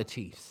fuck about the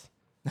Chiefs.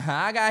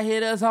 I got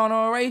hitters on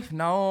a Rafe.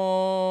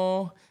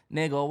 No.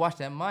 Nigga, watch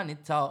that money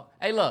talk.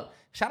 Hey, look.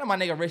 Shout out my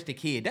nigga Rich the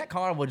Kid. That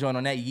Carnival joint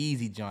on that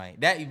Yeezy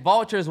joint. That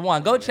Vultures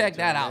won. Go check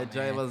that out, That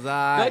joint man. was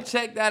all right. Go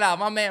check that out.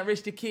 My man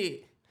Rich the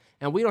Kid.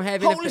 And we don't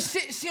have Holy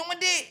shit, she on my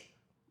dick.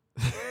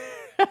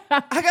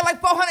 I got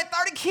like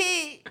 430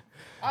 kids.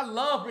 I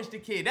love Rich the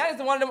Kid. That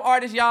is one of them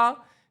artists, y'all,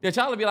 that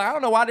y'all will be like, I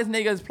don't know why this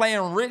nigga is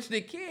playing Rich the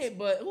Kid,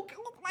 but who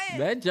playing?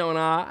 That joint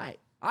all right.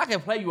 I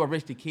can play you a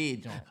Rich the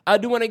Kid joint. I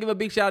do want to give a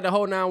big shout out to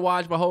Whole Nine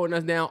Watch for holding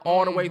us down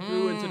all the way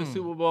through into the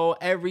Super Bowl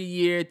every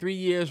year, 3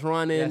 years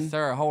running. Yes,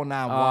 sir. Whole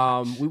nine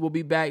watch. We will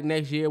be back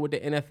next year with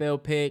the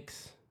NFL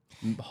picks.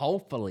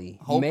 Hopefully.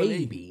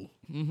 Maybe.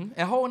 And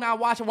Whole nine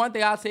watch. One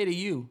thing I'll say to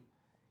you,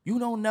 you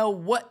don't know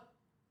what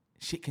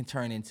shit can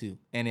turn into.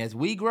 And as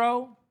we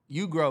grow,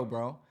 you grow,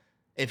 bro.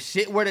 If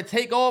shit were to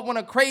take off on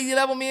a crazy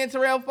level, me and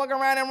Terrell fuck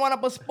around and run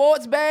up a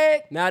sports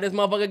bag. Now this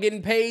motherfucker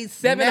getting paid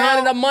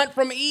 $700 a month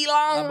from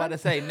Elon. I'm about to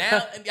say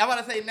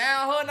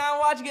now Whole nine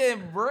watch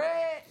getting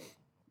bread.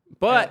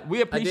 But we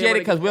appreciate it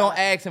because we don't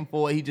ask him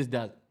for it. He just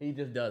does it. He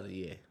just does it,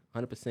 yeah.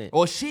 100%.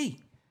 Or she.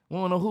 We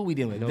don't know who we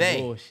dealing with. No They.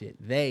 bullshit.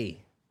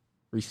 They.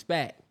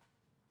 Respect.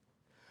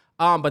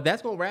 But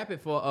that's gonna wrap it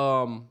for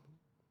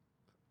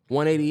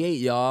 188,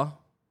 y'all.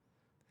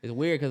 It's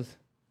weird because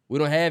we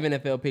don't have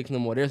NFL picks no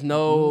more. There's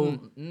no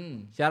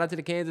shout out to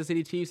the Kansas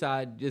City Chiefs.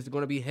 It's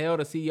gonna be hell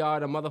to see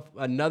y'all at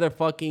another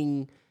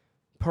fucking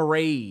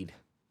parade.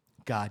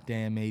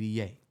 Goddamn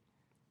 88.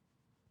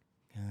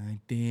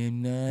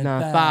 Goddamn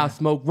 9-5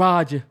 Smoke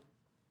Roger.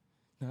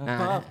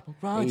 9-5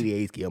 Roger.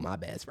 88's killed my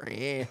best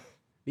friend.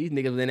 These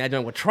niggas was in that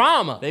joint with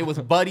trauma. They was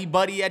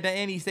buddy at the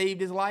end. He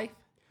saved his life.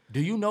 Do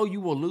you know you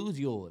will lose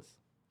yours,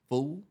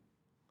 fool,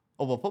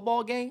 over a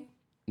football game?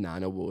 Nah,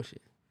 no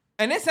bullshit.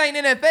 And this ain't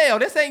NFL.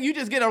 This ain't you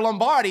just get a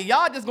Lombardi.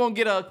 Y'all just gonna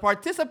get a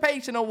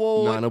participation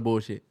award. Nah, no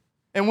bullshit.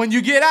 And when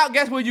you get out,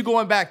 guess where you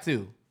going back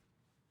to?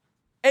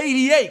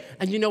 88.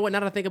 And you know what? Now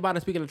that I think about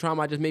it, speaking of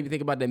trauma, I just made me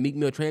think about the Meek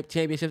Mill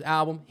Championships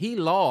album. He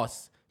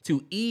lost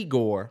to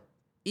Igor.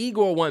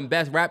 Igor won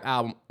Best Rap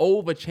Album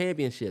over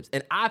Championships.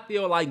 And I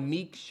feel like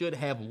Meek should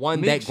have won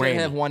that Grammy. Meek should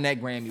have won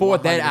that Grammy for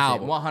that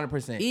album.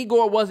 100%.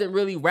 Igor wasn't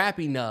really rap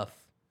enough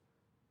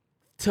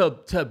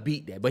to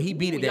beat that, but he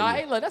beat it that Y'all,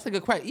 year. hey, look, that's a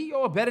good question.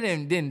 Igor better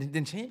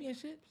than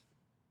Championships?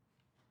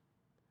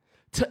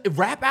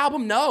 Rap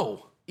album,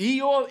 no.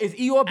 Is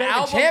Igor better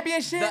than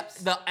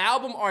Championships? The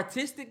album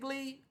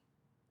artistically,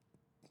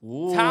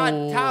 Ooh.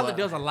 Tyler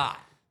does a lot.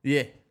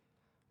 Yeah.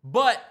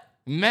 But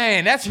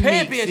Man, that's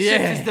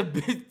Championships is the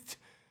big.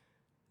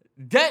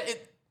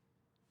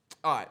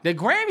 All right. The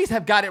Grammys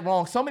have got it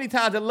wrong so many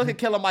times. That look at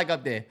Killer Mike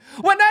up there.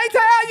 When they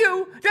tell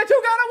you that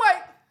you gotta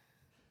wait,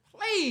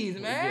 please,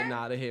 We're man. getting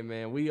out of here,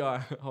 man. We are.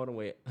 Hold on,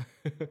 wait.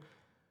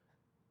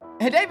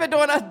 And they've been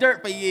doing us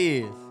dirt for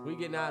years. We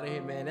getting out of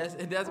here, man. That's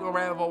gonna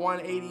wrap up for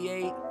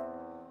 188.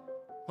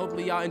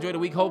 Hopefully y'all enjoy the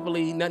week.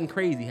 Hopefully nothing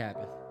crazy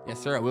happens. Yes,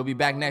 sir. We'll be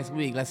back next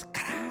week.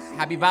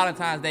 Happy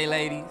Valentine's Day,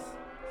 ladies.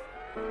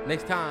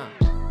 Next time.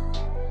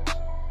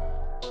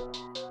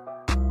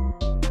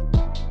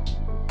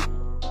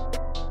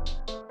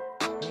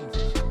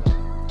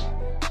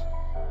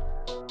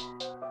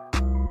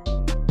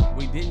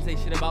 We didn't say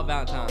shit about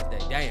Valentine's Day.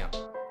 Damn.